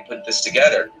why I put this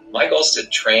together. My goal is to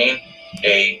train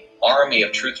an army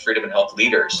of truth, freedom, and health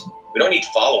leaders. We don't need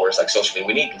followers like social media.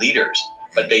 We need leaders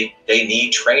but they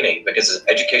need training because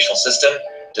the educational system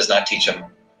does not teach them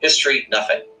history,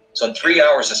 nothing. So in 3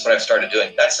 hours, that's what I've started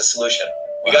doing. That's the solution.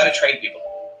 We got to train people.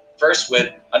 First,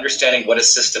 with understanding what a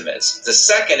system is. The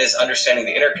second is understanding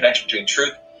the interconnection between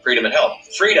truth, freedom, and health.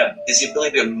 Freedom is the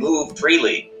ability to move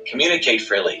freely, communicate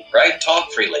freely, right?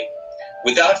 Talk freely.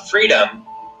 Without freedom,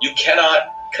 you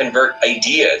cannot convert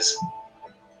ideas,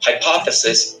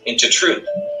 hypothesis into truth,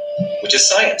 which is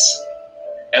science.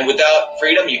 And without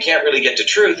freedom, you can't really get to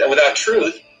truth. And without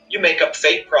truth, you make up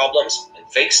fake problems and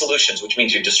fake solutions, which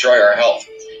means you destroy our health.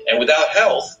 And without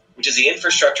health, which is the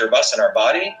infrastructure of us and our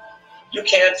body, you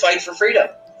can't fight for freedom.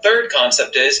 Third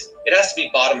concept is it has to be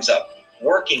bottoms up.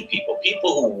 Working people,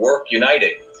 people who work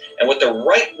united. And what the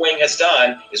right wing has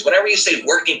done is whenever you say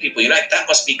working people unite, that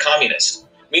must be communist.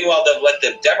 Meanwhile, they'll let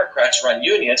the Democrats run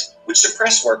unions, which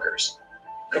suppress workers.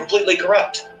 Completely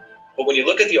corrupt. But when you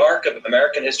look at the arc of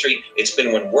American history, it's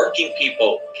been when working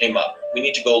people came up. We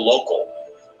need to go local.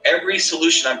 Every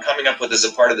solution I'm coming up with as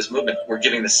a part of this movement, we're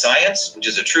giving the science, which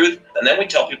is the truth, and then we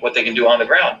tell people what they can do on the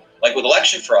ground. Like with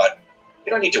election fraud,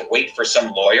 you don't need to wait for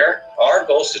some lawyer. Our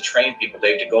goal is to train people,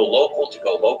 Dave, to go local, to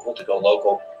go local, to go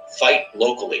local, fight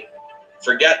locally.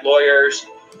 Forget lawyers,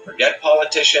 forget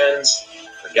politicians,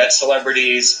 forget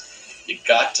celebrities. You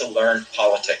got to learn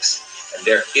politics, and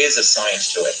there is a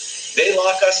science to it. They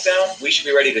lock us down, we should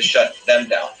be ready to shut them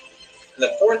down. And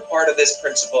the fourth part of this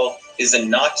principle is a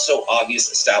not so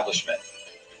obvious establishment.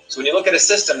 So when you look at a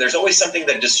system, there's always something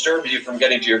that disturbs you from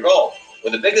getting to your goal.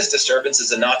 Well, the biggest disturbance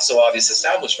is a not so obvious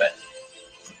establishment,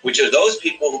 which are those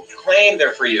people who claim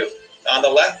they're for you, on the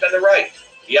left and the right.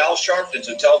 The Al Sharptons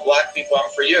who tell black people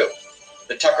I'm for you.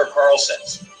 The Tucker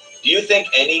Carlsons. Do you think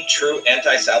any true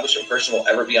anti-establishment person will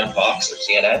ever be on Fox or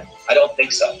CNN? I don't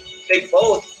think so. They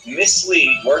both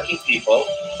mislead working people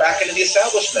back into the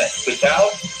establishment.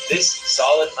 Without this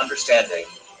solid understanding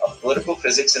of political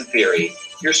physics and theory,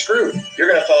 you're screwed. You're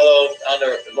going to follow on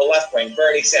the left wing,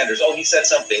 Bernie Sanders. Oh, he said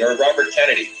something. Or Robert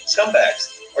Kennedy.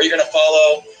 Scumbags. Or you're going to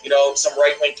follow, some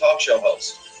right-wing talk show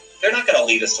host. They're not going to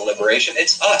lead us to liberation.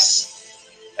 It's us.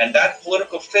 And that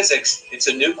political physics, it's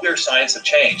a nuclear science of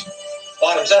change.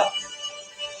 Bottoms up.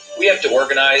 We have to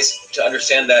organize to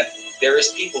understand that there is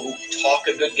people who talk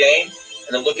a good game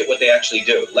and then look at what they actually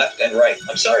do, left and right.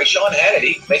 I'm sorry, Sean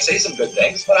Hannity may say some good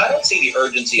things, but I don't see the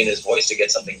urgency in his voice to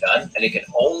get something done. And it can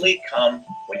only come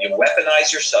when you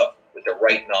weaponize yourself with the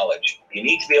right knowledge. You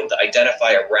need to be able to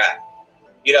identify a rat.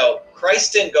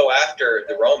 Christ didn't go after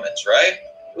the Romans, right?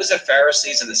 It was the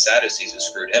Pharisees and the Sadducees who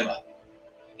screwed him up.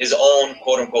 His own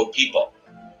quote-unquote people.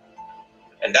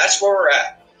 And that's where we're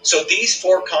at. So these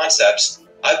four concepts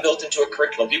I've built into a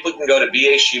curriculum. People can go to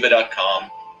bashiva.com,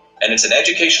 and it's an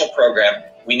educational program.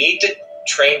 We need to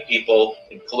train people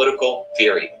in political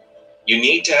theory. You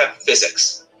need to have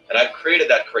physics, and I've created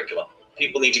that curriculum.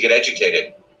 People need to get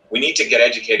educated. We need to get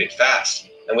educated fast.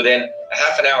 And within a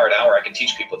half an hour, I can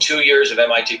teach people 2 years of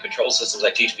MIT control systems.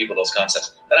 I teach people those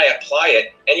concepts. Then I apply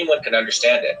it. Anyone can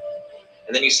understand it.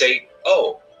 And then you say,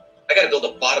 oh, I got to build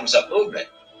a bottoms-up movement.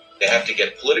 They have to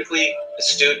get politically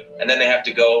astute, and then they have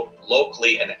to go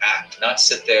locally and act, not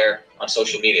sit there on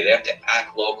social media. They have to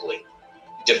act locally,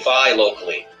 defy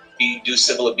locally, do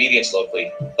civil obedience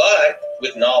locally, but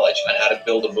with knowledge on how to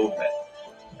build a movement.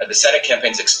 And the Senate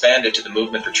campaign's expanded to the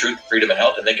Movement for Truth, Freedom, and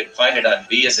Health, and they can find it on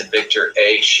V as in Victor,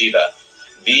 A, Shiva,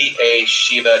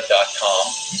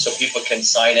 vashiva.com, so people can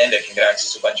sign in. They can get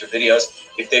access to a bunch of videos.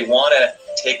 If they want to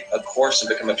take a course and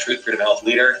become a Truth, Freedom, and Health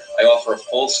leader, I offer a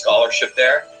full scholarship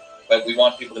there. But we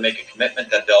want people to make a commitment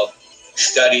that they'll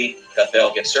study, that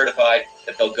they'll get certified,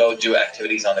 that they'll go do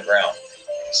activities on the ground.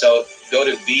 So go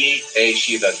to VA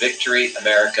Shiva, Victory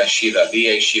America Shiva,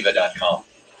 vashiva.com.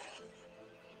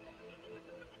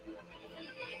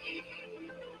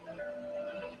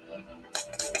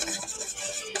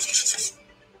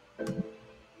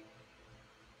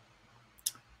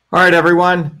 All right,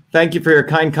 everyone. Thank you for your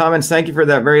kind comments. Thank you for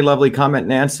that very lovely comment,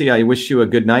 Nancy. I wish you a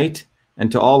good night.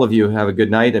 And to all of you, have a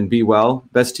good night and be well.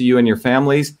 Best to you and your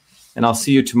families. And I'll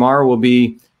see you tomorrow. We'll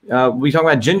be talking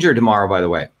about ginger tomorrow, by the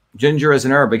way. Ginger as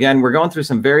an herb. Again, we're going through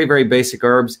some very, very basic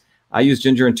herbs. I use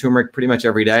ginger and turmeric pretty much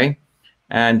every day.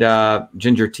 And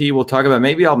ginger tea we'll talk about.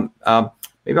 Maybe I'll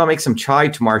make some chai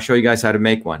tomorrow, show you guys how to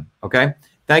make one. Okay?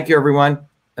 Thank you, everyone.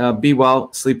 Be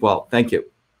well. Sleep well. Thank you.